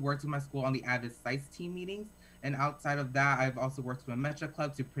also worked with my school on the Avid Sites team meetings. And outside of that, I've also worked with Metro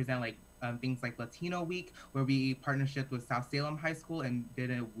Club to present things like Latino Week, where we partnershipped with South Salem High School and did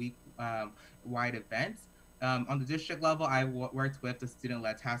a week-wide event. On the district level, I worked with the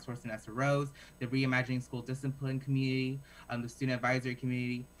student-led task force and SROs, the Reimagining School Discipline Community, the Student Advisory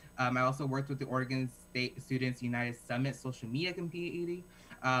Community. I also worked with the Oregon State Students United Summit social media community.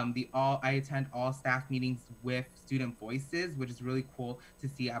 I attend all staff meetings with Student Voices, which is really cool to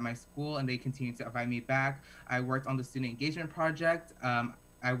see at my school, and they continue to invite me back. I worked on the Student Engagement Project.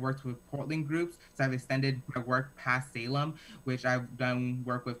 I worked with Portland groups, so I've extended my work past Salem, which I've done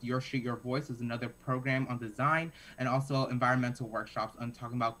work with Your Street, Your Voice is another program on design, and also environmental workshops on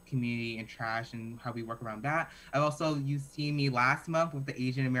talking about community and trash and how we work around that. You've seen me last month with the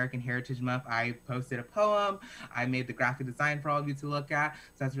Asian American Heritage Month. I posted a poem. I made the graphic design for all of you to look at,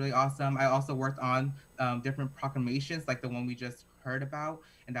 so that's really awesome. I also worked on different proclamations like the one we just heard about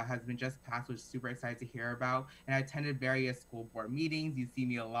and that has been just passed, which is super excited to hear about. And I attended various school board meetings. You see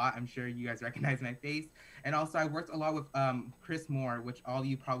me a lot. I'm sure you guys recognize my face. And also I worked a lot with Chris Moore, which all of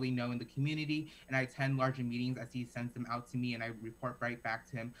you probably know in the community. And I attend larger meetings as he sends them out to me and I report right back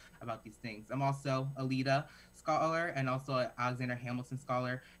to him about these things. I'm also a LEDA scholar and also an Alexander Hamilton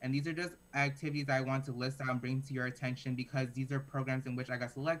scholar. And these are just activities I want to list out and bring to your attention because these are programs in which I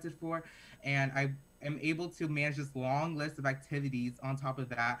got selected for. And I am able to manage this long list of activities on top of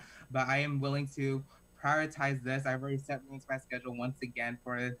that, but I am willing to prioritize this. I've already set my schedule once again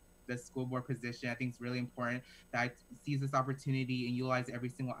for the school board position. I think it's really important that I seize this opportunity and utilize every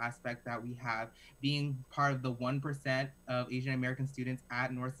single aspect that we have. Being part of the 1% of Asian American students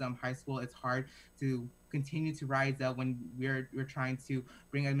at North Salem High School, it's hard to continue to rise up when we're trying to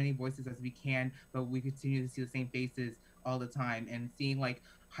bring as many voices as we can, but we continue to see the same faces all the time. And seeing like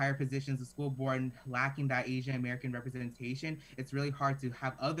higher positions, the school board lacking that Asian American representation, it's really hard to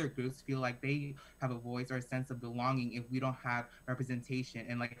have other groups feel like they have a voice or a sense of belonging if we don't have representation.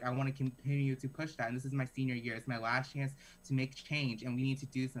 And like, I want to continue to push that. And this is my senior year. It's my last chance to make change, and we need to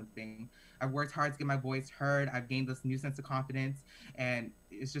do something. I've worked hard to get my voice heard. I've gained this new sense of confidence, and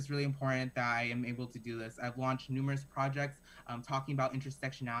it's just really important that I am able to do this. I've launched numerous projects. Talking about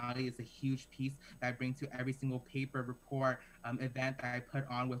intersectionality is a huge piece that I bring to every single paper, report, event that I put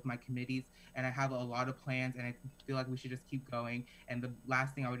on with my committees. And I have a lot of plans, and I feel like we should just keep going. And the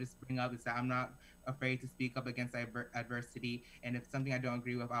last thing I would just bring up is that I'm not afraid to speak up against adversity. And if something I don't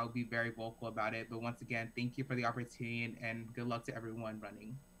agree with, I'll be very vocal about it. But once again, thank you for the opportunity, and good luck to everyone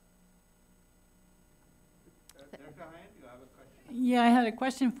running. Yeah, I had a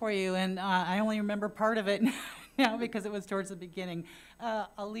question for you, and I only remember part of it now because it was towards the beginning.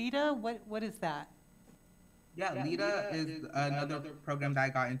 Alita, what is that? Yeah, LEADA is another program that I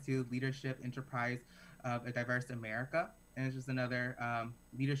got into, Leadership Enterprise of a Diverse America. And it's just another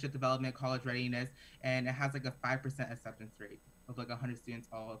leadership development, college readiness, and it has like a 5% acceptance rate of like 100 students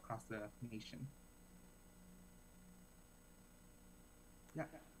all across the nation. Yeah.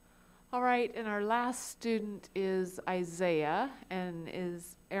 All right, and our last student is Isaiah, and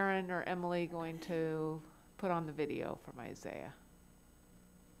is Aaron or Emily going to put on the video from Isaiah?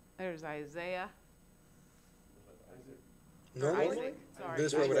 There's Isaiah. Normally, this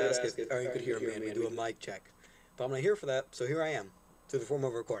is what I would ask if Aaron could hear me and we do a mic check. But I'm not here for that, so here I am, through the form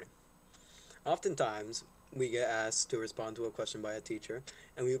of a recording. Oftentimes, we get asked to respond to a question by a teacher,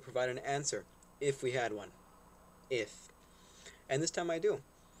 and we would provide an answer, if we had one. If. And this time I do.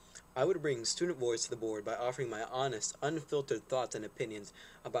 I would bring student voice to the board by offering my honest, unfiltered thoughts and opinions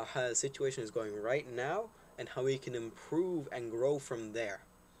about how the situation is going right now and how we can improve and grow from there.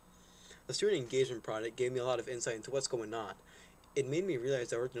 The student engagement project gave me a lot of insight into what's going on. It made me realize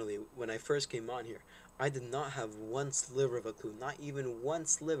that originally, when I first came on here, I did not have one sliver of a clue, not even one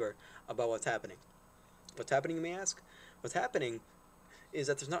sliver about what's happening. What's happening, you may ask? What's happening is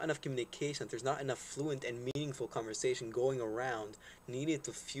that there's not enough communication, there's not enough fluent and meaningful conversation going around needed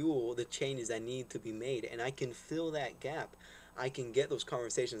to fuel the changes that need to be made, and I can fill that gap. I can get those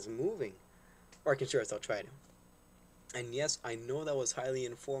conversations moving, or I can sure as I'll try to. And yes, I know that was highly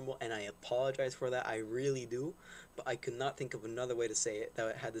informal, and I apologize for that, I really do, but I could not think of another way to say it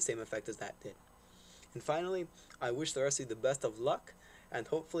that had the same effect as that did. And finally, I wish the rest of you the best of luck, and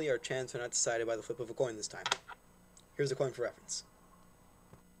hopefully our chants are not decided by the flip of a coin this time. Here's a coin for reference.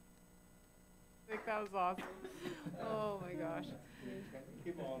 I think that was awesome. Oh my gosh.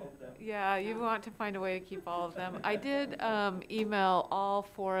 Keep all of them. Yeah, you want to find a way to keep all of them. I did email all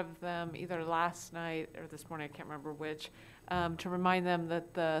 4 of them either last night or this morning, I can't remember which, to remind them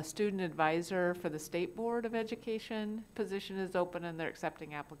that the student advisor for the State Board of Education position is open and they're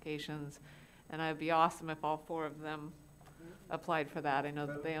accepting applications. And it'd be awesome if all 4 of them applied for that. I know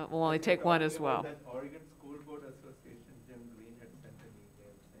that they will only take one as well. That Oregon School Board Association, Jim Green had sent an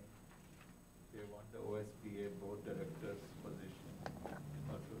email saying they want the OSBA board director's position.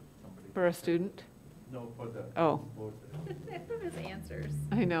 Or to somebody. For a student? No, for the board. Some of his answers.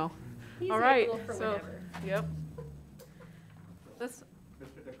 I know. He's All right. able for So, whenever. yep. This.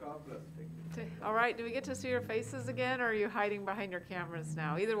 Mr. DeComplos, All right. Do we get to see your faces again, or are you hiding behind your cameras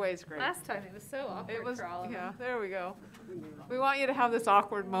now? Either way is great. Last time it was so awkward It was, for all of yeah, them. there we go. We want you to have this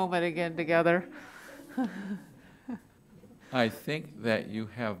awkward moment again together. I think that you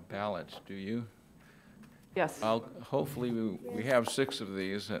have ballots, do you? Yes. Hopefully, we have 6 of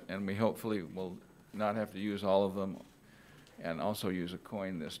these, and we hopefully will not have to use all of them, and also use a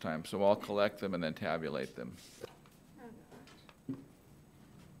coin this time. So I'll collect them and then tabulate them.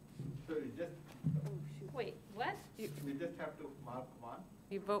 So you just, Wait, what? you just have to mark one?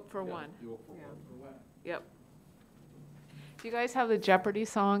 You vote for one. You vote for one. Yep. Do you guys have the Jeopardy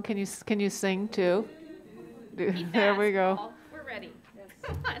song? Can you sing too? There we go. Paul. We're ready.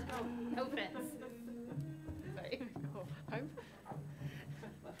 Come on. No offense. Sorry. I'm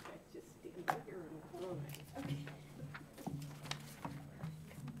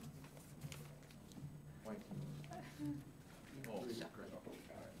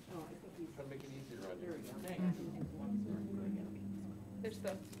There's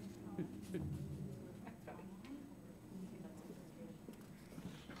the.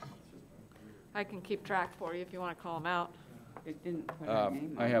 I can keep track for you if you want to call them out. It didn't put her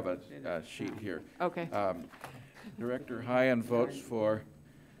name I on have it, a did it? sheet here. Okay. Director Hyan votes for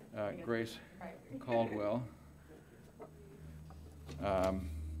Grace Caldwell.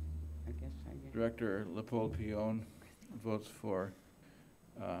 Director Leopold Pion votes for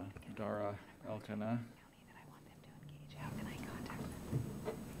Dara Elkanah.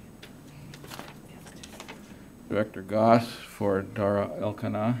 Director Goss for Dara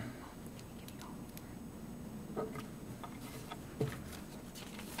Elkanah.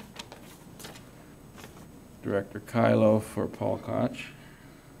 Director Kylo for Paul Koch.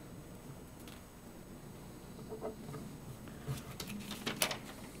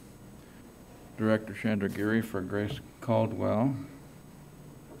 Director Chandragiri for Grace Caldwell.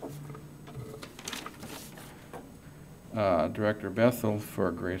 Director Bethel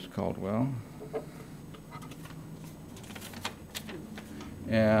for Grace Caldwell.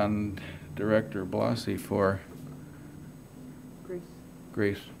 And Director Blassie for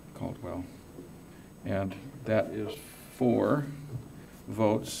Grace Caldwell. And that is 4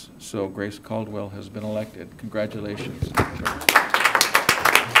 votes, so Grace Caldwell has been elected. Congratulations.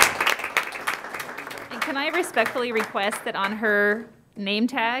 And can I respectfully request that on her name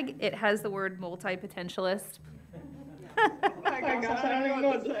tag, it has the word multi-potentialist? Oh my gosh, I don't even know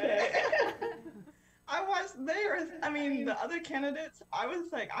what to say. I watched theirs. I mean, the other candidates, I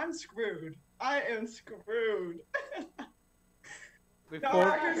was like, I'm screwed. I am screwed. Y'all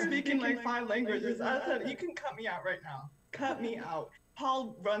out here speaking like 5 languages. I said, you can cut me out right now. Cut me out.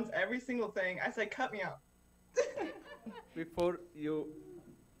 Paul runs every single thing. I said, cut me out. Before you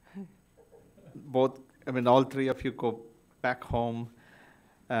both, I mean, all 3 of you go back home,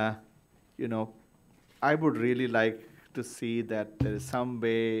 you know, I would really like to see that there is some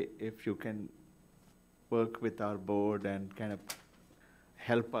way if you can work with our board and kind of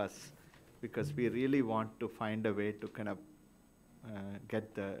help us, because we really want to find a way to kind of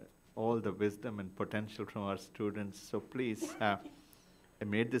get all the wisdom and potential from our students. So please, I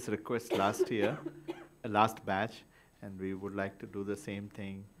made this request last year, last batch, and we would like to do the same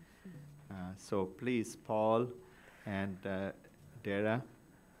thing. So please, Paul and Dara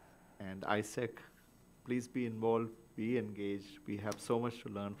and Isaac, please be involved, be engaged. We have so much to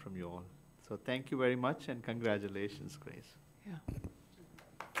learn from you all. So thank you very much and congratulations, Grace. Yeah.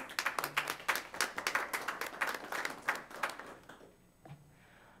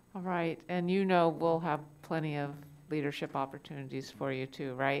 All right, and you know we'll have plenty of leadership opportunities for you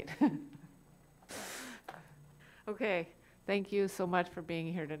too, right? Okay, thank you so much for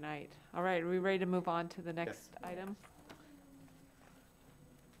being here tonight. All right, are we ready to move on to the next item?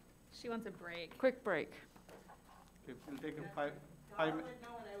 She wants a break. Quick break. Okay, we'll take a 5 minute.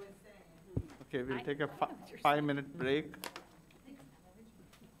 Okay, we'll take a 5-minute break.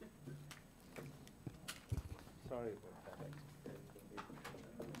 Sorry.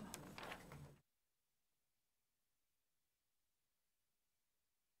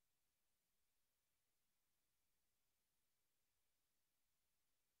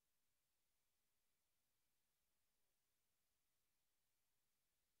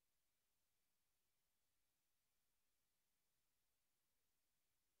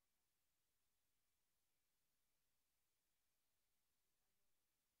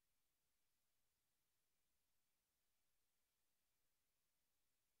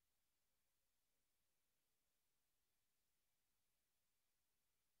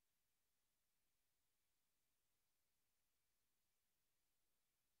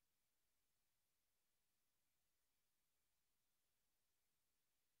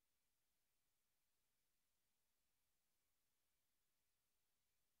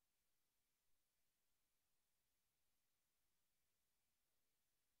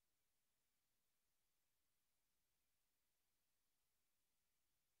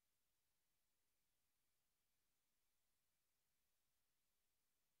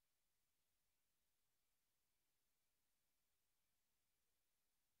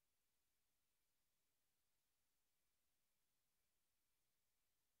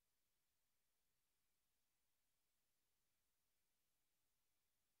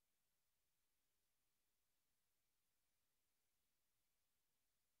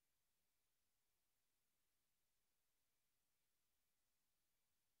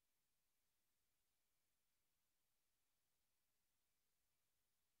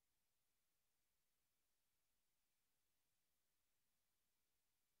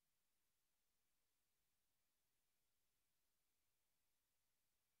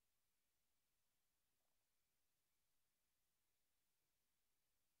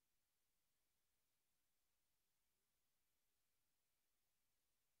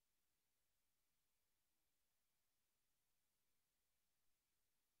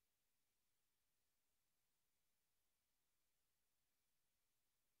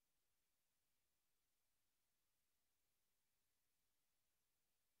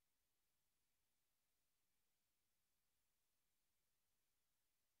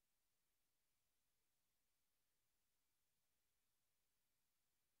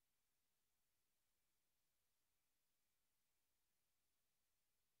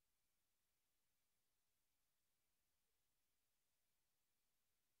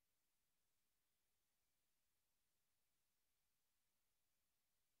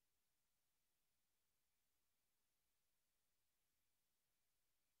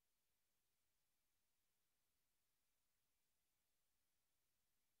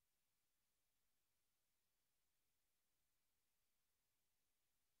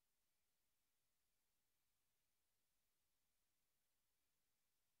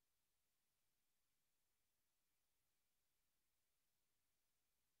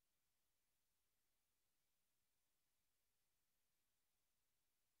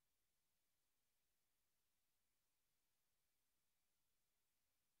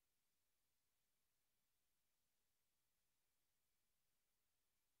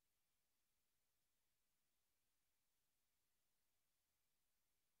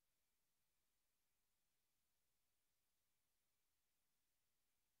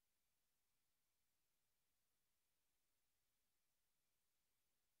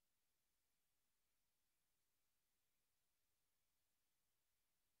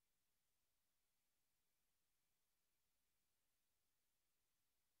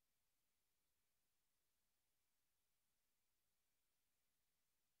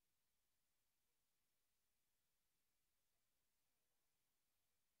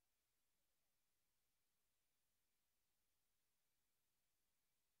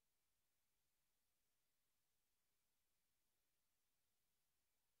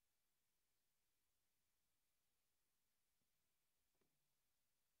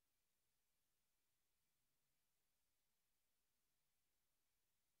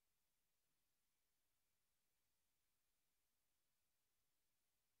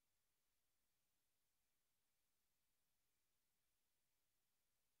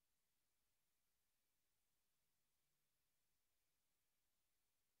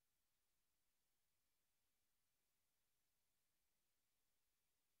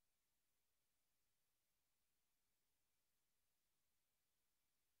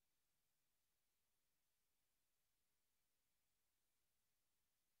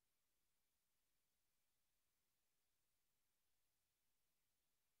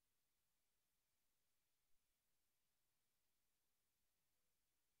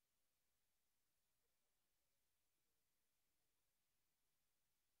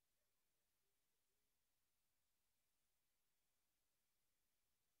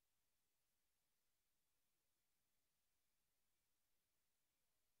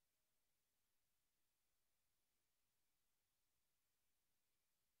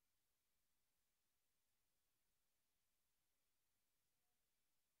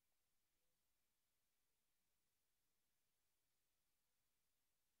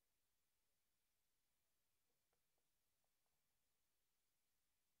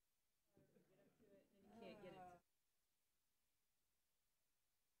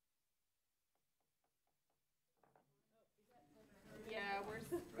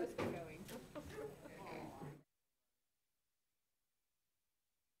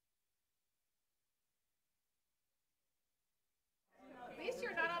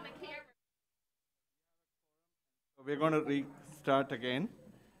 we're going to restart again.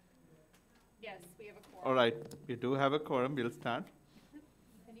 Yes, we have a quorum. All right, we do have a quorum. We'll start.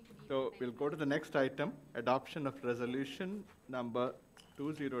 So we'll go to the next item, adoption of resolution number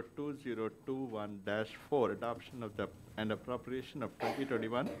 202021-4, adoption of the and appropriation of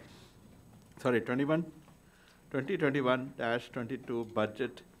 2021-22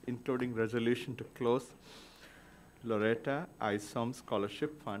 budget, including resolution to close Loretta Isom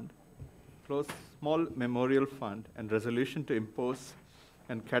Scholarship Fund, close Small Memorial Fund, and resolution to impose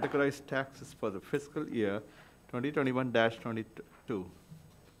and categorize taxes for the fiscal year 2021-22.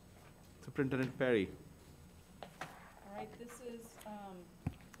 Superintendent Perry. All right, this is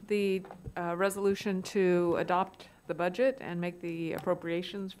the resolution to adopt the budget and make the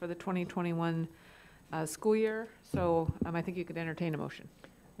appropriations for the 2021 school year. So I think you could entertain a motion.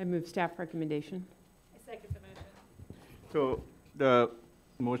 I move staff recommendation. I second the motion. So the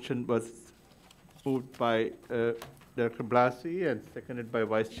motion was moved by Director Blasi and seconded by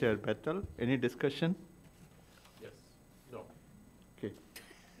Vice Chair Bettel. Any discussion? Yes. No. Okay.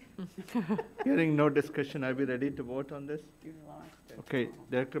 Hearing no discussion, are we ready to vote on this? You lost it. Okay,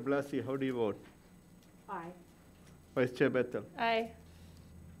 Director Blasi, how do you vote? Aye. Vice Chair Bettel? Aye.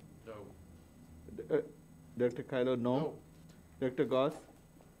 No. Director Kylo, no? Director Goss?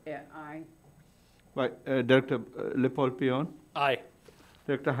 Yeah, aye. Director Lipol-Pion? Aye.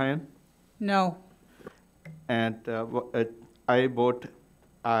 Director Hyan? No. And I vote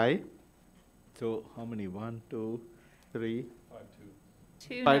aye. So how many? 1, 2, 3,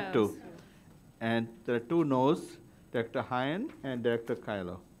 2 5, noes. 2. And there are 2 noes, Director Hyan and Director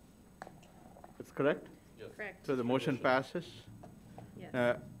Kylo. That's correct? Yes. Correct. So the motion passes.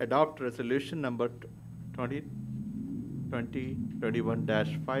 Yes. Adopt resolution number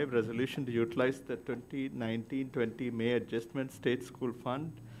 2020-21-5, resolution to utilize the 2019-20 May Adjustment State School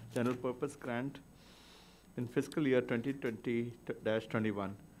Fund General Purpose Grant in fiscal year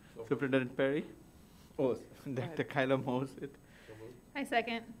 2020-21. Superintendent Perry? Oh, Dr. Kyla moves it. I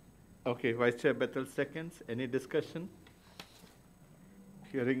second. Okay, Vice Chair Bettel seconds. Any discussion?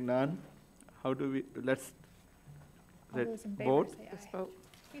 Hearing none. How do we, let's All those in favor vote. say Let's aye. vote.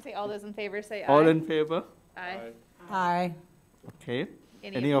 You say all those in favor say aye. All in favor? Aye. Aye. Okay.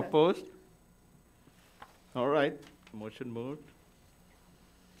 Any Any opposed? opposed? All right, motion moved.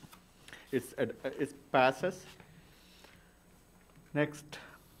 It passes. Next,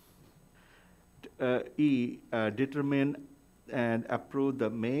 determine and approve the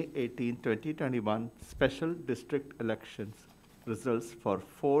May 18, 2021 special district elections results for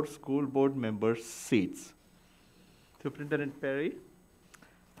 4 school board members' seats. Superintendent Perry?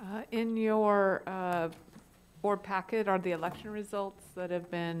 In your board packet are the election results that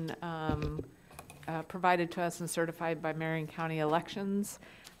have been provided to us and certified by Marion County Elections.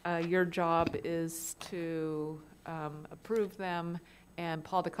 Your job is to approve them, and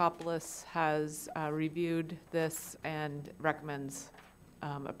Paul DeCopolis has reviewed this and recommends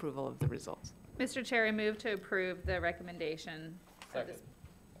approval of the results. Mr. Chair, I move to approve the recommendation. Second.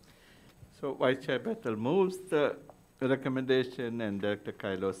 So Vice Chair Bettel moves the recommendation and Director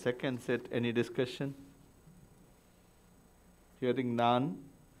Kylo seconds it. Any discussion? Hearing none.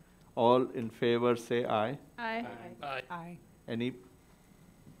 All in favor say aye. Aye. Aye. Aye. Any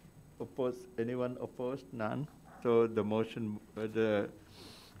opposed? Anyone opposed? None. So the motion, the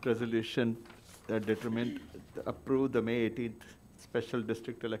resolution determined approve the May 18th special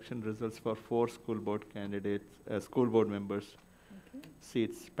district election results for 4 school board candidates, school board members.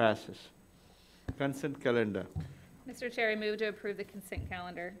 Seats passes. Consent calendar. Mr. Chair, I move to approve the consent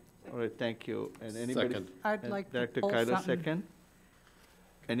calendar. All right, thank you. And anybody? Second. I'd and like to Director pull Kylo something. second.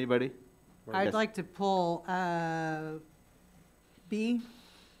 Anybody? I'd Yes. like to pull B,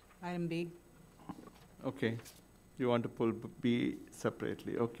 item B. Okay. You want to pull B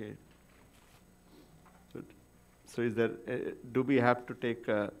separately? Okay. Good. So is there, do we have to take,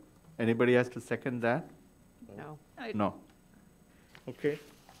 anybody has to second that? No. No. Okay.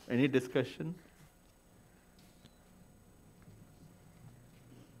 Any discussion?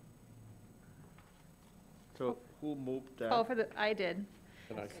 So who moved that? Call for the, I did.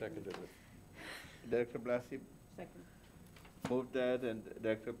 And I seconded it. Director Blasi Second. moved that and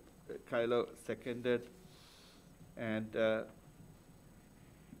Director Kylo seconded. And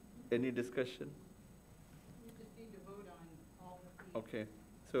any discussion? You just need to vote on all the. Okay.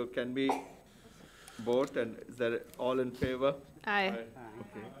 So can we vote and is there all in favor? Aye.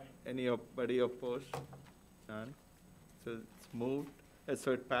 Okay. Anybody opposed? None. So it's moved,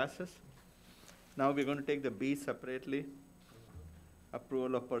 so it passes. Now we're going to take the B separately.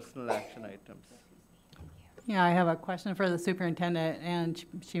 Approval of personal action items. Yeah, I have a question for the superintendent, and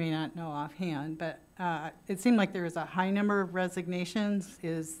she may not know offhand, but it seemed like there was a high number of resignations.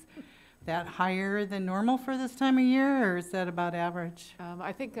 Is that higher than normal for this time of year, or is that about average?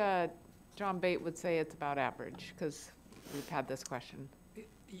 I think John Bate would say it's about average, because we've had this question.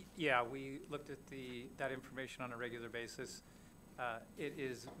 Yeah, we looked at that information on a regular basis. It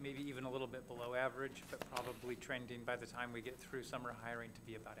is maybe even a little bit below average, but probably trending by the time we get through summer hiring to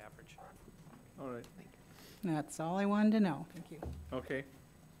be about average. All right. That's all I wanted to know. Thank you. Okay.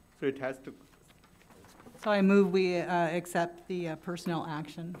 So it has to. So I move we accept the personnel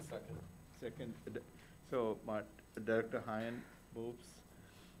action. Second. So Director Hine moves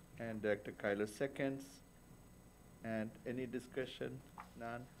and Director Keizer seconds. And any discussion?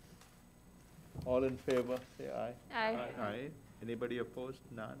 None? All in favor, say aye. Aye. Aye. Anybody opposed?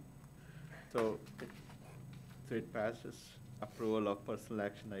 None. So it passes. Approval of personal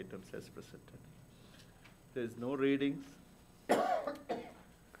action items as presented. There is no readings.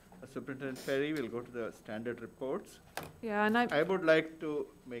 Superintendent Perry will go to the standard reports. Yeah, and I would like to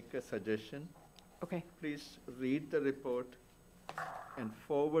make a suggestion. Okay. Please read the report and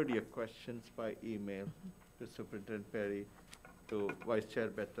forward your questions by email to Superintendent Perry, to Vice Chair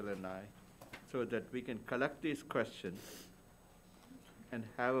Bethel and I, so that we can collect these questions and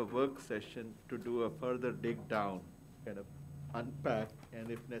have a work session to do a further dig down, kind of unpack,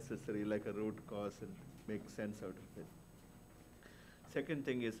 and if necessary, like a root cause, and make sense out of it. Second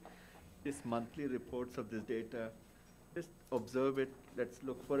thing is, these monthly reports of this data, just observe it. Let's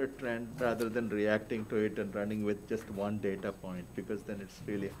look for a trend rather than reacting to it and running with just one data point, because then it's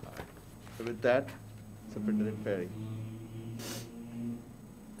really hard. So with that, Superintendent Perry.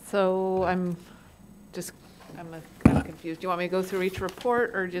 So I'm kind of confused. Do you want me to go through each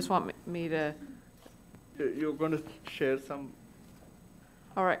report, or just want me to? You're going to share some.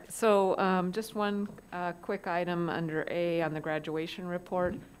 All right, so just one quick item under A on the graduation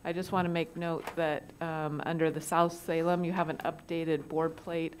report. I just want to make note that under the South Salem, you have an updated board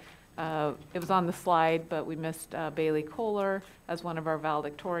plate. It was on the slide, but we missed Bailey Kohler as one of our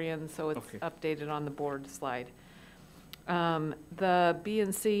valedictorians, so it's updated on the board slide. The B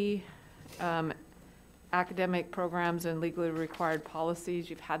and C academic programs and legally required policies,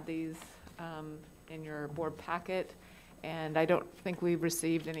 you've had these in your board packet. And I don't think we've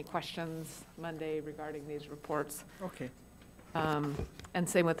received any questions Monday regarding these reports. Okay. And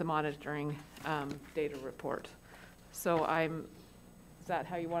same with the monitoring data report. So is that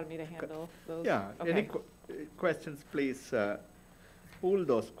how you wanted me to handle those? Yeah. Okay. Any questions, please pool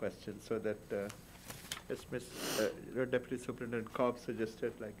those questions so that, as Deputy Superintendent Cobb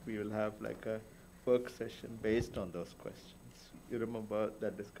suggested, like we will have like a work session based on those questions. You remember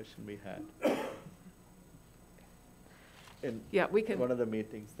that discussion we had? In we can. One of the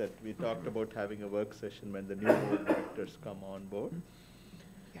meetings that we talked about having a work session when the new board directors come on board.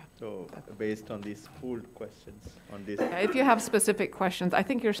 Yeah. So based on these pooled questions on these. Yeah, if you have specific questions, I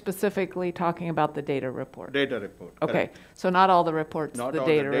think you're specifically talking about the data report. Data report. Okay, correct. so not all the reports, Not the all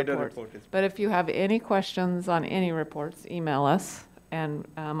data the data reports. report is. But if you have any questions on any reports, email us, and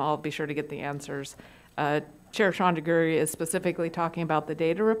I'll be sure to get the answers. Chair Chandaguri is specifically talking about the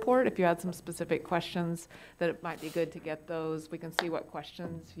data report. If you had some specific questions, that it might be good to get those. We can see what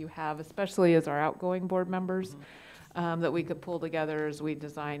questions you have, especially as our outgoing board members, that we could pull together as we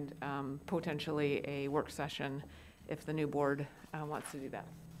designed potentially a work session if the new board wants to do that.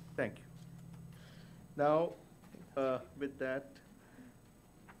 Thank you. Now, with that,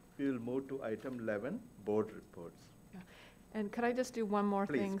 we will move to item 11, board reports. And could I just do one more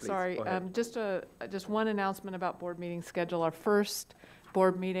thing? Please, Sorry, go ahead. just one announcement about board meeting schedule. Our first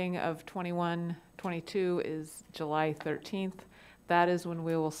board meeting of 21-22 is July 13th. That is when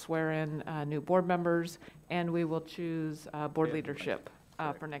we will swear in new board members, and we will choose board leadership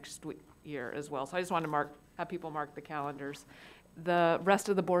for next year as well. So I just wanted to have people mark the calendars. The rest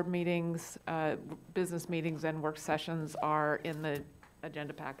of the board meetings, business meetings and work sessions are in the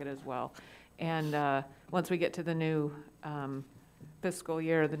agenda packet as well. And once we get to the new fiscal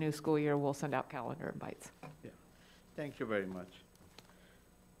year, the new school year, we'll send out calendar invites. Yeah, thank you very much.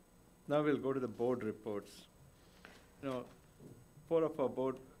 Now we'll go to the board reports. 4 of our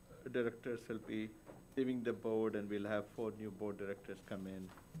board directors will be leaving the board, and we'll have 4 new board directors come in.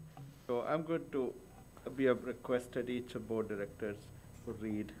 So I'm going to have requested each of board directors to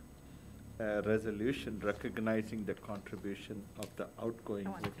read a resolution recognizing the contribution of the outgoing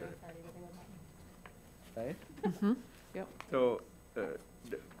board director. Right? Mm-hmm. Yep. So,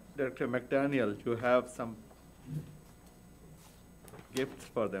 Director McDaniel, you have some gifts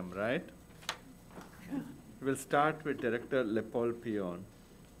for them, right? Yeah. We'll start with Director Lepol Pion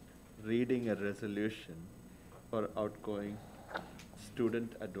reading a resolution for outgoing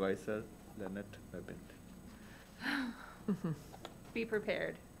student advisor Lynette Mabint. Be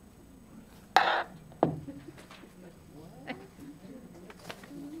prepared.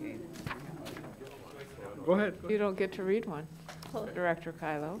 Go ahead. You don't get to read one, Director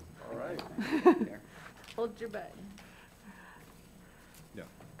Kylo. All right. Hold your button. Yeah.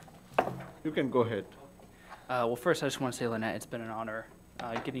 You can go ahead. Well, first, I just want to say, Lynette, it's been an honor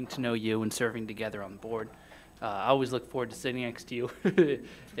getting to know you and serving together on the board. I always look forward to sitting next to you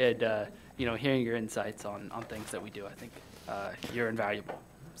and hearing your insights on things that we do. I think you're invaluable.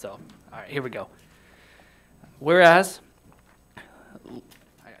 So, all right, here we go. Whereas, I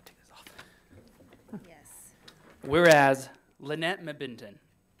gotta take this off. Yes. Whereas Lynette Mabinton,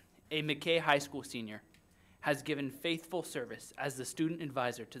 a McKay High School senior, has given faithful service as the student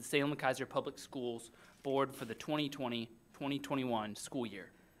advisor to the Salem-Keizer Public Schools Board for the 2020-2021 school year.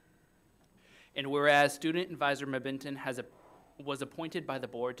 And whereas student advisor Mabinton was appointed by the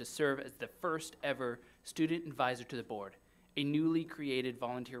board to serve as the first ever student advisor to the board, a newly created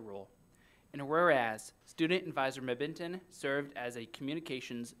volunteer role. And whereas student advisor Mabinton served as a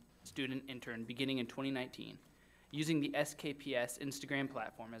communications student intern beginning in 2019, using the SKPS Instagram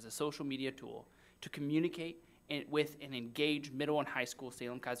platform as a social media tool to communicate with and engage middle and high school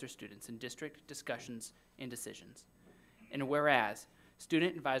Salem-Keizer students in district discussions and decisions. And whereas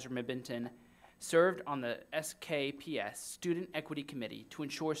student advisor Mabinton served on the SKPS Student Equity Committee to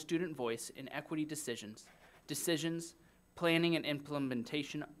ensure student voice in equity decisions, planning and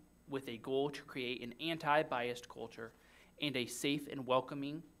implementation with a goal to create an anti-biased culture and a safe and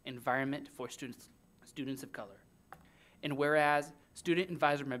welcoming environment for students of color. And whereas student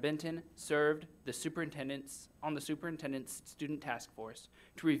advisor Mabinton served on the superintendent's student task force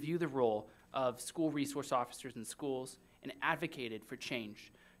to review the role of school resource officers in schools and advocated for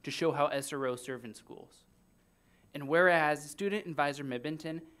change to show how SROs serve in schools. And whereas student advisor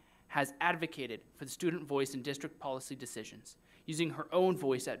Mabinton has advocated for the student voice in district policy decisions, using her own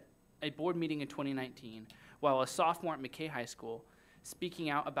voice at a board meeting in 2019, while a sophomore at McKay High School,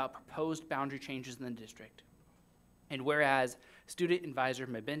 speaking out about proposed boundary changes in the district. And whereas student advisor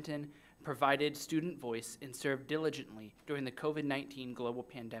Mabinton provided student voice and served diligently during the COVID-19 global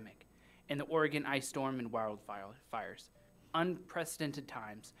pandemic and the Oregon ice storm and wildfires, unprecedented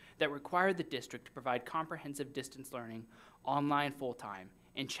times that required the district to provide comprehensive distance learning online full-time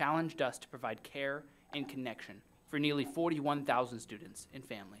and challenged us to provide care and connection for nearly 41,000 students and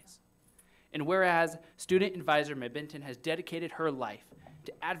families. And whereas student advisor Mabinton has dedicated her life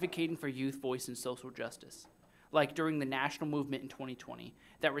to advocating for youth voice and social justice, like during the national movement in 2020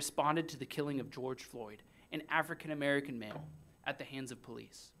 that responded to the killing of George Floyd, an African-American male, at the hands of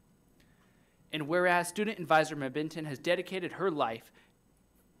police. And whereas student advisor Mabinton has dedicated her life,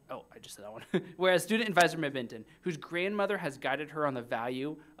 whereas student advisor Mabinton, whose grandmother has guided her on the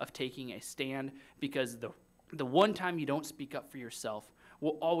value of taking a stand because the one time you don't speak up for yourself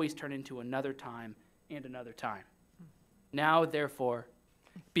will always turn into another time and another time. Now, therefore,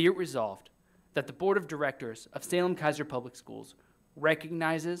 be it resolved that the Board of Directors of Salem-Keizer Public Schools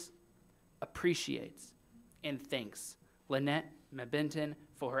recognizes, appreciates, and thanks Lynette Mabinton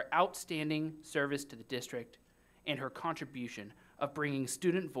for her outstanding service to the district and her contribution of bringing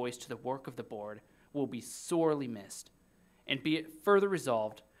student voice to the work of the board will be sorely missed. And be it further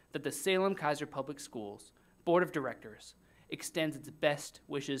resolved that the Salem-Keizer Public Schools Board of Directors extends its best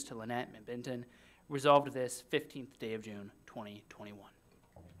wishes to Lynette Mabinton, resolved this 15th day of June, 2021.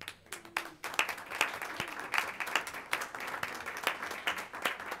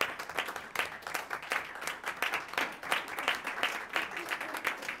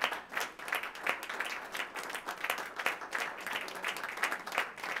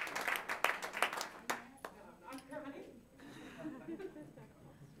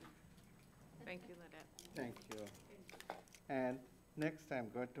 Thank you, Lynette. Thank you. And next I'm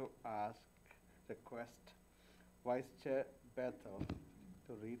going to request Vice Chair Bethel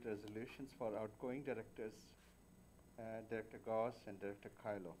to read resolutions for outgoing directors, Director Goss and Director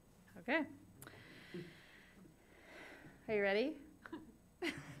Kylo. Okay. Are you ready?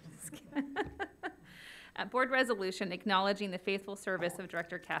 Board resolution acknowledging the faithful service of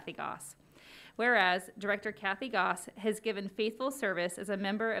Director Kathy Goss. Whereas Director Kathy Goss has given faithful service as a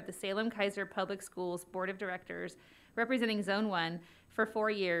member of the Salem-Keizer Public Schools Board of Directors, representing Zone 1 for 4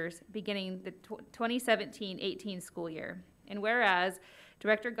 years, beginning the 2017-18 school year. And whereas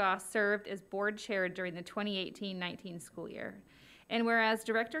Director Goss served as board chair during the 2018-19 school year. And whereas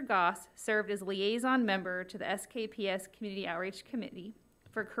Director Goss served as liaison member to the SKPS Community Outreach Committee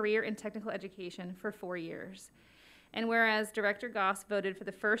for Career and Technical Education for 4 years. And whereas Director Goss voted for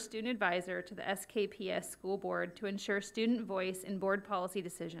the first student advisor to the SKPS school board to ensure student voice in board policy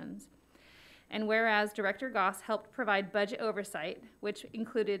decisions. And whereas Director Goss helped provide budget oversight, which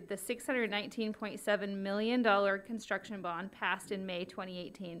included the $619.7 million construction bond passed in May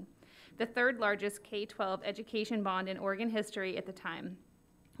 2018, the third largest K-12 education bond in Oregon history at the time,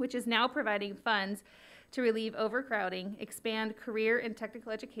 which is now providing funds to relieve overcrowding, expand career and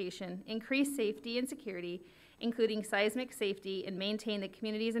technical education, increase safety and security, including seismic safety, and maintain the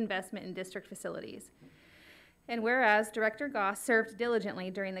community's investment in district facilities. And whereas Director Goss served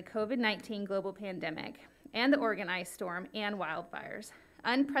diligently during the COVID-19 global pandemic and the Oregon ice storm and wildfires,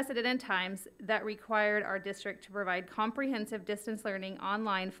 unprecedented times that required our district to provide comprehensive distance learning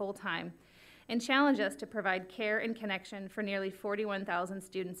online full-time and challenge us to provide care and connection for nearly 41,000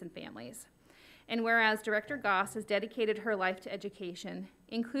 students and families. And whereas Director Goss has dedicated her life to education,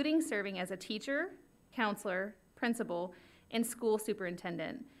 including serving as a teacher, counselor, principal, and school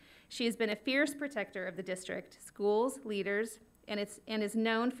superintendent, she has been a fierce protector of the district, schools, leaders, and is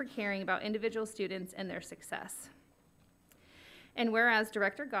known for caring about individual students and their success. And whereas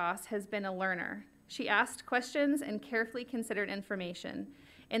Director Goss has been a learner, she asked questions and carefully considered information,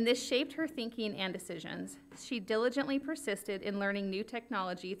 and this shaped her thinking and decisions. She diligently persisted in learning new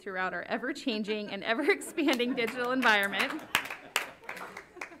technology throughout our ever-changing and ever-expanding digital environment.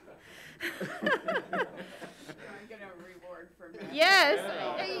 Yes,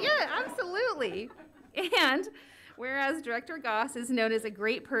 yeah, absolutely. And whereas Director Goss is known as a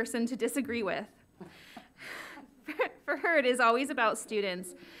great person to disagree with, for her it is always about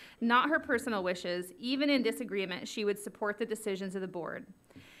students, not her personal wishes. Even in disagreement, she would support the decisions of the board.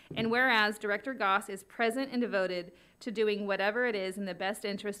 And whereas Director Goss is present and devoted to doing whatever it is in the best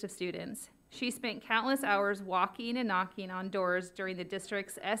interest of students, she spent countless hours walking and knocking on doors during the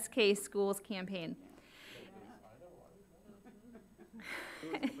district's SK Schools campaign.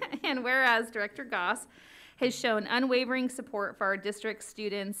 And whereas Director Goss has shown unwavering support for our district's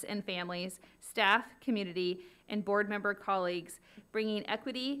students and families, staff, community, and board member colleagues, bringing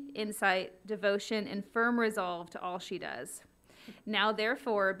equity, insight, devotion, and firm resolve to all she does. Now,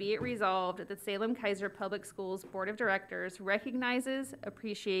 therefore, be it resolved that the Salem-Keizer Public Schools Board of Directors recognizes,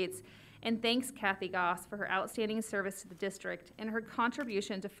 appreciates, and thanks Kathy Goss for her outstanding service to the district, and her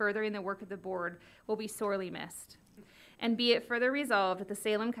contribution to furthering the work of the board will be sorely missed. And be it further resolved that the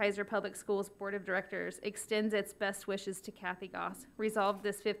Salem-Keizer Public Schools Board of Directors extends its best wishes to Kathy Goss, resolved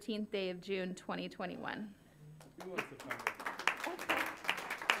this 15th day of June 2021.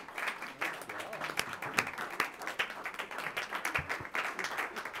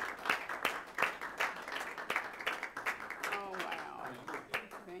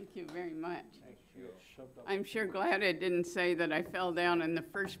 Thank you very much. I'm sure glad it didn't say that I fell down in the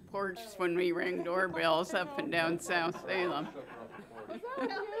first porch when we rang doorbells up and down South Salem.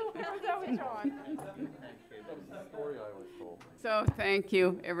 So thank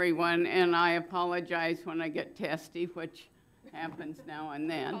you, everyone, and I apologize when I get testy, which happens now and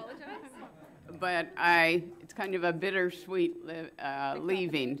then. But it's kind of a bittersweet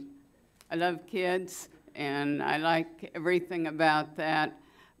leaving. I love kids, and I like everything about that,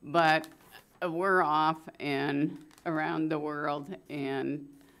 but we're off and around the world and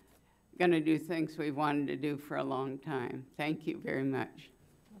going to do things we wanted to do for a long time. Thank you very much.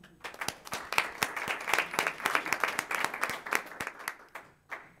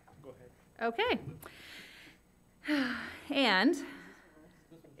 Go ahead. Okay. And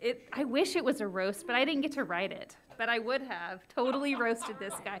I wish it was a roast, but I didn't get to write it. But I would have totally roasted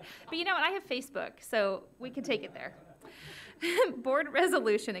this guy. But you know what? I have Facebook, so we can take it there. Board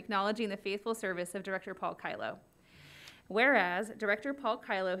resolution acknowledging the faithful service of Director Paul Kylo. Whereas Director Paul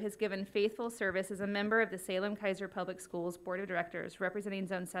Kylo has given faithful service as a member of the Salem-Keizer Public Schools Board of Directors representing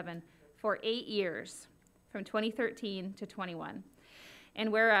Zone 7 for 8 years, from 2013 to 21.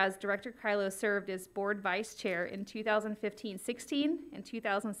 And whereas Director Kylo served as board vice chair in 2015-16 and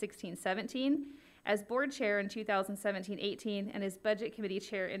 2016-17, as board chair in 2017-18, and as budget committee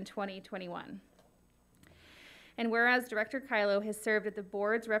chair in 2021. And whereas Director Kylo has served as the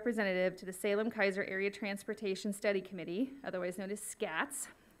board's representative to the Salem-Keizer Area Transportation Study Committee, otherwise known as SCATS,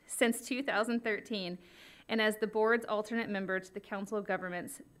 since 2013, and as the board's alternate member to the Council of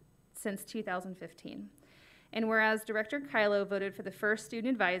Governments since 2015. And whereas Director Kylo voted for the first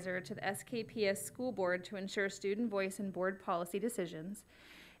student advisor to the SKPS school board to ensure student voice in board policy decisions,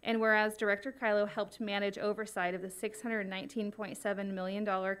 and whereas Director Kylo helped manage oversight of the $619.7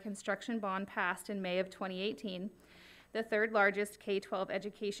 million construction bond passed in May of 2018, the third largest K-12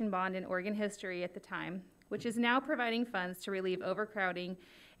 education bond in Oregon history at the time, which is now providing funds to relieve overcrowding,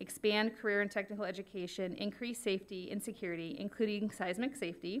 expand career and technical education, increase safety and security, including seismic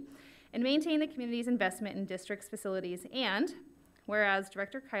safety, and maintain the community's investment in district's facilities. And whereas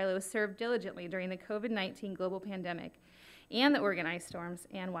Director Kylo served diligently during the COVID-19 global pandemic and the organized storms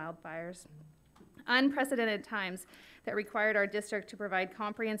and wildfires, unprecedented times that required our district to provide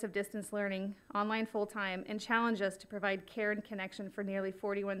comprehensive distance learning, online full-time, and challenged us to provide care and connection for nearly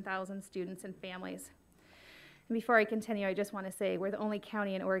 41,000 students and families. And before I continue, I just want to say we're the only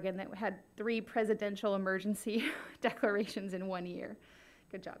county in Oregon that had 3 presidential emergency declarations in 1 year.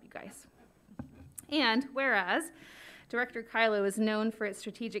 Good job, you guys. And whereas Director Kylo is known for his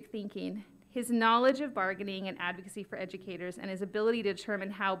strategic thinking, his knowledge of bargaining and advocacy for educators, and his ability to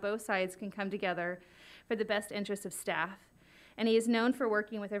determine how both sides can come together for the best interest of staff. And he is known for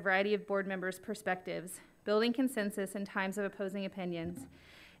working with a variety of board members' perspectives, building consensus in times of opposing opinions.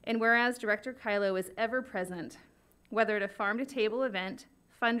 And whereas Director Kylo is ever present, whether at a farm-to-table event,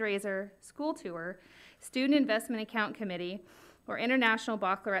 fundraiser, school tour, student investment account committee, or international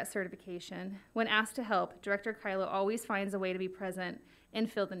baccalaureate certification, when asked to help, Director Kylo always finds a way to be present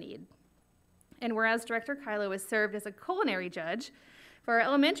and fill the need. And whereas Director Kylo has served as a culinary judge for our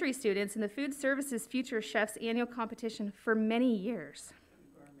elementary students in the Food Services Future Chefs annual competition for many years.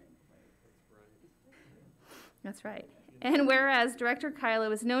 That's right. And whereas Director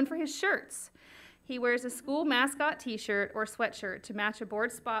Kylo is known for his shirts, he wears a school mascot t-shirt or sweatshirt to match a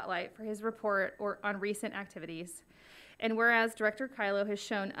board spotlight for his report or on recent activities. And whereas Director Kylo has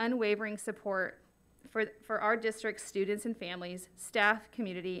shown unwavering support for our district's students and families, staff,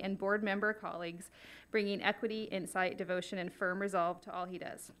 community, and board member colleagues, bringing equity, insight, devotion, and firm resolve to all he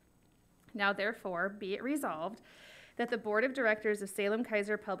does. Now, therefore, be it resolved that the Board of Directors of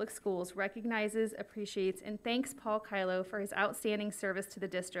Salem-Keizer Public Schools recognizes, appreciates, and thanks Paul Kylo for his outstanding service to the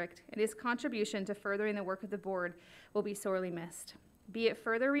district, and his contribution to furthering the work of the board will be sorely missed. Be it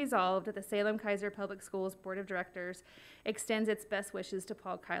further resolved that the Salem-Keizer Public Schools Board of Directors extends its best wishes to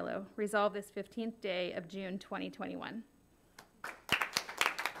Paul Kylo. Resolved this 15th day of June 2021.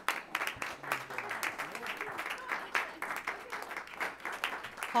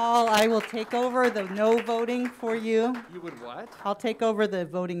 Paul, I will take over the no voting for you. You would what? I'll take over the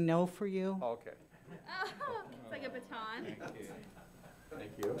voting no for you. Okay. Oh, it's like a baton. Thank you.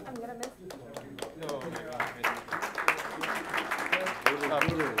 Thank you. I'm gonna miss you.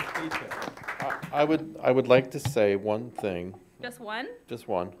 I would like to say one thing. Just one? Just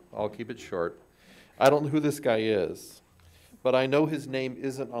one. I'll keep it short. I don't know who this guy is, but I know his name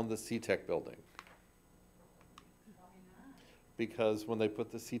isn't on the CTEC building. Because when they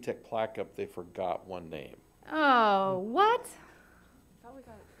put the CTEC plaque up, they forgot one name. Oh, what?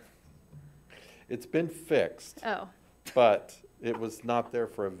 It's been fixed. Oh. But it was not there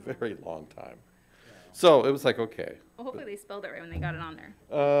for a very long time. So it was like, okay. Well, hopefully they spelled it right when they got it on there.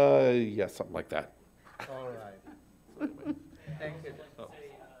 Yeah, something like that. All right. Thank you.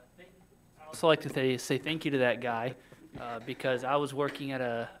 I'd also like to say thank you to that guy because I was working at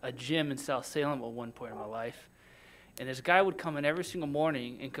a gym in South Salem at one point in my life. And this guy would come in every single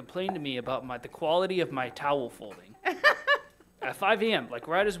morning and complain to me about the quality of my towel folding. At 5 a.m., like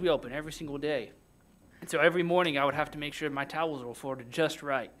right as we open, every single day. And so every morning I would have to make sure my towels were folded just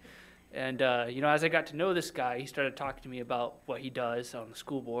right. And, you know, as I got to know this guy, he started talking to me about what he does on the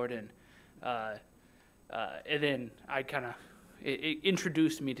school board. And then I kind of, it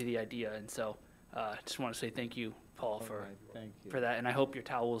introduced me to the idea. And so I just want to say thank you, Paul, for that. And I hope your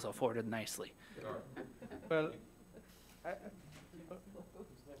towels are folded nicely. Well,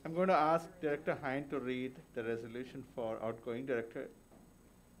 I'm going to ask Director Hine to read the resolution for outgoing Director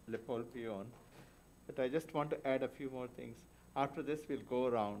Lepol Pion, but I just want to add a few more things. After this, we'll go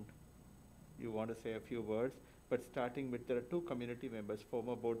around. You want to say a few words, but starting with, there are 2 community members,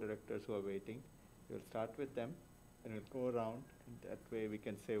 former board directors who are waiting. We'll start with them, and we'll go around, and that way we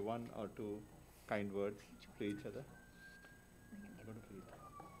can say 1 or 2 kind words to each other.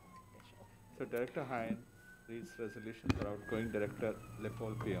 So Director Hine reads resolution for outgoing Director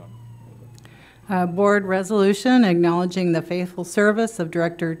Lepol Pion. Board resolution acknowledging the faithful service of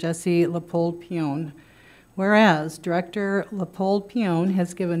Director Jesse Lepol Pion. Whereas Director Lepol Pion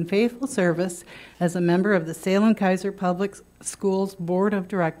has given faithful service as a member of the Salem-Keizer Public Schools Board of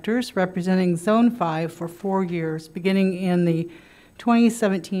Directors representing Zone 5 for 4 years, beginning in the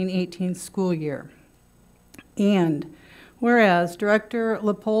 2017-18 school year. And whereas Director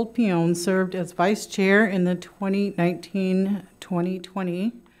Lepol Pion served as Vice Chair in the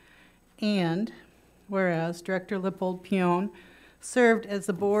 2019-2020, and whereas Director Lepol Pion served as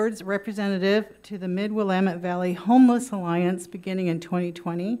the board's representative to the Mid-Willamette Valley Homeless Alliance beginning in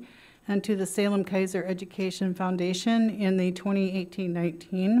 2020 and to the Salem-Keizer Education Foundation in the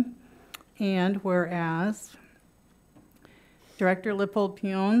 2018-19. And whereas Director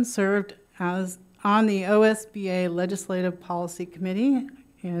Lippold-Pion served as on the OSBA Legislative Policy Committee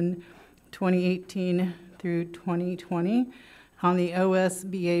in 2018 through 2020, on the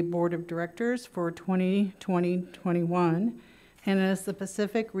OSBA Board of Directors for 2020-21, and as the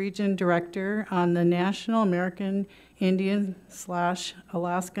Pacific Region Director on the National American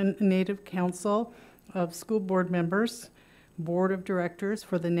Indian/Alaskan Native Council of School Board Members, Board of Directors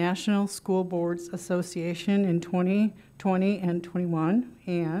for the National School Boards Association in 2020 and 21,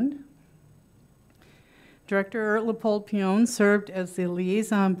 and Director Lippold-Pion served as the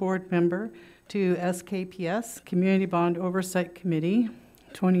liaison board member to SKPS, Community Bond Oversight Committee,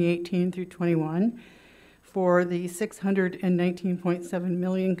 2018 through 21, for the $619.7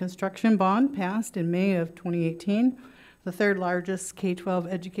 million construction bond passed in May of 2018, the third largest K-12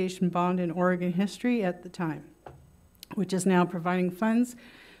 education bond in Oregon history at the time, which is now providing funds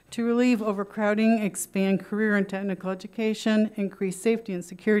to relieve overcrowding, expand career and technical education, increase safety and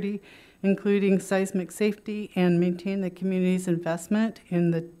security, including seismic safety, and maintain the community's investment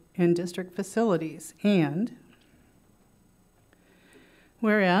in district facilities. And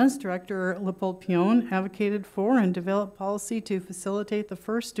whereas Director Lippold-Pion advocated for and developed policy to facilitate the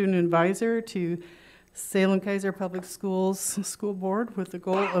first student advisor to Salem-Keizer Public Schools School Board with the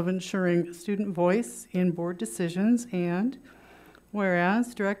goal of ensuring student voice in board decisions. And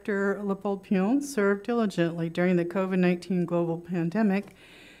whereas Director Lippold-Pion served diligently during the COVID-19 global pandemic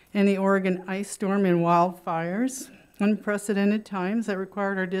and the Oregon ice storm and wildfires, unprecedented times that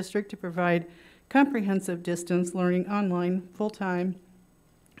required our district to provide comprehensive distance learning online full-time,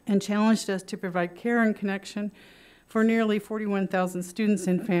 and challenged us to provide care and connection for nearly 41,000 students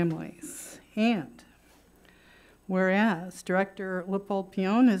and families. And whereas Director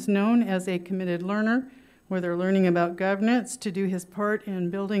Lippold-Pion is known as a committed learner, whether learning about governance to do his part in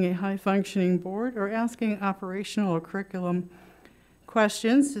building a high-functioning board or asking operational or curriculum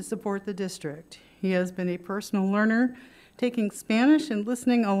questions to support the district. He has been a personal learner, taking Spanish and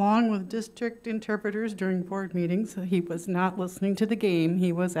listening along with district interpreters during board meetings. He was not listening to the game.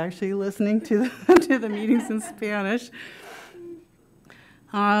 He was actually listening to the meetings in Spanish.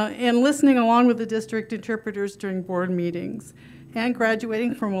 And listening along with the district interpreters during board meetings. And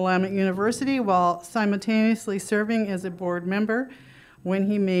graduating from Willamette University while simultaneously serving as a board member when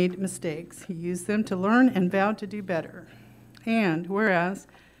he made mistakes. He used them to learn and vowed to do better. And whereas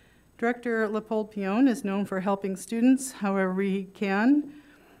Director Lippold-Pion is known for helping students however he can.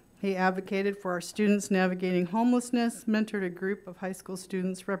 He advocated for our students navigating homelessness, mentored a group of high school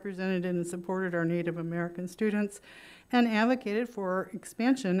students, represented and supported our Native American students, and advocated for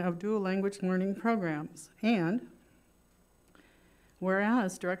expansion of dual language learning programs. And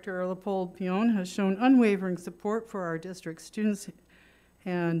whereas Director Lippold-Pion has shown unwavering support for our district students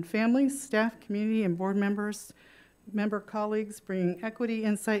and families, staff, community, and board members, member colleagues, bringing equity,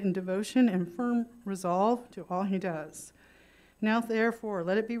 insight, and devotion and firm resolve to all he does. Now, therefore,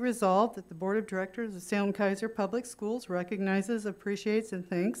 let it be resolved that the Board of Directors of Salem-Keizer Public Schools recognizes, appreciates, and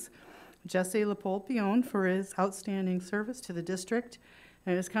thanks Jesse Lippold-Pion for his outstanding service to the district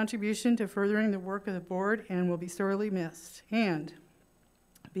and his contribution to furthering the work of the board, and will be sorely missed. And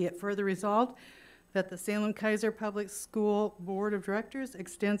be it further resolved that the Salem-Keizer Public School Board of Directors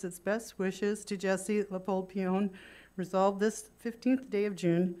extends its best wishes to Jesse Lippold-Pion, resolved this 15th day of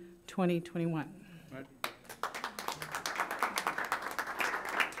June, 2021. Right.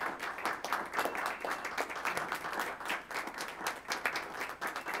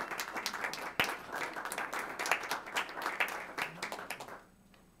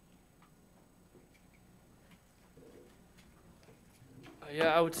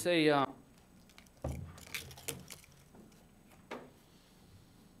 Yeah, I would say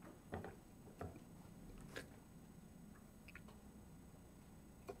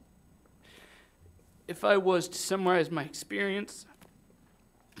if I was to summarize my experience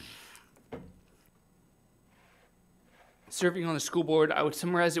serving on the school board, I would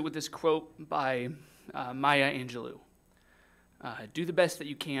summarize it with this quote by Maya Angelou. Do the best that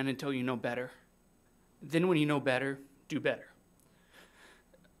you can until you know better. Then when you know better, do better.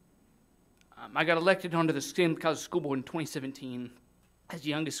 I got elected onto the Salem-Keizer School Board in 2017 as the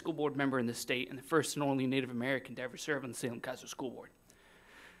youngest school board member in the state and the first and only Native American to ever serve on the Salem-Keizer School Board.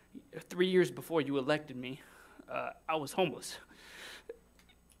 3 years before you elected me, I was homeless.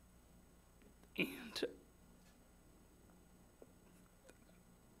 And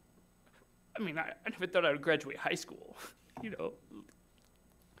I mean, I never thought I would graduate high school, let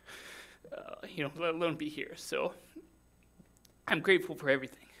alone be here. So I'm grateful for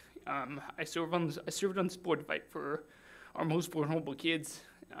everything. I served on this board to fight for our most vulnerable kids.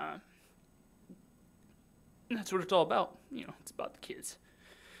 And that's what it's all about. It's about the kids.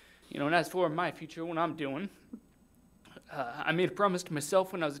 And as for my future, what I'm doing, I made a promise to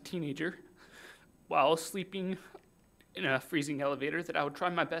myself when I was a teenager, while sleeping in a freezing elevator, that I would try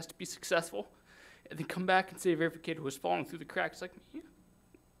my best to be successful, and then come back and save every kid who was falling through the cracks like me.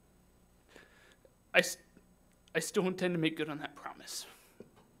 I still intend to make good on that promise.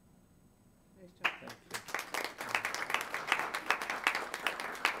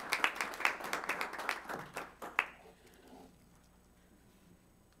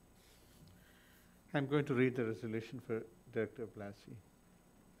 I'm going to read the resolution for Director Blasey.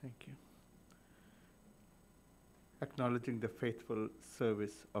 Thank you. Acknowledging the faithful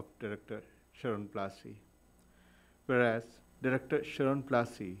service of Director Sharon Blasey. Whereas Director Sharon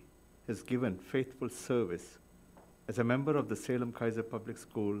Blasey has given faithful service as a member of the Salem-Keizer Public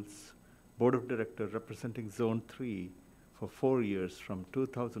Schools Board of Directors representing Zone 3 for 4 years from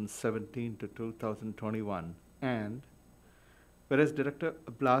 2017 to 2021, and whereas Director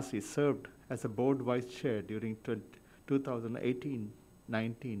Blasey served as a board vice chair during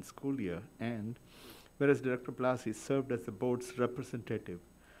 2018-19 school year, and whereas Director Blasey served as the board's representative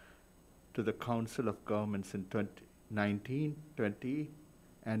to the Council of Governments in 2019-20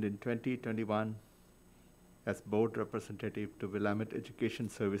 and in 2021 as board representative to Willamette Education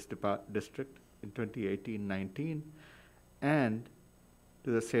Service District in 2018-19 and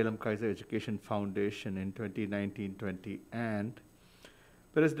to the Salem-Keizer Education Foundation in 2019-20, and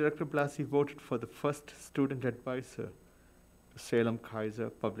whereas Director Blasey voted for the first student advisor to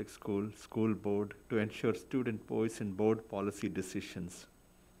Salem-Keizer Public School Board to ensure student voice in board policy decisions.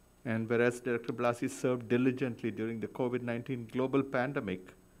 And whereas Director Blasey served diligently during the COVID-19 global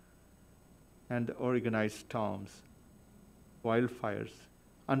pandemic and the organized storms, wildfires,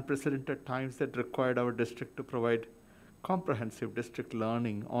 unprecedented times that required our district to provide comprehensive district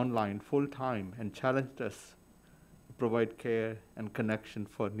learning online full-time and challenged us to provide care and connection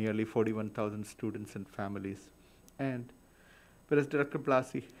for nearly 41,000 students and families. And whereas Director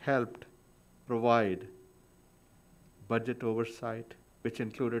Blasey helped provide budget oversight, which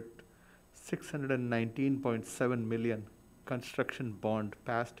included $619.7 million construction bond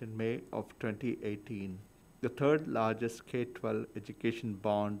passed in May of 2018, the third largest K-12 education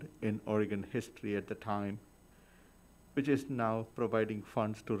bond in Oregon history at the time, which is now providing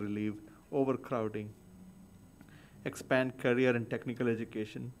funds to relieve overcrowding, expand career and technical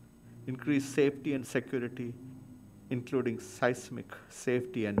education, increase safety and security, including seismic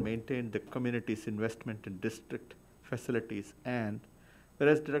safety, and maintain the community's investment in district facilities. And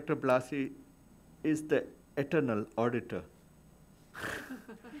whereas Director Blasey is the eternal auditor,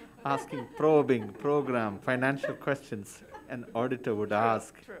 asking probing, program, financial questions an auditor would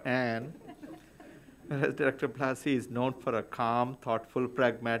ask. And whereas Director Blasey is known for a calm, thoughtful,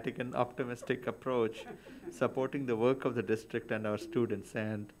 pragmatic, and optimistic approach, supporting the work of the district and our students.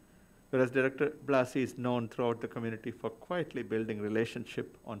 And whereas Director Blasey is known throughout the community for quietly building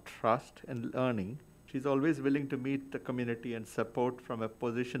relationship on trust and learning, she's always willing to meet the community and support from a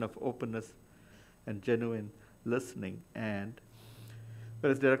position of openness and genuine listening. And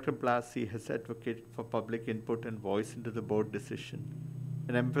whereas Director Blasey has advocated for public input and voice into the board decision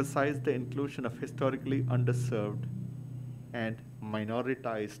and emphasized the inclusion of historically underserved and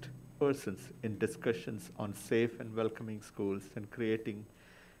minoritized persons in discussions on safe and welcoming schools and creating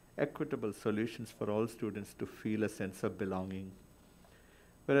equitable solutions for all students to feel a sense of belonging.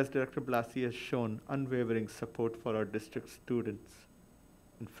 Whereas Director Blasey has shown unwavering support for our district students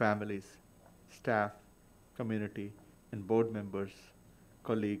and families, staff, community, and board members,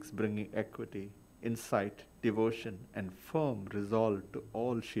 colleagues, bringing equity, insight, devotion, and firm resolve to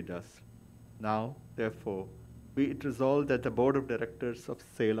all she does. Now, therefore, be it resolved that the Board of Directors of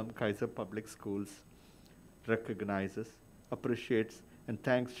Salem-Keizer Public Schools recognizes, appreciates, and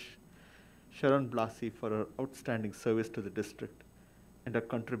thanks Sharon Blasey for her outstanding service to the district, and her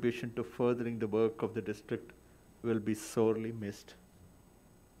contribution to furthering the work of the district will be sorely missed.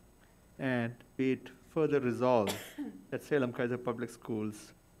 And be it further resolved that Salem-Keizer Public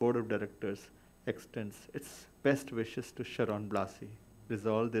Schools Board of Directors extends its best wishes to Sharon Blasey.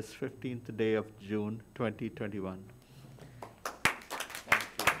 Resolved this 15th day of June 2021.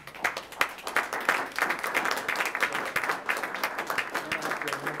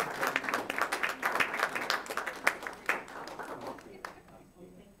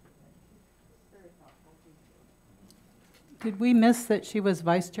 Did we miss that she was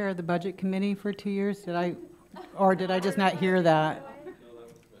vice chair of the budget committee for 2 years? Or did I just not hear that?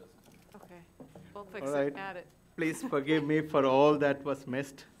 Okay, we'll fix All it, right. add it. Please forgive me for all that was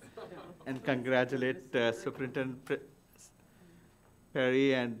missed. and congratulate Superintendent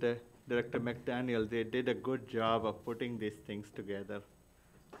Perry and Director McDaniel. They did a good job of putting these things together.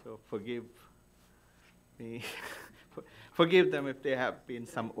 So forgive me, forgive them if there have been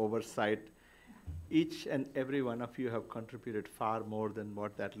some oversight. Each and every one of you have contributed far more than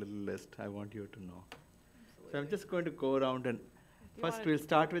what that little list, I want you to know. So I'm just going to go around and first we'll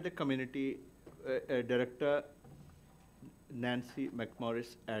start with the community director, Nancy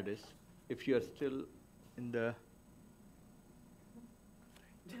McMorris Addis. If you are still in the,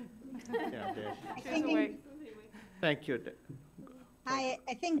 yeah, there. Thank you. I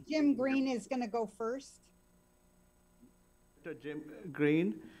think Jim Green is going to go first. Jim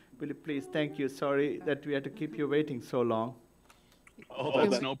Green, will you please? Thank you. Sorry that we had to keep you waiting so long. Oh,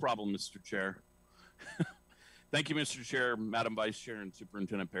 that's no problem, Mr. Chair. Thank you, Mr. Chair, Madam Vice Chair, and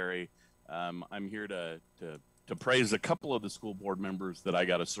Superintendent Perry. I'm here to praise a couple of the school board members that I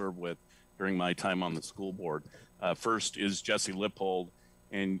got to serve with during my time on the school board. First is Jesse Lippold,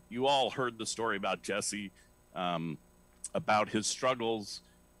 and you all heard the story about Jesse, about his struggles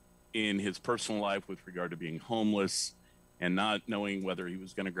in his personal life with regard to being homeless and not knowing whether he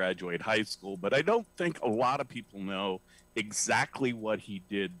was going to graduate high school. But I don't think a lot of people know exactly what he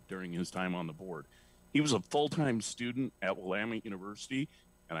did during his time on the board. He was a full-time student at Willamette University,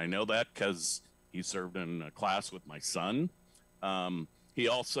 and I know that because he served in a class with my son. He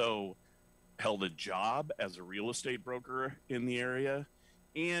also held a job as a real estate broker in the area,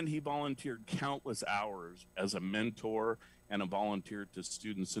 and he volunteered countless hours as a mentor and a volunteer to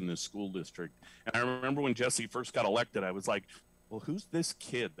students in this school district. And I remember when Jesse first got elected, I was like, well, who's this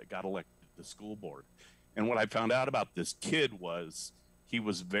kid that got elected to the school board? And what I found out about this kid was he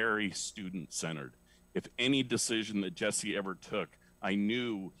was very student-centered. If any decision that Jesse ever took, I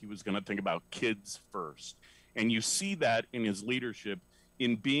knew he was going to think about kids first. And you see that in his leadership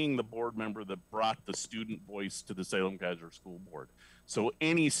in being the board member that brought the student voice to the Salem-Keizer School Board. So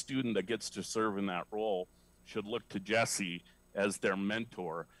any student that gets to serve in that role should look to Jesse as their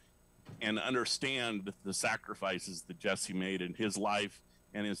mentor and understand the sacrifices that Jesse made in his life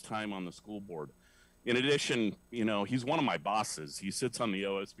and his time on the school board. In addition, you know, he's one of my bosses. He sits on the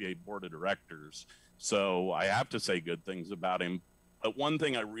OSBA board of directors. So I have to say good things about him. But one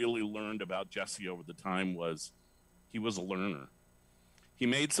thing I really learned about Jesse over the time was he was a learner. He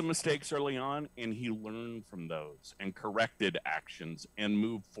made some mistakes early on, and he learned from those and corrected actions and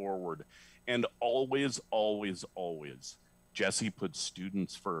moved forward. And always, always, always, Jesse put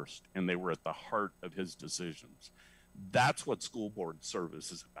students first, and they were at the heart of his decisions. That's what school board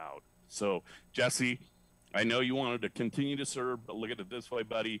service is about. So, Jesse, I know you wanted to continue to serve, but look at it this way,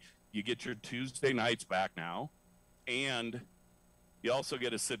 buddy. You get your Tuesday nights back now, and you also get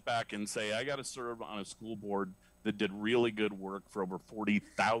to sit back and say, I got to serve on a school board that did really good work for over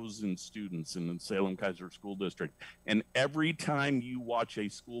 40,000 students in the Salem-Keizer School District. And every time you watch a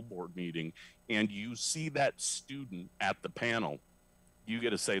school board meeting and you see that student at the panel, you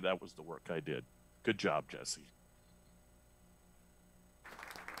get to say that was the work I did. Good job, Jesse.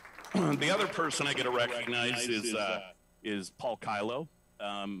 The other person I get to recognize is Paul Kylo.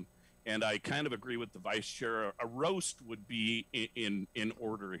 And I kind of agree with the vice chair. A roast would be in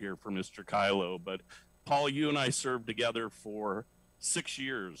order here for Mr. Kylo, but Paul, you and I served together for 6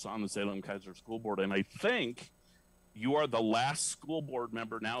 years on the Salem-Keizer School Board, and I think you are the last school board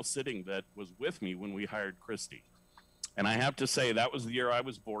member now sitting that was with me when we hired Christy. And I have to say, that was the year I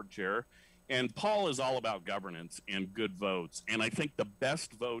was board chair, and Paul is all about governance and good votes, and I think the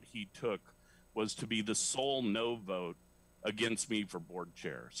best vote he took was to be the sole no vote against me for board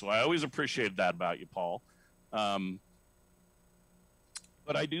chair. So I always appreciated that about you, Paul.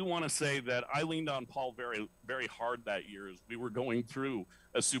 But I do want to say that I leaned on Paul very, very hard that year as we were going through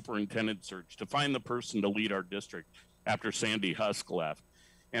a superintendent search to find the person to lead our district after Sandy Husk left.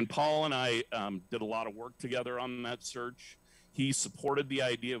 And Paul and I did a lot of work together on that search. He supported the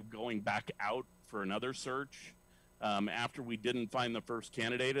idea of going back out for another search after we didn't find the first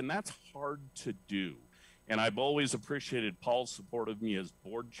candidate, and that's hard to do. And I've always appreciated Paul's support of me as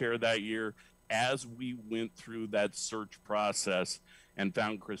board chair that year as we went through that search process and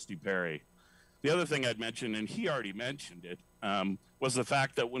found Christy Perry. The other thing I'd mention, and he already mentioned it, was the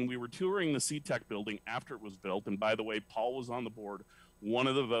fact that when we were touring the CTEC building after it was built, and by the way, Paul was on the board, one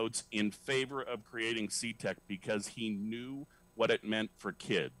of the votes in favor of creating CTEC because he knew what it meant for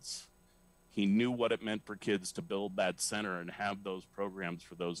kids. He knew what it meant for kids to build that center and have those programs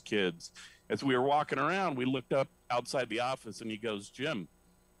for those kids. As we were walking around, we looked up outside the office and he goes, Jim,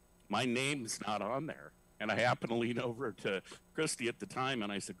 my name's not on there. And I happened to lean over to Christy at the time,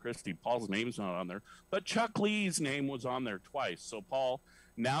 and I said, Christy, Paul's name's not on there. But Chuck Lee's name was on there twice. So, Paul,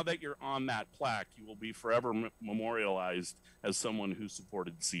 Now that you're on that plaque, you will be forever memorialized as someone who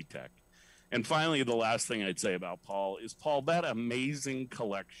supported CTEC. And finally, the last thing I'd say about Paul is, Paul, that amazing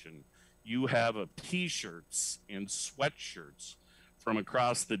collection you have of t-shirts and sweatshirts from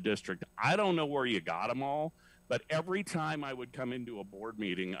across the district. I don't know where you got them all, but every time I would come into a board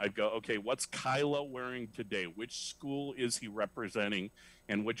meeting, I'd go, okay, what's Kylo wearing today? Which school is he representing?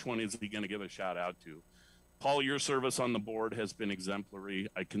 And which one is he going to give a shout out to? Paul, your service on the board has been exemplary.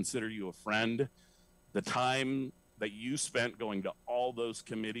 I consider you a friend. The time that you spent going to all those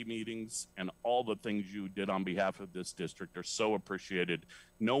committee meetings and all the things you did on behalf of this district are so appreciated.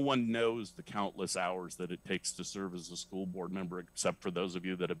 No one knows the countless hours that it takes to serve as a school board member, except for those of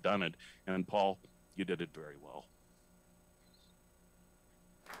you that have done it. And Paul, you did it very well.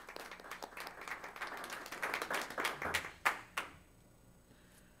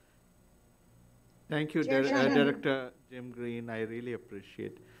 Thank you, Director Jim Green. I really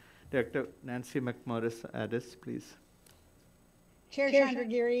appreciate. Director Nancy McMorris Addis, please. Chair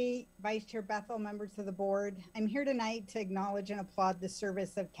Chandragiri, Vice Chair Bethel, members of the board. I'm here tonight to acknowledge and applaud the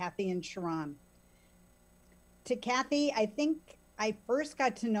service of Kathy and Sharon. To Kathy, I think I first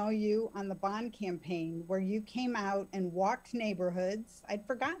got to know you on the bond campaign where you came out and walked neighborhoods. I'd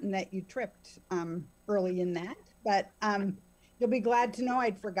forgotten that you tripped early in that, but you'll be glad to know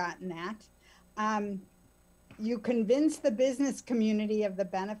I'd forgotten that. You convinced the business community of the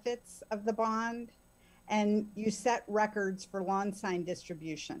benefits of the bond, and you set records for lawn sign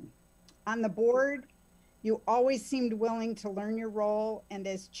distribution. On the board, you always seemed willing to learn your role, and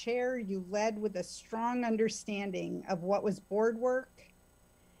as chair, you led with a strong understanding of what was board work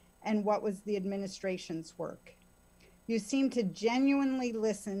and what was the administration's work. You seemed to genuinely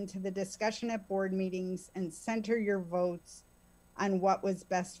listen to the discussion at board meetings and center your votes on what was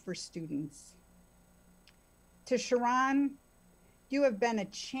best for students. To Sharon, you have been a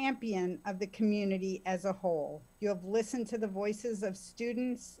champion of the community as a whole. You have listened to the voices of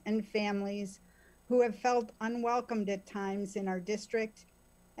students and families who have felt unwelcomed at times in our district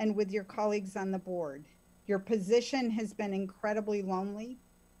and with your colleagues on the board. Your position has been incredibly lonely,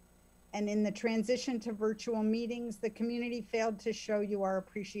 and in the transition to virtual meetings, the community failed to show you our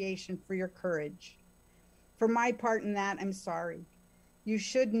appreciation for your courage. For my part in that, I'm sorry. You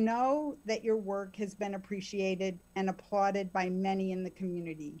should know that your work has been appreciated and applauded by many in the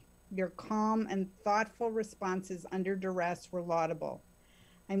community. Your calm and thoughtful responses under duress were laudable.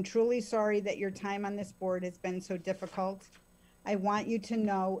 I'm truly sorry that your time on this board has been so difficult. I want you to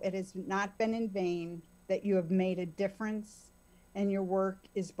know it has not been in vain, that you have made a difference and your work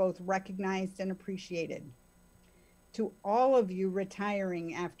is both recognized and appreciated. To all of you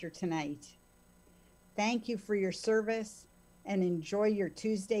retiring after tonight, thank you for your service and enjoy your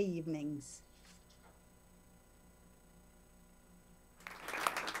Tuesday evenings.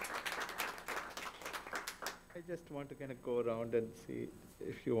 I just want to kind of go around and see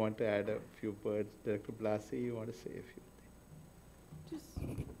if you want to add a few words. Director Blassie, you want to say a few things?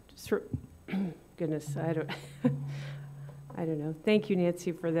 Just for goodness, I don't know. Thank you,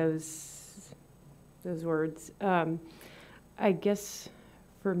 Nancy, for those words. I guess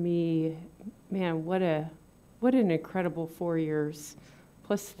for me, man, what an incredible 4 years,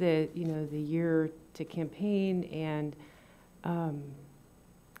 plus the year to campaign, and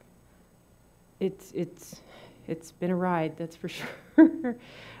it's been a ride, that's for sure.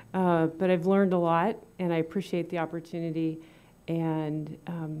 But I've learned a lot, and I appreciate the opportunity. And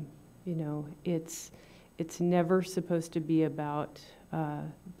it's never supposed to be about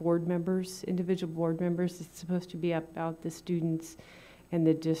board members, individual board members. It's supposed to be about the students and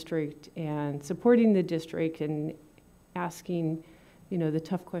the district, and supporting the district and asking, the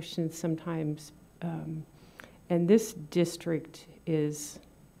tough questions sometimes. And this district is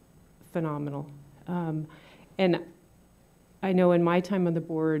phenomenal. And I know in my time on the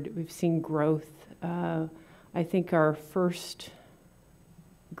board, we've seen growth. I think our first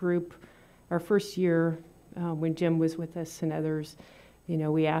year, when Jim was with us and others,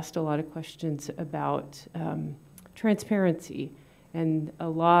 we asked a lot of questions about transparency, and a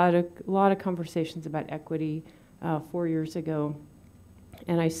lot of conversations about equity 4 years ago.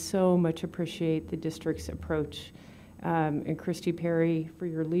 And I so much appreciate the district's approach, and Christy Perry for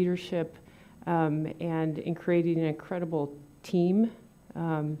your leadership, and in creating an incredible team.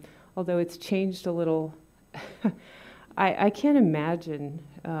 Although it's changed a little, I can't imagine,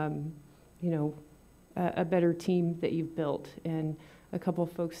 a better team that you've built, and a couple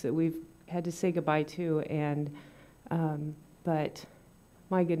of folks that we've had to say goodbye to. And but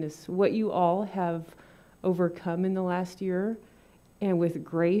my goodness, what you all have overcome in the last year, and with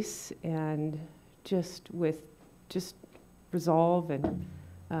grace and just resolve, and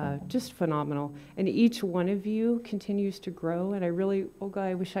just phenomenal. And each one of you continues to grow. And I really, Olga,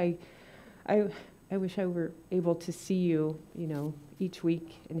 I wish I were able to see you, each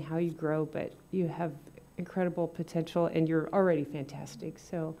week and how you grow. But you have incredible potential, and you're already fantastic.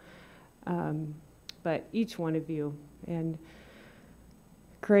 So, but each one of you, and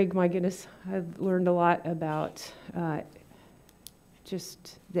Craig, my goodness, I've learned a lot about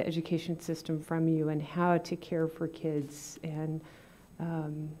just the education system from you and how to care for kids, and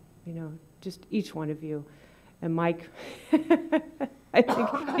just each one of you. And Mike, I think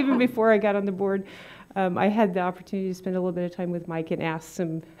even before I got on the board, I had the opportunity to spend a little bit of time with Mike and ask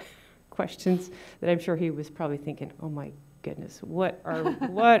some questions that I'm sure he was probably thinking, oh my goodness, what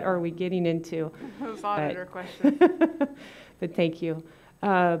are we getting into? Those auditor questions. But thank you.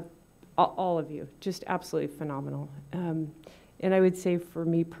 All of you, just absolutely phenomenal. And I would say for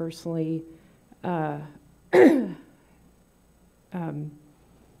me personally,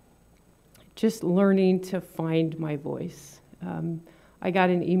 just learning to find my voice. I got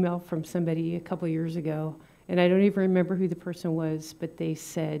an email from somebody a couple of years ago, and I don't even remember who the person was, but they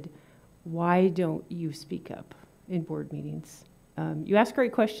said, why don't you speak up in board meetings? You ask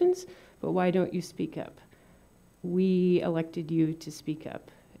great questions, but why don't you speak up? We elected you to speak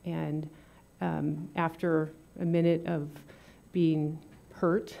up. And after a minute of being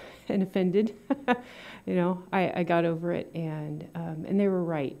hurt and offended, I got over it, and they were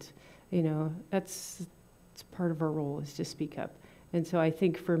right. That's part of our role, is to speak up. And so I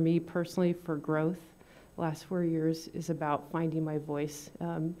think for me personally, for growth, the last 4 years is about finding my voice.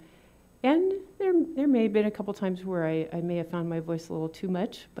 And there may have been a couple times where I may have found my voice a little too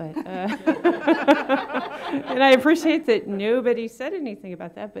much, but and I appreciate that nobody said anything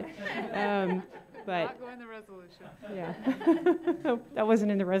about that. But not going the resolution. Yeah, that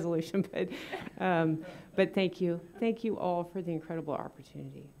wasn't in the resolution. But thank you all for the incredible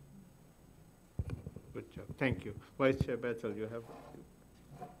opportunity. Good job. Thank you. Vice Chair Bethel, you have.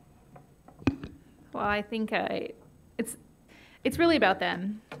 Well, I think it's really about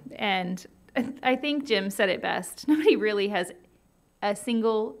them. And I think Jim said it best. Nobody really has a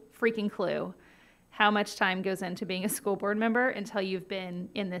single freaking clue how much time goes into being a school board member until you've been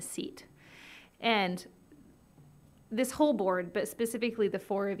in this seat. And this whole board, but specifically the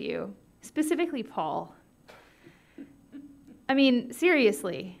four of you, specifically Paul. I mean,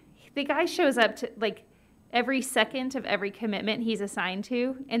 seriously, the guy shows up to like every second of every commitment he's assigned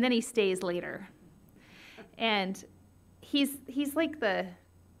to, and then he stays later. And he's like the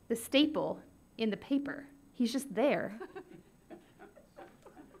staple in the paper. He's just there.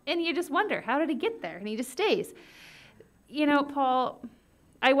 And you just wonder, how did he get there? And he just stays. Paul,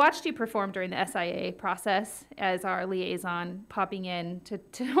 I watched you perform during the SIA process as our liaison, popping in to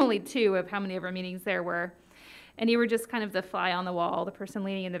only 2 of how many of our meetings there were. And you were just kind of the fly on the wall, the person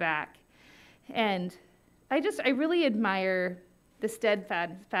leaning in the back. And I really admire the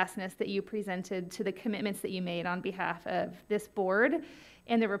steadfastness that you presented to the commitments that you made on behalf of this board,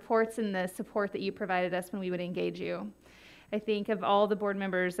 and the reports and the support that you provided us when we would engage you. I think of all the board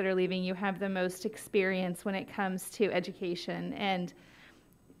members that are leaving, you have the most experience when it comes to education, and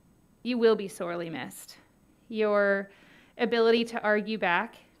you will be sorely missed. Your ability to argue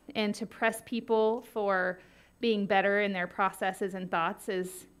back and to press people for being better in their processes and thoughts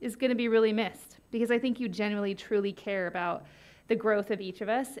is going to be really missed, because I think you genuinely, truly care about the growth of each of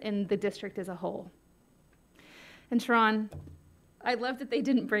us and the district as a whole. And Sharon, I love that they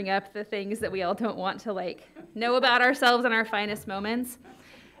didn't bring up the things that we all don't want to know about ourselves in our finest moments,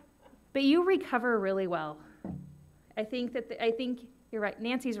 but you recover really well. I think you're right.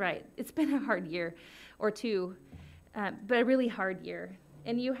 Nancy's right. It's been a hard year or two, but a really hard year.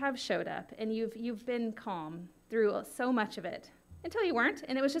 And you have showed up, and you've been calm through so much of it until you weren't,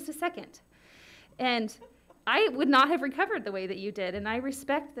 and it was just a second. And I would not have recovered the way that you did, and I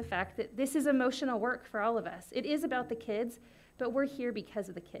respect the fact that this is emotional work for all of us. It is about the kids, but we're here because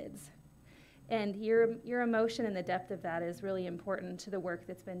of the kids. And your emotion and the depth of that is really important to the work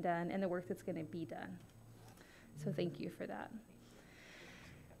that's been done and the work that's going to be done. So thank you for that.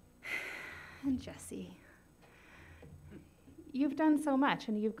 And Jesse, you've done so much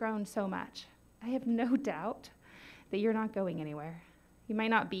and you've grown so much. I have no doubt that you're not going anywhere. You might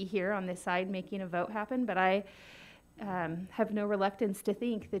not be here on this side making a vote happen, but I have no reluctance to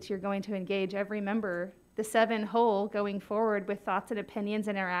think that you're going to engage every member, the 7 whole, going forward with thoughts and opinions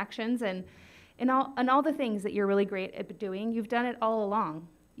and interactions and all the things that you're really great at doing. You've done it all along.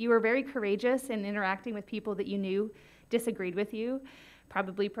 You were very courageous in interacting with people that you knew disagreed with you,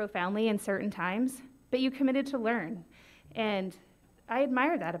 probably profoundly in certain times, but you committed to learn. And I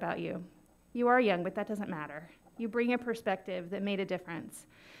admire that about you. You are young, but that doesn't matter. You bring a perspective that made a difference.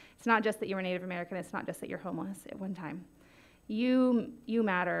 It's not just that you were Native American, it's not just that you're homeless at one time. You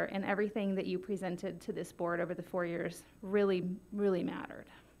matter, and everything that you presented to this board over the 4 years really, really mattered.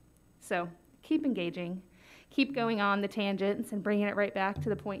 So keep engaging, keep going on the tangents and bringing it right back to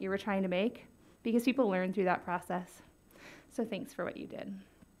the point you were trying to make, because people learn through that process. So thanks for what you did.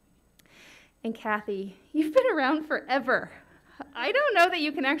 And Kathy, you've been around forever. I don't know that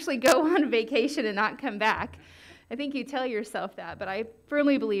you can actually go on vacation and not come back. I think you tell yourself that, but I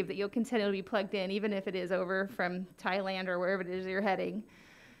firmly believe that you'll continue to be plugged in, even if it is over from Thailand or wherever it is you're heading.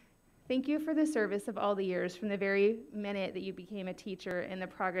 Thank you for the service of all the years, from the very minute that you became a teacher and the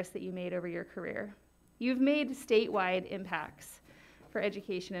progress that you made over your career. You've made statewide impacts for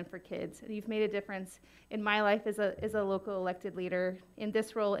education and for kids, and you've made a difference in my life as a local elected leader, in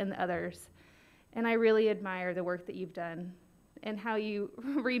this role and the others. And I really admire the work that you've done and how you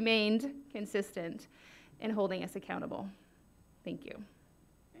remained consistent in holding us accountable. Thank you.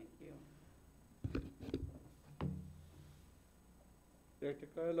 Thank you. Director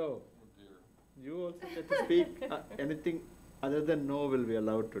Carlo, you also get to speak. Anything other than no will be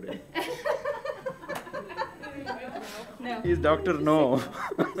allowed today. No. He's Dr. No.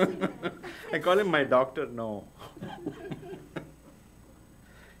 I call him my Dr. No.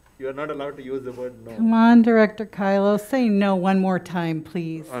 You are not allowed to use the word no. Come on, Director Kylo, say no one more time,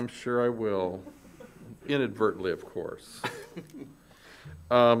 please. I'm sure I will. Inadvertently, of course.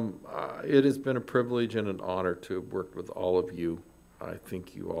 It has been a privilege and an honor to have worked with all of you. I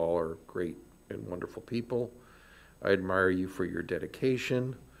think you all are great and wonderful people. I admire you for your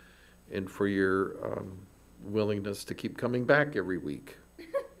dedication and for your willingness to keep coming back every week,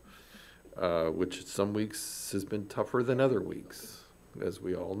 which some weeks has been tougher than other weeks, as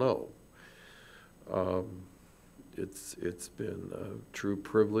we all know. It's been a true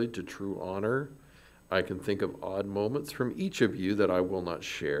privilege, a true honor. I can think of odd moments from each of you that I will not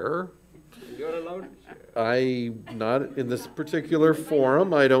share. You're allowed to share. Not in this particular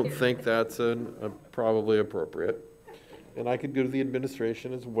forum. I don't think that's probably appropriate. And I could go to the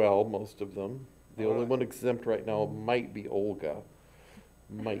administration as well, most of them. The only one exempt right now might be Olga.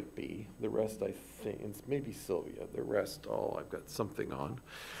 Might be. The rest, I think, it's maybe Sylvia. The rest, I've got something on.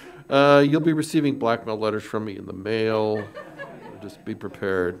 You'll be receiving blackmail letters from me in the mail. Just be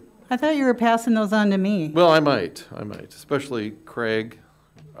prepared. I thought you were passing those on to me. Well, I might, especially Craig.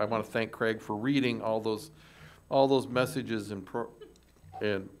 I want to thank Craig for reading all those messages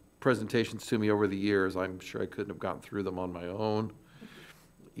and presentations to me over the years. I'm sure I couldn't have gotten through them on my own.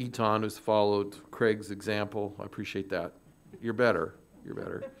 Eton, who's followed Craig's example, I appreciate that. You're better.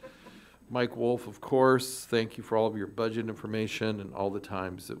 Mike Wolf, of course, thank you for all of your budget information and all the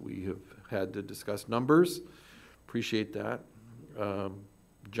times that we have had to discuss numbers. Appreciate that.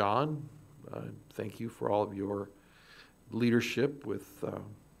 John, thank you for all of your leadership with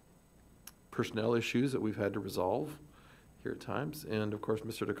personnel issues that we've had to resolve here at times. And of course,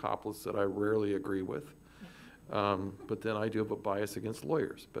 Mr. Dacopoulos, that I rarely agree with. But then I do have a bias against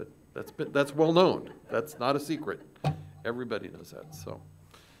lawyers, but that's well known. That's not a secret. Everybody knows that. So,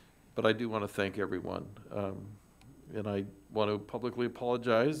 but I do want to thank everyone. And I want to publicly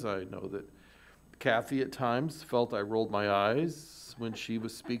apologize. I know that Kathy at times felt I rolled my eyes when she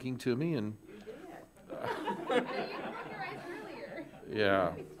was speaking to me, and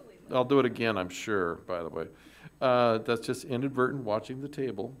yeah, I'll do it again, I'm sure, by the way. That's just inadvertent watching the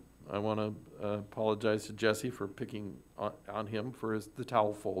table. I want to apologize to Jesse for picking on him for the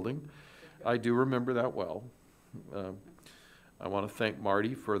towel folding. I do remember that well. I want to thank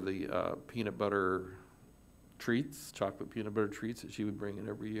Marty for the peanut butter treats, chocolate peanut butter treats that she would bring in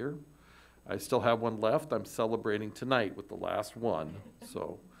every year. I still have one left. I'm celebrating tonight with the last one.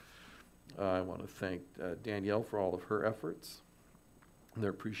 So I want to thank Danielle for all of her efforts. They're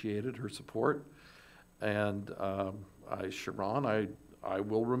appreciated, her support. And Sharon, I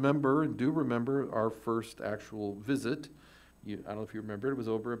will remember and do remember our first actual visit. I don't know if you remember, it was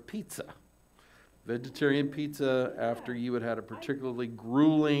over a pizza. Vegetarian pizza after you had a particularly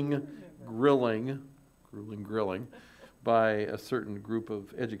grueling grilling by a certain group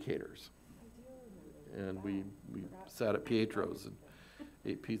of educators. And we sat at Pietro's and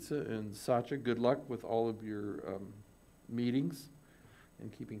ate pizza. And Satya, good luck with all of your meetings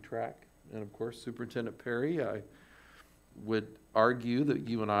and keeping track. And of course, Superintendent Perry, I would argue that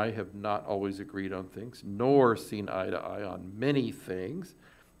you and I have not always agreed on things, nor seen eye to eye on many things.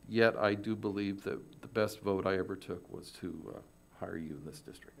 Yet I do believe that the best vote I ever took was to hire you in this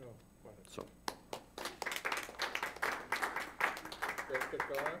district. So.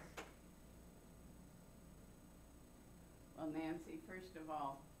 Well, Nancy, first of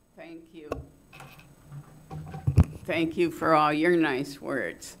all, thank you thank you for all your nice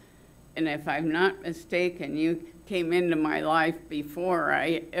words. And if I'm not mistaken, you came into my life before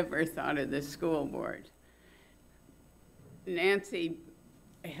I ever thought of the school board. Nancy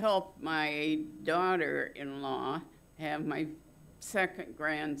helped my daughter-in-law have my second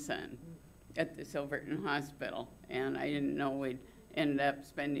grandson at the Silverton Hospital, and I didn't know we'd end up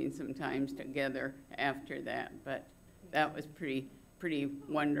spending some time together after that, but that was pretty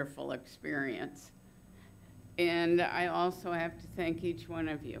wonderful experience. And I also have to thank each one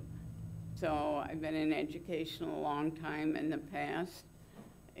of you. So I've been in education a long time in the past,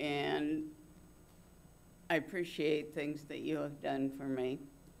 and I appreciate things that you have done for me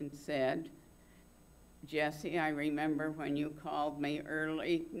and said. Jesse, I remember when you called me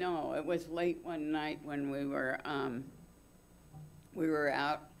early. No, it was late one night when we were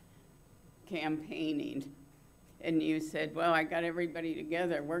out campaigning, and you said, well, I got everybody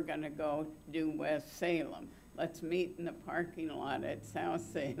together. We're going to go do West Salem. Let's meet in the parking lot at South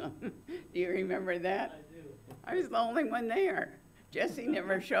Salem. Do you remember that? I do. I was the only one there. Jesse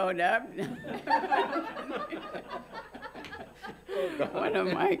never showed up. One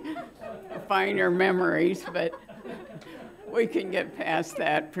of my finer memories, but we can get past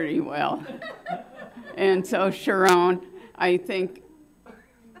that pretty well. And so, Sharon, I think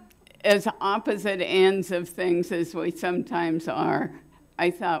as opposite ends of things as we sometimes are, I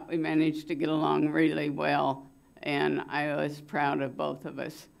thought we managed to get along really well, and I was proud of both of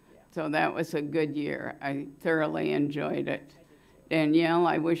us. So that was a good year. I thoroughly enjoyed it. Danielle,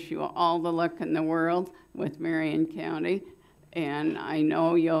 I wish you all the luck in the world with Marion County, and I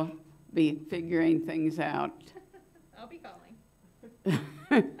know you'll be figuring things out. I'll be calling.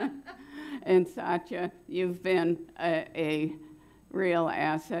 And Satya, you've been a real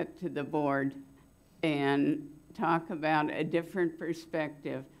asset to the board, and talk about a different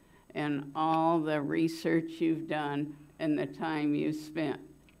perspective and all the research you've done and the time you spent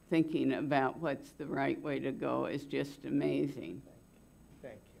thinking about what's the right way to go is just amazing.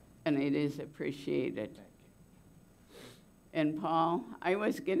 Thank you. And it is appreciated. Thank you. And Paul, I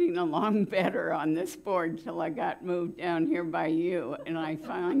was getting along better on this board till I got moved down here by you, and I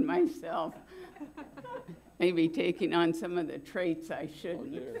found myself maybe taking on some of the traits I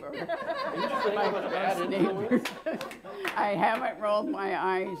shouldn't for my best neighbors. I haven't rolled my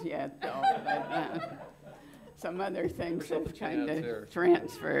eyes yet, though, but some other things have kind of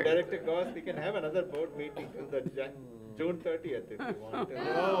transferred. Director Goss, we can have another board meeting till the June 30th if you want.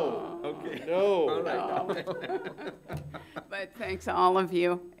 No. Okay. No. All right. But thanks all of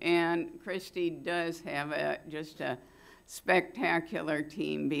you. And Christy does have just a spectacular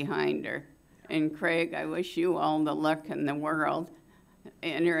team behind her. And Craig, I wish you all the luck in the world,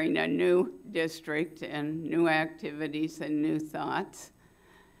 entering a new district and new activities and new thoughts.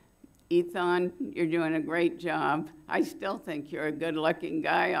 Ethan, you're doing a great job. I still think you're a good-looking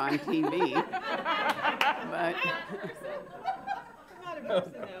guy on TV. But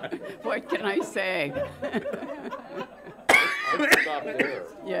what can I say? Stop there.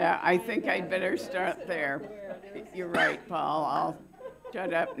 Yeah, I think I'd better start there. You're right, Paul. I'll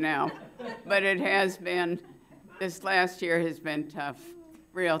shut up now. But it has been, this last year has been tough,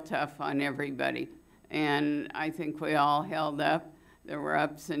 real tough on everybody. And I think we all held up. There were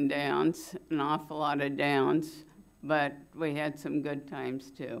ups and downs, an awful lot of downs, but we had some good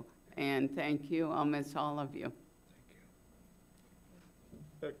times too. And thank you. I'll miss all of you.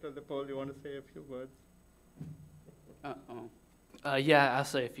 Dr. DePaul, you want to say a few words? Yeah, I'll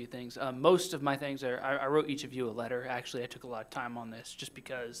say a few things. Most of my things are, I wrote each of you a letter. Actually, I took a lot of time on this just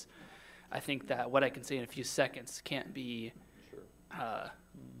because I think that what I can say in a few seconds can't be,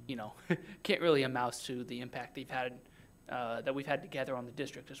 can't really amount to the impact that we've had together on the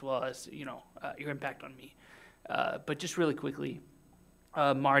district, as well as, your impact on me. But just really quickly,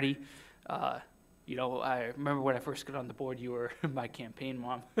 Marty, I remember when I first got on the board, you were my campaign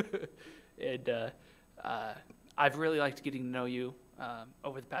mom. And I've really liked getting to know you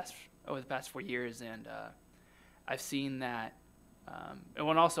over the past 4 years, and I've seen that. And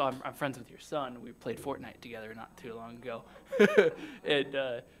when also I'm friends with your son. We played Fortnite together not too long ago,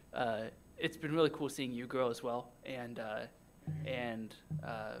 and it's been really cool seeing you grow as well. And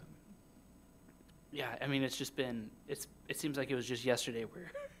yeah, I mean, it's just been it seems like it was just yesterday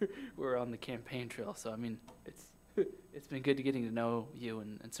we're on the campaign trail. So I mean, it's been good getting to know you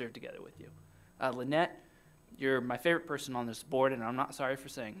and serve together with you. Lynette, you're my favorite person on this board, and I'm not sorry for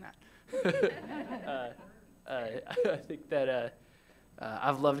saying that. I think that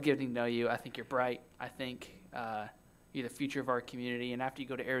I've loved getting to know you. I think you're bright. I think you're the future of our community. And after you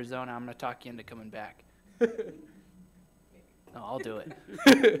go to Arizona, I'm going to talk you into coming back. No, I'll do it.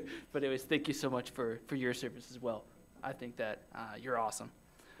 But anyways, thank you so much for your service as well. I think that you're awesome.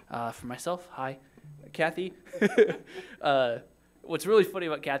 For myself, hi, Kathy. What's really funny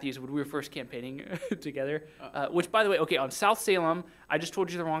about Kathy is when we were first campaigning together, which, by the way, okay, on South Salem, I just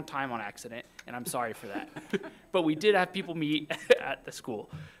told you the wrong time on accident, and I'm sorry for that. But we did have people meet at the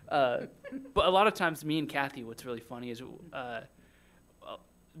school. But a lot of times, me and Kathy, what's really funny is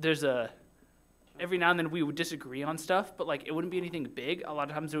every now and then we would disagree on stuff, but like it wouldn't be anything big. A lot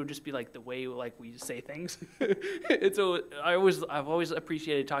of times it would just be like the way like we say things. And so I've always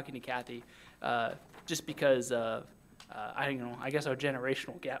appreciated talking to Kathy, just because I guess our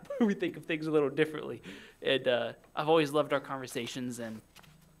generational gap. We think of things a little differently, and I've always loved our conversations, and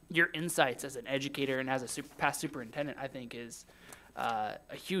your insights as an educator and as a past superintendent, I think, is a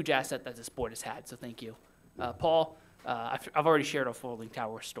huge asset that this board has had. So thank you, Paul. I've already shared our folding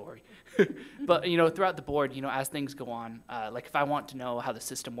tower story, but throughout the board, as things go on, like if I want to know how the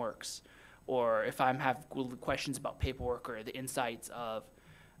system works, or if I have questions about paperwork or the insights of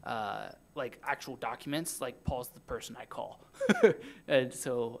like actual documents, like Paul's the person I call. And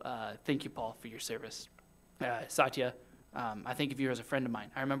so thank you, Paul, for your service. Satya, I think of you as a friend of mine.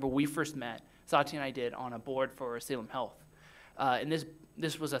 I remember we first met, Satya and I did, on a board for Salem Health. And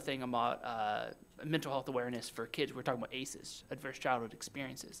this was a thing about mental health awareness for kids. We're talking about ACEs, Adverse Childhood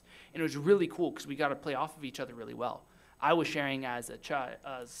Experiences. And it was really cool because we got to play off of each other really well. I was sharing as a child,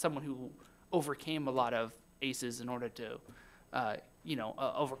 someone who overcame a lot of ACEs in order to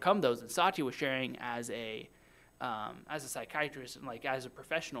overcome those. And Satya was sharing as a psychiatrist and like as a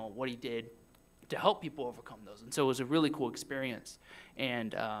professional what he did to help people overcome those. And so it was a really cool experience.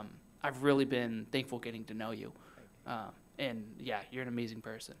 And I've really been thankful getting to know you. And yeah, you're an amazing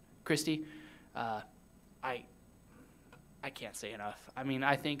person. Christy, I can't say enough. I mean,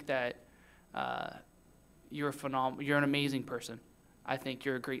 I think that you're an amazing person. I think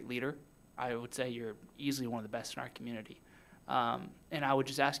you're a great leader. I would say you're easily one of the best in our community. And I would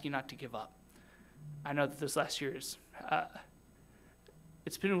just ask you not to give up. I know that this last year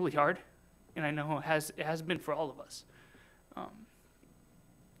it's been really hard, and I know it has been for all of us.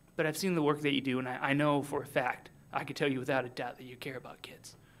 But I've seen the work that you do, and I know for a fact, I can tell you without a doubt that you care about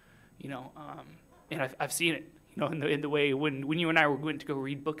kids. And I've seen it, in the way when you and I were going to go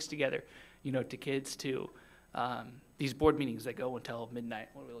read books together, to kids, to these board meetings that go until midnight.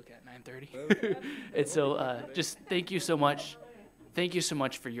 What do we look at, 9:30? And so just thank you so much. Thank you so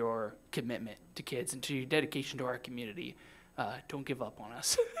much for your commitment to kids and to your dedication to our community. Don't give up on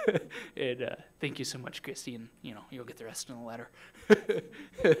us. And thank you so much, Christy, and you'll get the rest in the letter.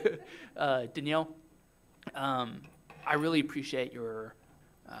 Danielle, I really appreciate your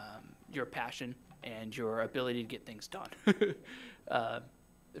passion and your ability to get things done.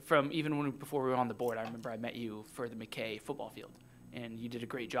 From even before we were on the board, I remember I met you for the McKay football field, and you did a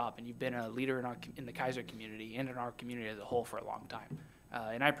great job, and you've been a leader in the Keizer community and in our community as a whole for a long time,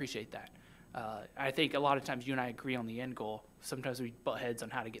 and I appreciate that. I think a lot of times you and I agree on the end goal. Sometimes we butt heads on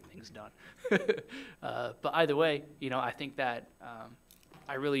how to get things done. But either way, I think that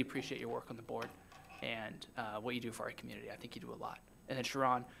I really appreciate your work on the board and what you do for our community. I think you do a lot. And then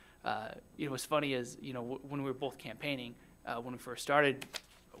Sharon, what's funny is, when we were both campaigning, when we first started,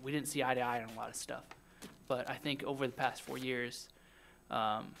 we didn't see eye to eye on a lot of stuff. But I think over the past 4 years,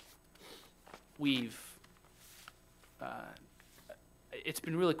 it's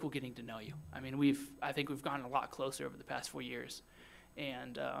been really cool getting to know you. I mean, I think we've gotten a lot closer over the past 4 years,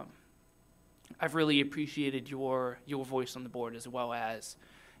 and I've really appreciated your voice on the board, as well as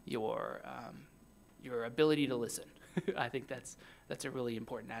your ability to listen. I think that's a really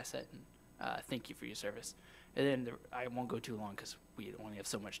important asset, and thank you for your service. And then I won't go too long because we only have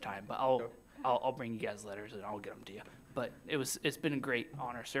so much time, but I'll bring you guys letters and I'll get them to you. But it's been a great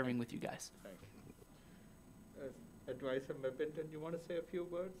honor serving with you guys. Thank you. Advisor Mebinton, you want to say a few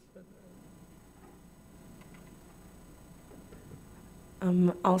words?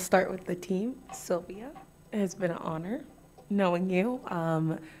 I'll start with the team. Sylvia, it has been an honor knowing you.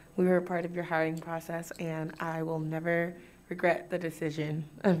 We were a part of your hiring process, and I will never regret the decision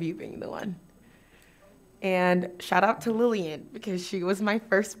of you being the one. And shout out to Lillian, because she was my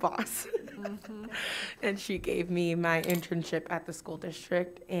first boss. Mm-hmm. And she gave me my internship at the school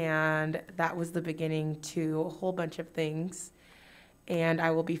district, and that was the beginning to a whole bunch of things. And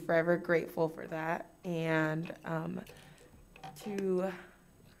I will be forever grateful for that. And to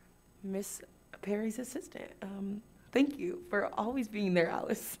Miss Perry's assistant, thank you for always being there,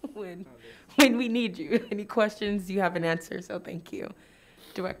 Alice, when we need you. Any questions, you have an answer, so thank you.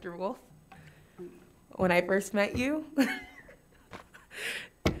 Director Wolf, when I first met you,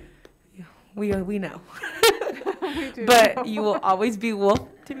 we know. We do. But you will always be Wolf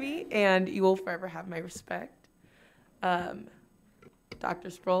to me, and you will forever have my respect. Dr.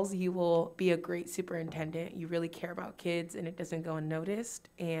 Sproles, you will be a great superintendent. You really care about kids, and it doesn't go unnoticed.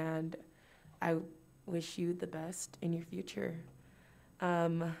 And I wish you the best in your future.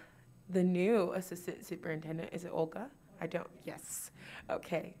 The new assistant superintendent, is it Olga? Yes.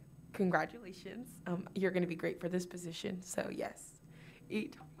 Okay. Congratulations. You're going to be great for this position. So, yes.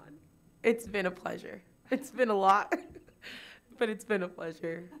 Eat on. It's been a pleasure. It's been a lot, but it's been a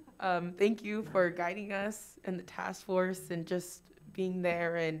pleasure. Thank you for guiding us and the task force and just being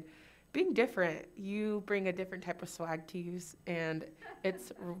there and being different. You bring a different type of swag to use, and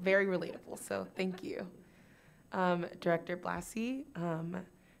it's very relatable. So, thank you. Director Blassie,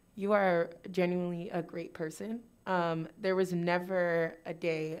 you are genuinely a great person. There was never a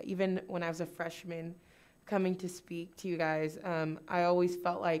day, even when I was a freshman, coming to speak to you guys, I always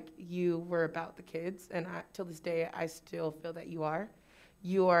felt like you were about the kids, and till this day, I still feel that you are.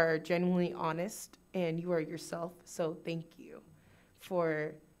 You are genuinely honest, and you are yourself, so thank you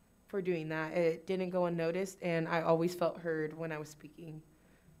for doing that. It didn't go unnoticed, and I always felt heard when I was speaking,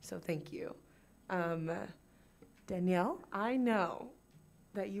 so thank you. Danielle, I know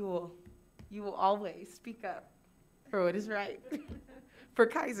that you will always speak up for what is right, for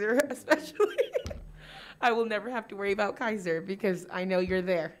Keizer especially. I will never have to worry about Keizer because I know you're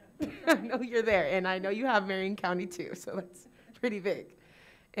there. I know you're there, and I know you have Marion County too, so that's pretty big.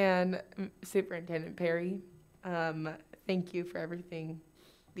 And Superintendent Perry, thank you for everything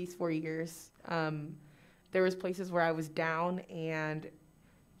these 4 years. There was places where I was down, and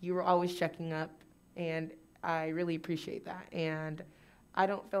you were always checking up, and I really appreciate that. And I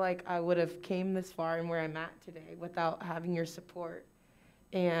don't feel like I would have came this far and where I'm at today without having your support.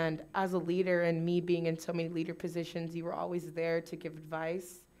 And as a leader and me being in so many leader positions, you were always there to give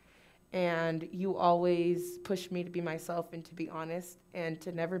advice. And you always pushed me to be myself and to be honest and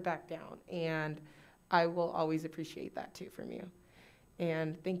to never back down. And I will always appreciate that too from you.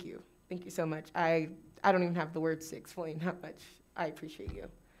 And thank you. Thank you so much. I don't even have the words to explain how much I appreciate you.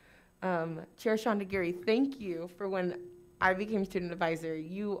 Chair Shonda Geary, thank you for when I became student advisor.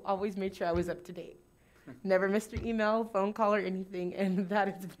 You always made sure I was up to date. Never missed an email, phone call, or anything, and that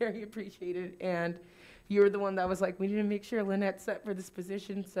is very appreciated. And you were the one that was like, we need to make sure Lynette's set for this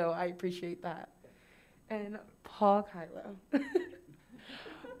position, so I appreciate that. And Paul Kylo.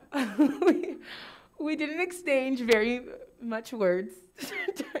 we didn't exchange very much words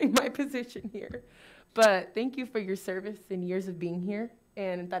during my position here, but thank you for your service and years of being here,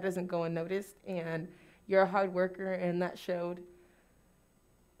 and that doesn't go unnoticed. And you're a hard worker, and that showed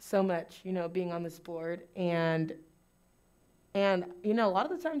so much, being on this board. And a lot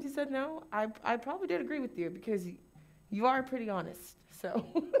of the times you said no, I probably did agree with you because you are pretty honest. So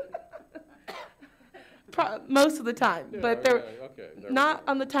most of the time, yeah, but not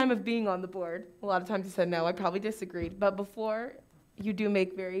on the time of being on the board. A lot of times you said no, I probably disagreed. But before, you do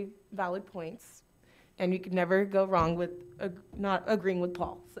make very valid points, and you could never go wrong with not agreeing with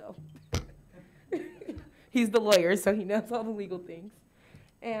Paul. So he's the lawyer, so he knows all the legal things.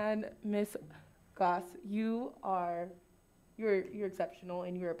 And Ms. Goss, you're exceptional,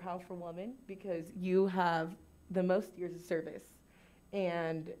 and you're a powerful woman because you have the most years of service,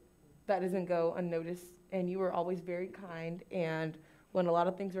 and that doesn't go unnoticed. And you were always very kind, and when a lot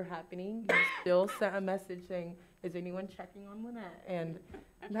of things were happening, you still sent a message saying, is anyone checking on Lynette? And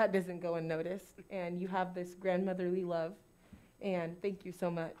that doesn't go unnoticed. And you have this grandmotherly love, and thank you so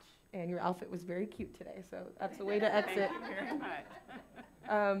much. And your outfit was very cute today, so that's a way to exit. Thank you very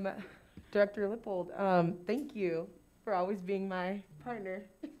much. Director Lippold, thank you for always being my partner,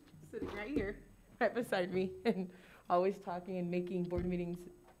 sitting right here, right beside me, and always talking and making board meetings,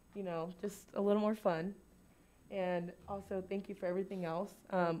 just a little more fun. And also, thank you for everything else.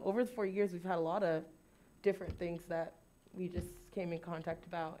 Over the 4 years, we've had a lot of different things that we just came in contact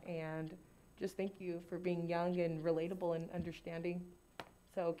about, and just thank you for being young and relatable and understanding.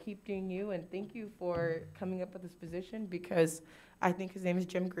 So keep doing you, and thank you for coming up with this position, because I think his name is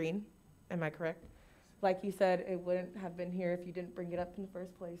Jim Green. Am I correct? Like you said, it wouldn't have been here if you didn't bring it up in the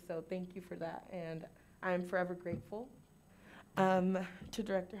first place, so thank you for that, and I'm forever grateful. To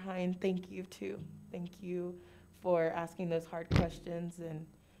Director Hine, thank you too. Thank you for asking those hard questions and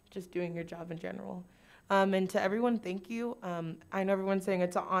just doing your job in general. And to everyone, thank you. I know everyone's saying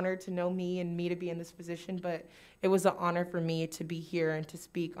it's an honor to know me and me to be in this position, but it was an honor for me to be here and to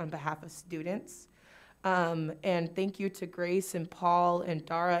speak on behalf of students. And thank you to Grace and Paul and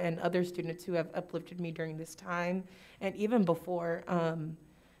Dara and other students who have uplifted me during this time and even before.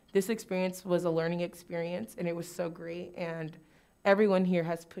 This experience was a learning experience, and it was so great. And everyone here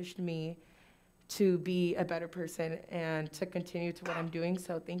has pushed me to be a better person and to continue to what I'm doing.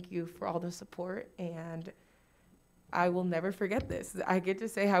 So thank you for all the support. And I will never forget this. I get to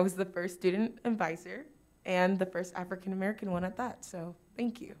say I was the first student advisor and the first African American one at that. So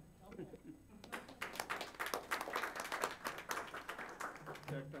thank you.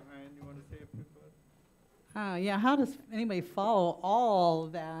 Dr. Hine, you want to say a few words? Yeah, how does anybody follow all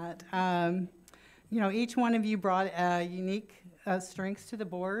that? You know, each one of you brought unique strengths to the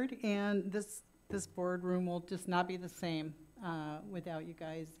board, and this boardroom will just not be the same without you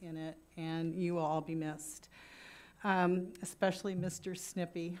guys in it, and you will all be missed, especially Mr.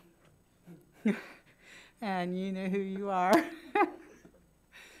 Snippy. And you know who you are.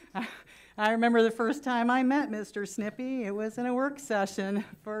 I remember the first time I met Mr. Snippy. It was in a work session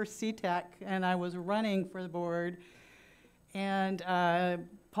for CTEC, and I was running for the board. And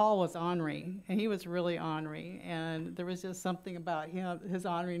Paul was ornery, and he was really ornery. And there was just something about him, his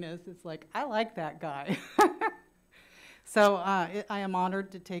orneriness. It's like, I like that guy. So I am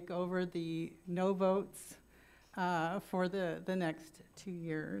honored to take over the no votes for the next 2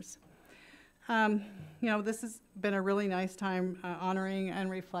 years. You know, this has been a really nice time honoring and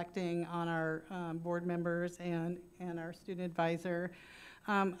reflecting on our board members and our student advisor.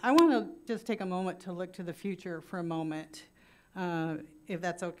 I want to just take a moment to look to the future for a moment, if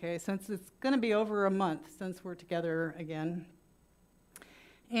that's okay, since it's going to be over a month since we're together again.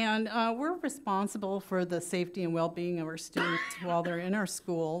 And we're responsible for the safety and well-being of our students while they're in our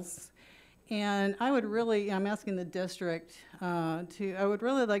schools. And I would really, I'm asking the district I would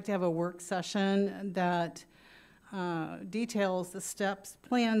really like to have a work session that details the steps,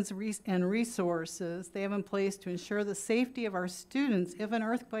 plans, and resources they have in place to ensure the safety of our students if an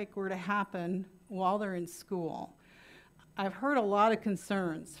earthquake were to happen while they're in school. I've heard a lot of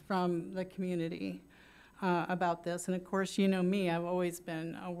concerns from the community about this, and of course, you know me, I've always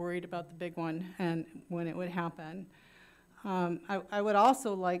been worried about the big one and when it would happen. I would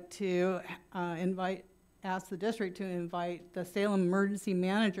also like to ask the district to invite the Salem emergency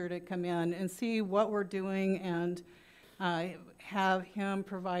manager to come in and see what we're doing and have him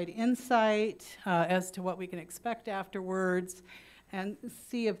provide insight as to what we can expect afterwards and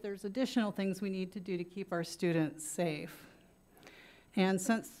see if there's additional things we need to do to keep our students safe. And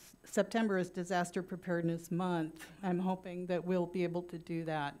since September is Disaster Preparedness Month, I'm hoping that we'll be able to do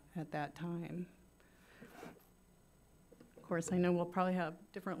that at that time. Of course, I know we'll probably have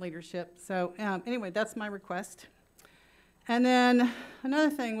different leadership. So anyway, that's my request. And then another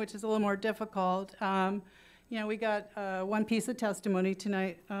thing, which is a little more difficult, you know, we got one piece of testimony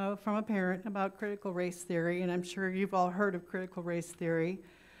tonight from a parent about critical race theory, and I'm sure you've all heard of critical race theory.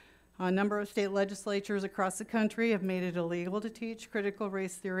 A number of state legislatures across the country have made it illegal to teach critical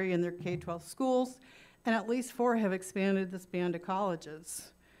race theory in their K-12 schools, and at least 4 have expanded this ban to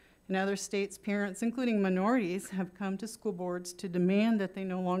colleges. In other states, parents, including minorities, have come to school boards to demand that they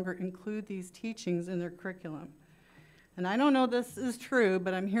no longer include these teachings in their curriculum. And I don't know if this is true,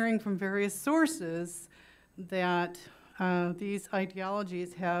 but I'm hearing from various sources that these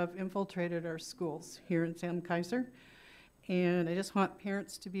ideologies have infiltrated our schools here in Salem-Keizer. And I just want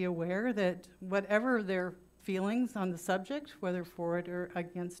parents to be aware that whatever their feelings on the subject, whether for it or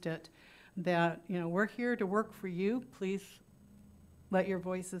against it, that, you know, we're here to work for you. Please let your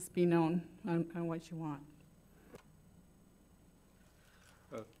voices be known on what you want.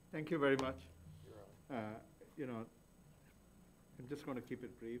 Thank you very much. You know, I'm just going to keep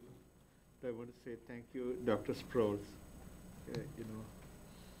it brief. I want to say thank you, Dr. Sproles. You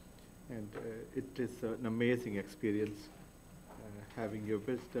know, and it is an amazing experience having your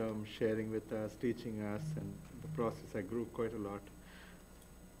wisdom, sharing with us, teaching us, and in the process I grew quite a lot.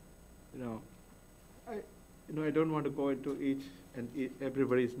 You know, I don't want to go into each and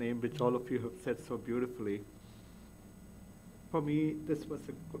everybody's name, which all of you have said so beautifully. For me, this was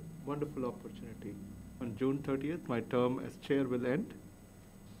a wonderful opportunity. On June 30th, my term as chair will end.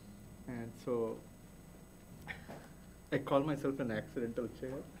 And so I call myself an accidental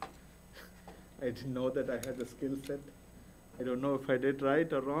chair. I didn't know that I had the skill set. I don't know if I did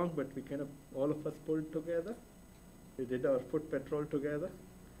right or wrong, but we kind of, all of us pulled together. We did our foot patrol together.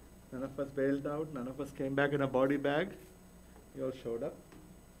 None of us bailed out. None of us came back in a body bag. We all showed up.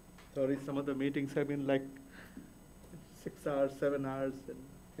 Sorry, some of the meetings have been like 6 hours, 7 hours, and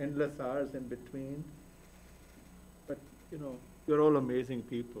endless hours in between. But, you know, you're all amazing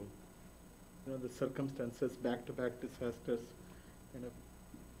people. You know, the circumstances, back-to-back disasters, kind of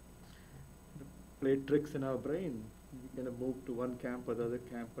play tricks in our brain. We kind of move to one camp or the other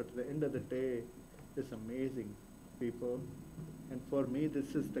camp, but at the end of the day, it's amazing people. And for me,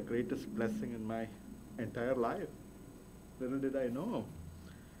 this is the greatest blessing in my entire life. Little did I know.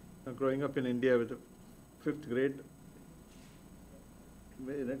 Now, growing up in India with the 5th grade,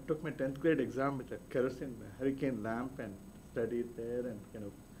 when I took my 10th grade exam with a kerosene hurricane lamp and studied there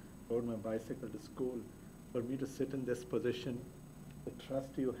and rode my bicycle to school. For me to sit in this position, the trust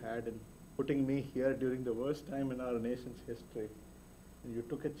you had in putting me here during the worst time in our nation's history, and you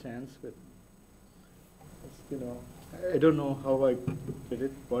took a chance with, I don't know how I did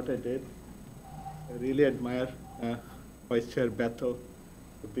it, what I did. I really admire Vice Chair Bethel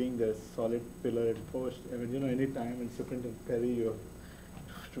for being the solid pillar and post. I mean, any time in Superintendent Perry, you're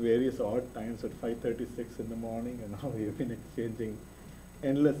at various odd times at 5:36 in the morning, and how you've been exchanging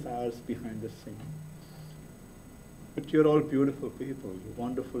endless hours behind the scene. But you're all beautiful people, you're a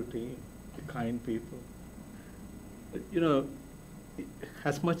wonderful team, you're kind people.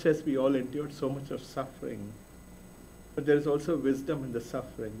 As much as we all endured so much of suffering, but there is also wisdom in the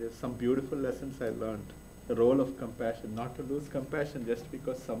suffering. There's some beautiful lessons I learned. The role of compassion, not to lose compassion just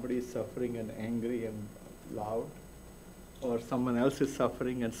because somebody is suffering and angry and loud, or someone else is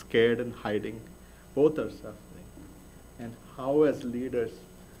suffering and scared and hiding. Both are suffering. And how as leaders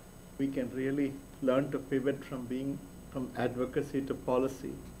we can really learn to pivot from advocacy to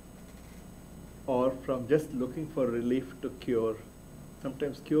policy, or from just looking for relief to cure.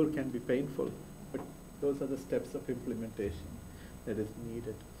 Sometimes cure can be painful, but those are the steps of implementation that is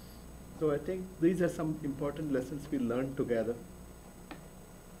needed. So I think these are some important lessons we learned together.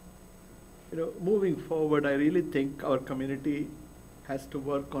 Moving forward, I really think our community has to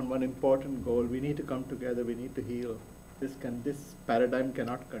work on one important goal. We need to come together, we need to heal. This paradigm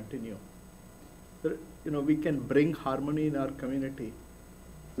cannot continue. We can bring harmony in our community,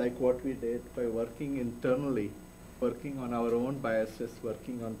 like what we did by working internally, working on our own biases,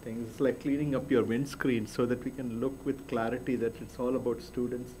 working on things. It's like cleaning up your windscreen so that we can look with clarity that it's all about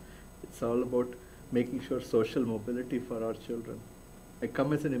students. It's all about making sure social mobility for our children. I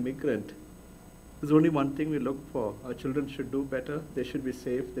come as an immigrant. There's only one thing we look for. Our children should do better. They should be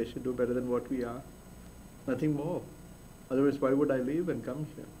safe. They should do better than what we are. Nothing more. Otherwise, why would I leave and come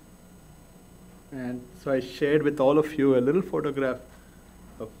here? And so I shared with all of you a little photograph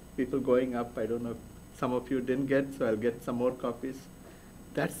of people going up. I don't know if some of you didn't get, so I'll get some more copies.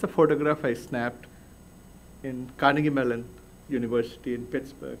 That's the photograph I snapped in Carnegie Mellon University in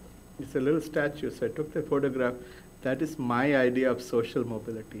Pittsburgh. It's a little statue, so I took the photograph. That is my idea of social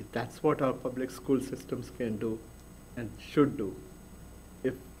mobility. That's what our public school systems can do and should do.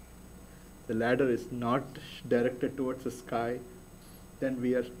 If the ladder is not directed towards the sky, then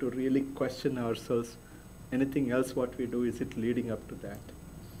we are to really question ourselves. Anything else what we do, is it leading up to that?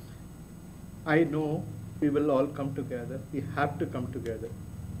 I know we will all come together. We have to come together.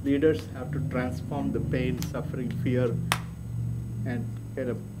 Leaders have to transform the pain, suffering, fear, and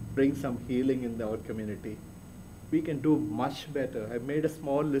bring some healing in our community. We can do much better. I made a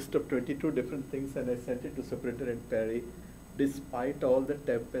small list of 22 different things and I sent it to Superintendent Perry. Despite all the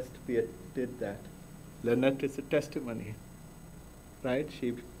tempest, we did that. Lynette is a testimony, right?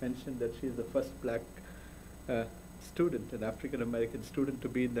 She mentioned that she's the first black student, an African-American student to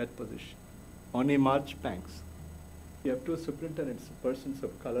be in that position. Oni Marchbanks. We have two superintendents, persons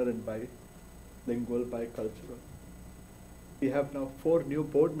of color and bilingual, bicultural. We have now 4 new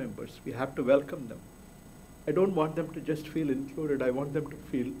board members. We have to welcome them. I don't want them to just feel included. I want them to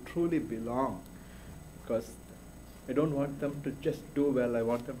feel truly belong, because I don't want them to just do well. I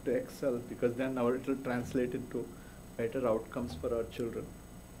want them to excel, because then it will translate into better outcomes for our children.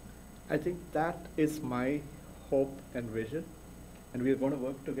 I think that is my hope and vision, and we are going to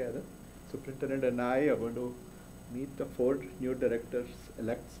work together. Superintendent and I are going to meet the 4 new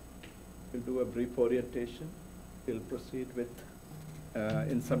directors-elects. We'll do a brief orientation. We'll proceed with,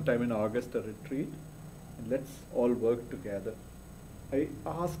 in sometime in August, a retreat. And let's all work together. I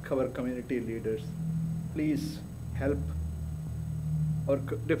ask our community leaders, please help our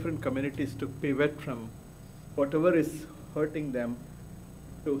different communities to pivot from whatever is hurting them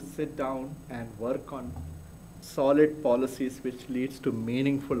to sit down and work on solid policies which leads to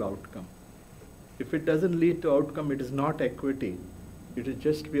meaningful outcome. If it doesn't lead to outcome, it is not equity. It is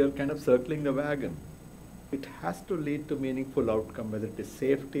just we are kind of circling the wagon. It has to lead to meaningful outcome, whether it is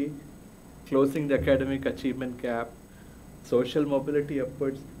safety, closing the academic achievement gap, social mobility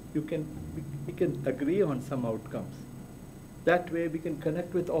upwards. We can agree on some outcomes. That way we can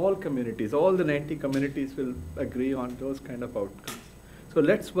connect with all communities. All the 90 communities will agree on those kind of outcomes. So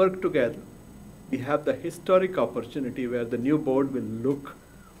let's work together. We have the historic opportunity where the new board will look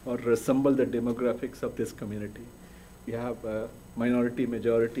or resemble the demographics of this community. We have a minority,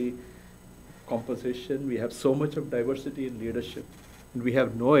 majority composition. We have so much of diversity in leadership. And we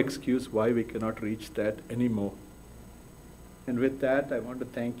have no excuse why we cannot reach that anymore. And with that, I want to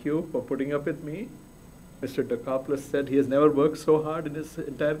thank you for putting up with me. Mr. Dakopoulos said he has never worked so hard in his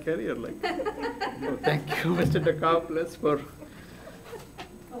entire career. So thank you, Mr. Dakopoulos, for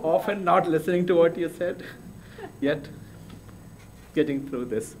often not listening to what you said, yet getting through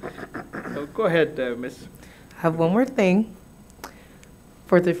this. So go ahead, Miss. I have one more thing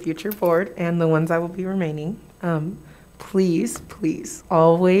for the future board and the ones I will be remaining. Please, please,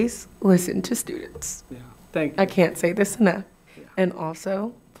 always listen to students. Yeah, thank you. I can't say this enough. Yeah. And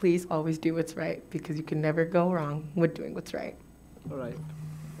also, please always do what's right, because you can never go wrong with doing what's right. All right.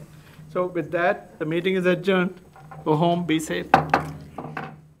 So with that, the meeting is adjourned. Go home, be safe.